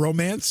it for the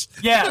romance?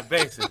 Yeah,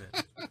 basically.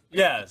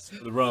 Yes,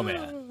 for the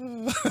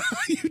romance.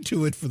 You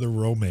do it for the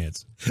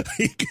romance.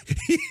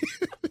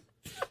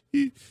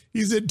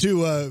 He's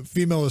into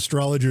female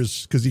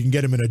astrologers because you can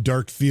get him in a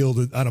dark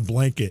field on a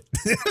blanket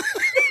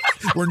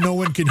where no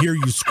one can hear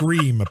you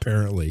scream,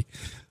 apparently.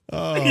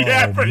 Oh,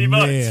 yeah, pretty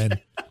man. much.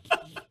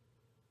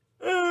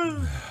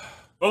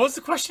 What was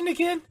the question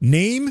again?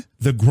 Name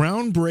the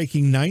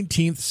groundbreaking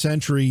 19th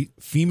century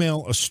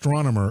female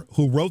astronomer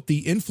who wrote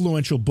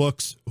influential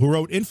books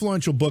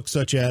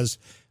such as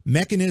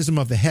Mechanism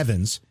of the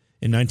Heavens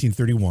in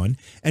 1931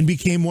 and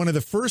became one of the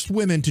first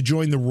women to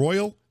join the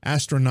Royal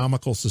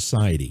Astronomical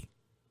Society.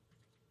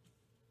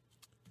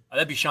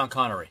 That'd be Sean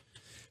Connery.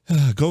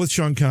 Go with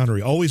Sean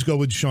Connery. Always go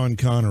with Sean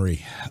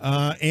Connery.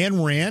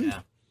 Anne Rand.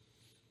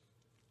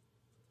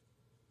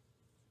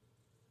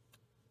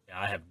 Yeah,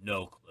 I have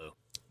no clue.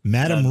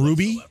 Madame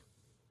Ruby. Whatsoever.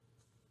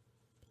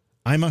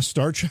 I'm a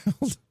Star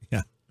Child.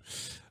 Yeah.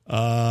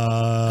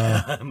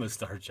 I'm a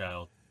Star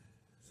Child.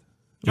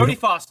 Jodie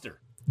Foster.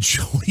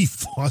 Jodie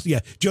Foster.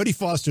 Yeah, Jodie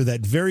Foster, that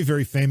very,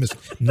 very famous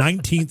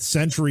 19th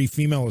century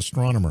female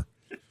astronomer.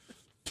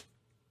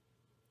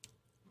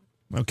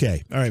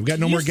 Okay. All right. We got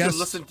no more guests.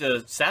 Listen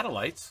to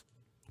satellites.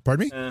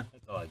 Pardon me?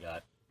 That's all I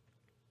got.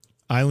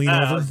 Eileen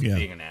Over.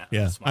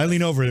 Yeah.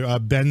 Eileen Over.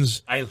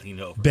 Ben's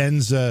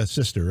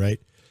sister, right?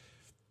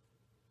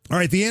 All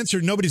right, the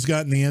answer, nobody's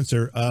gotten the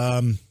answer.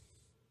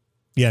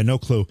 Yeah, no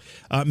clue.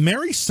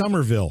 Mary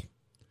Somerville,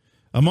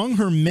 among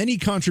her many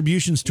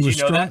contributions to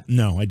astronomy.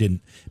 No, I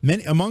didn't.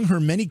 Among her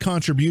many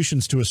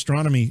contributions to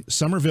astronomy,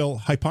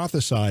 Somerville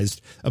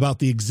hypothesized about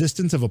the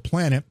existence of a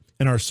planet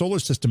in our solar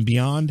system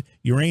beyond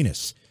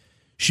Uranus.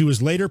 She was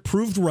later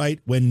proved right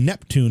when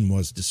Neptune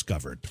was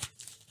discovered.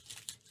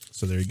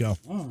 So there you go.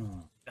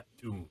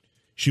 Neptune.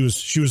 She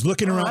was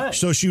looking around. Right.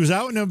 So she was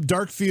out in a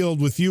dark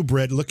field with you,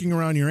 Brett, looking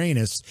around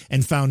Uranus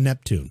and found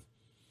Neptune.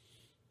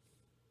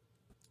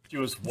 She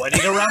was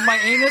wedding around my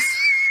anus?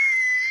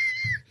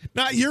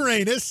 Not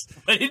Uranus.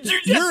 What did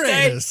you just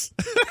Uranus.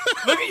 say?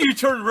 Look at you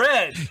turn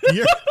red.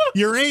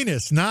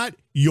 Uranus, not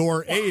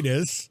your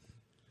anus.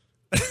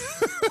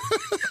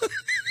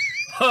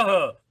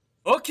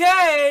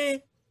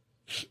 Okay.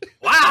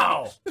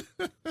 Wow.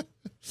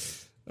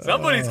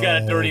 Somebody's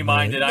got a dirty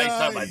mind tonight.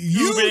 Talking about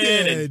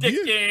Cuban and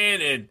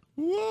dicking and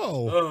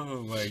whoa!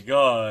 Oh my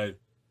God!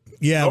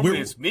 Yeah,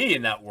 it's me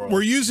in that world.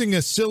 We're using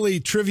a silly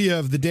trivia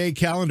of the day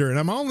calendar, and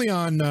I'm only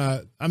on.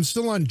 I'm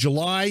still on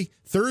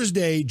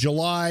Thursday,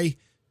 July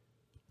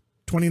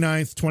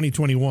 29th,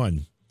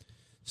 2021.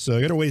 So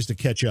I got a ways to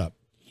catch up.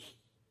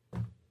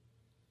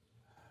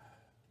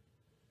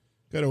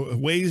 Got a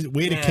way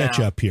to catch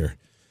up here.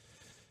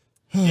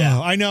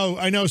 Yeah. I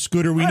know,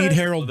 Scooter. We need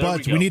Harold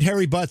Butts. We need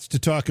Harry Butts to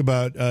talk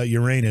about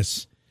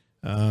Uranus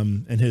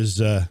and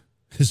his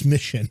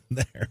mission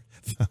there.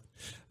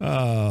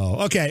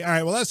 Oh, okay. All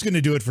right. Well, that's going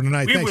to do it for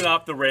tonight. We went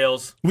off the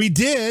rails. We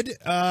did.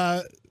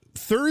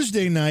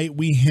 Thursday night,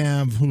 we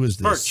have, who is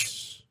this?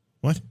 Merch.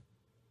 What?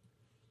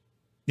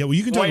 Yeah, well,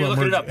 you can talk about merch.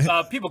 While you're looking it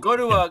up, people, go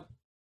to...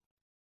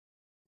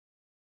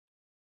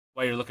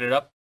 While you're looking it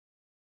up?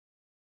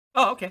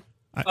 Oh, okay.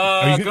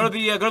 Go to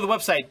the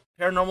website,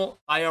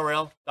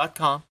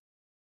 paranormalirl.com.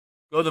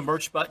 Go to the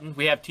merch button.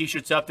 We have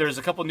T-shirts up. There's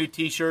a couple new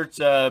T-shirts,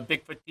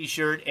 Bigfoot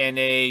T-shirt and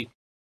a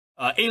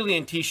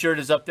Alien T-shirt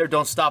is up there.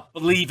 Don't stop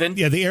believing.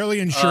 Yeah, the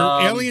Alien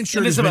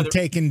shirt has been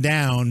taken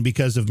down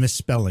because of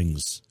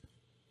misspellings.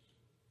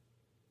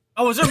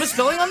 Oh, is there a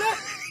misspelling on that?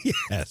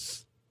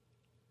 Yes.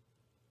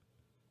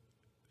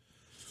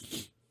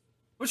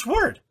 Which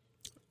word?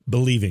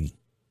 Believing.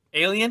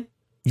 Alien?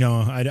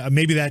 No,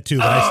 maybe that too,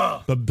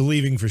 but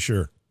believing for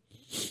sure.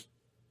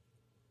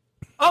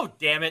 Oh,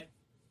 damn it.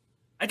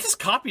 I just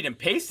copied and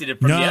pasted it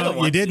from the other one.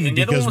 No, you didn't,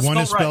 because one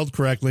is spelled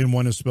correctly and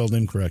one is spelled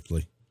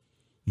incorrectly.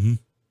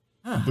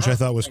 Mm-hmm. Which I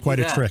thought was quite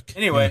a trick.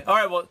 Anyway, all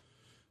right, well.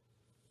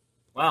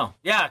 Wow.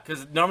 Yeah,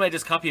 because normally I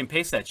just copy and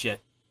paste that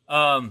shit.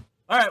 All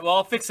right, well,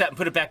 I'll fix that and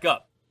put it back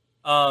up.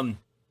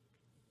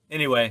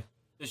 Anyway,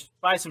 just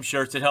buy some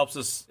shirts. It helps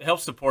us. It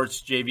helps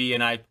supports JV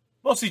and I.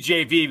 Mostly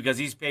JV, because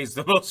he pays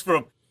the most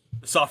from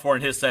the software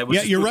on his side. Which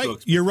yeah, you're right.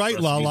 You're right,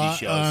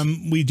 Lala.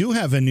 We do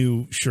have a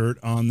new shirt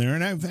on there,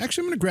 and I'm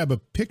going to grab a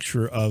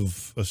picture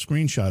of a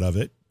screenshot of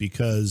it,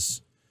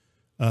 because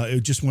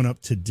it just went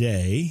up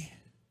today,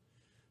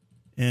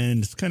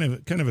 and it's kind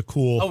of a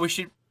cool. Oh, we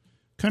should.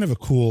 Kind of a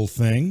cool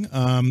thing.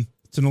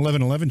 It's an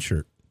 11/11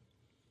 shirt.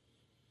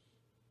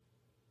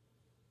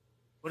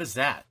 What is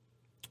that?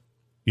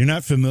 You're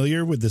not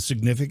familiar with the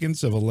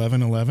significance of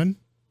 11/11?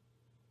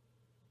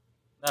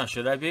 No,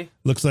 should I be?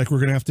 Looks like we're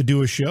going to have to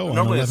do a show on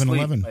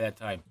 11/11 by that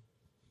time.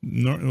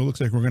 No, it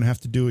looks like we're going to have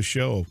to do a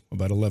show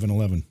about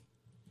 11/11.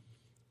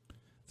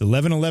 The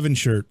 11/11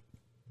 shirt.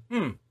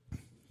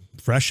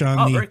 Fresh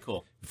on very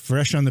cool.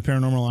 Fresh on the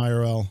Paranormal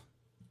IRL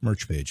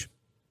merch page.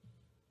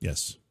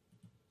 Yes.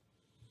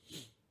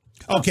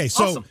 Okay,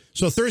 so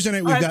Thursday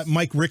night we've got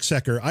Mike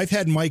Ricksecker. I've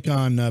had Mike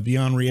on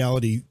Beyond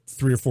Reality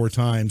 3 or 4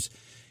 times.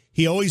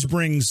 He always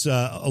brings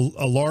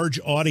a large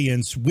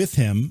audience with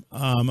him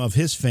of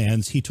his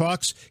fans.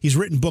 He's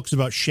written books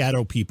about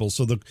shadow people,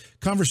 so the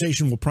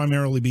conversation will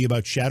primarily be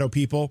about shadow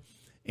people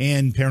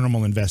and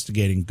paranormal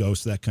investigating,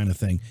 ghosts, that kind of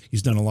thing.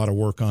 He's done a lot of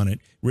work on it,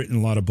 written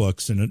a lot of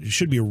books, and it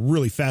should be a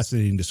really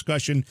fascinating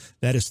discussion.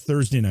 That is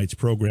Thursday night's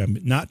program,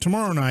 not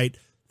tomorrow night,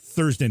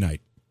 Thursday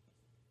night.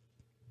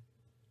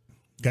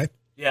 Okay?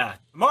 Yeah,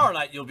 tomorrow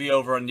night you'll be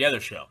over on the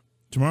other show.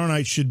 Tomorrow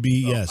night should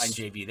be, yes. Find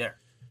JV there.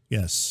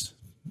 Yes.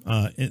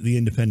 The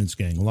Independence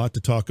Gang. A lot to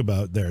talk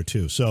about there,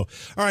 too. So,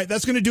 all right,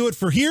 that's going to do it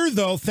for here,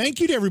 though. Thank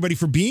you to everybody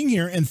for being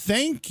here, and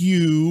thank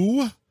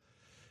you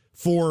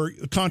for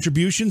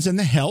contributions and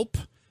the help.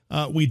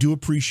 We do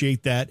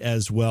appreciate that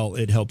as well.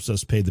 It helps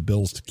us pay the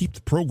bills to keep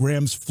the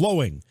programs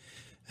flowing.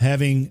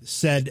 Having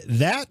said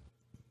that,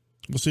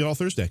 we'll see you all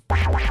Thursday.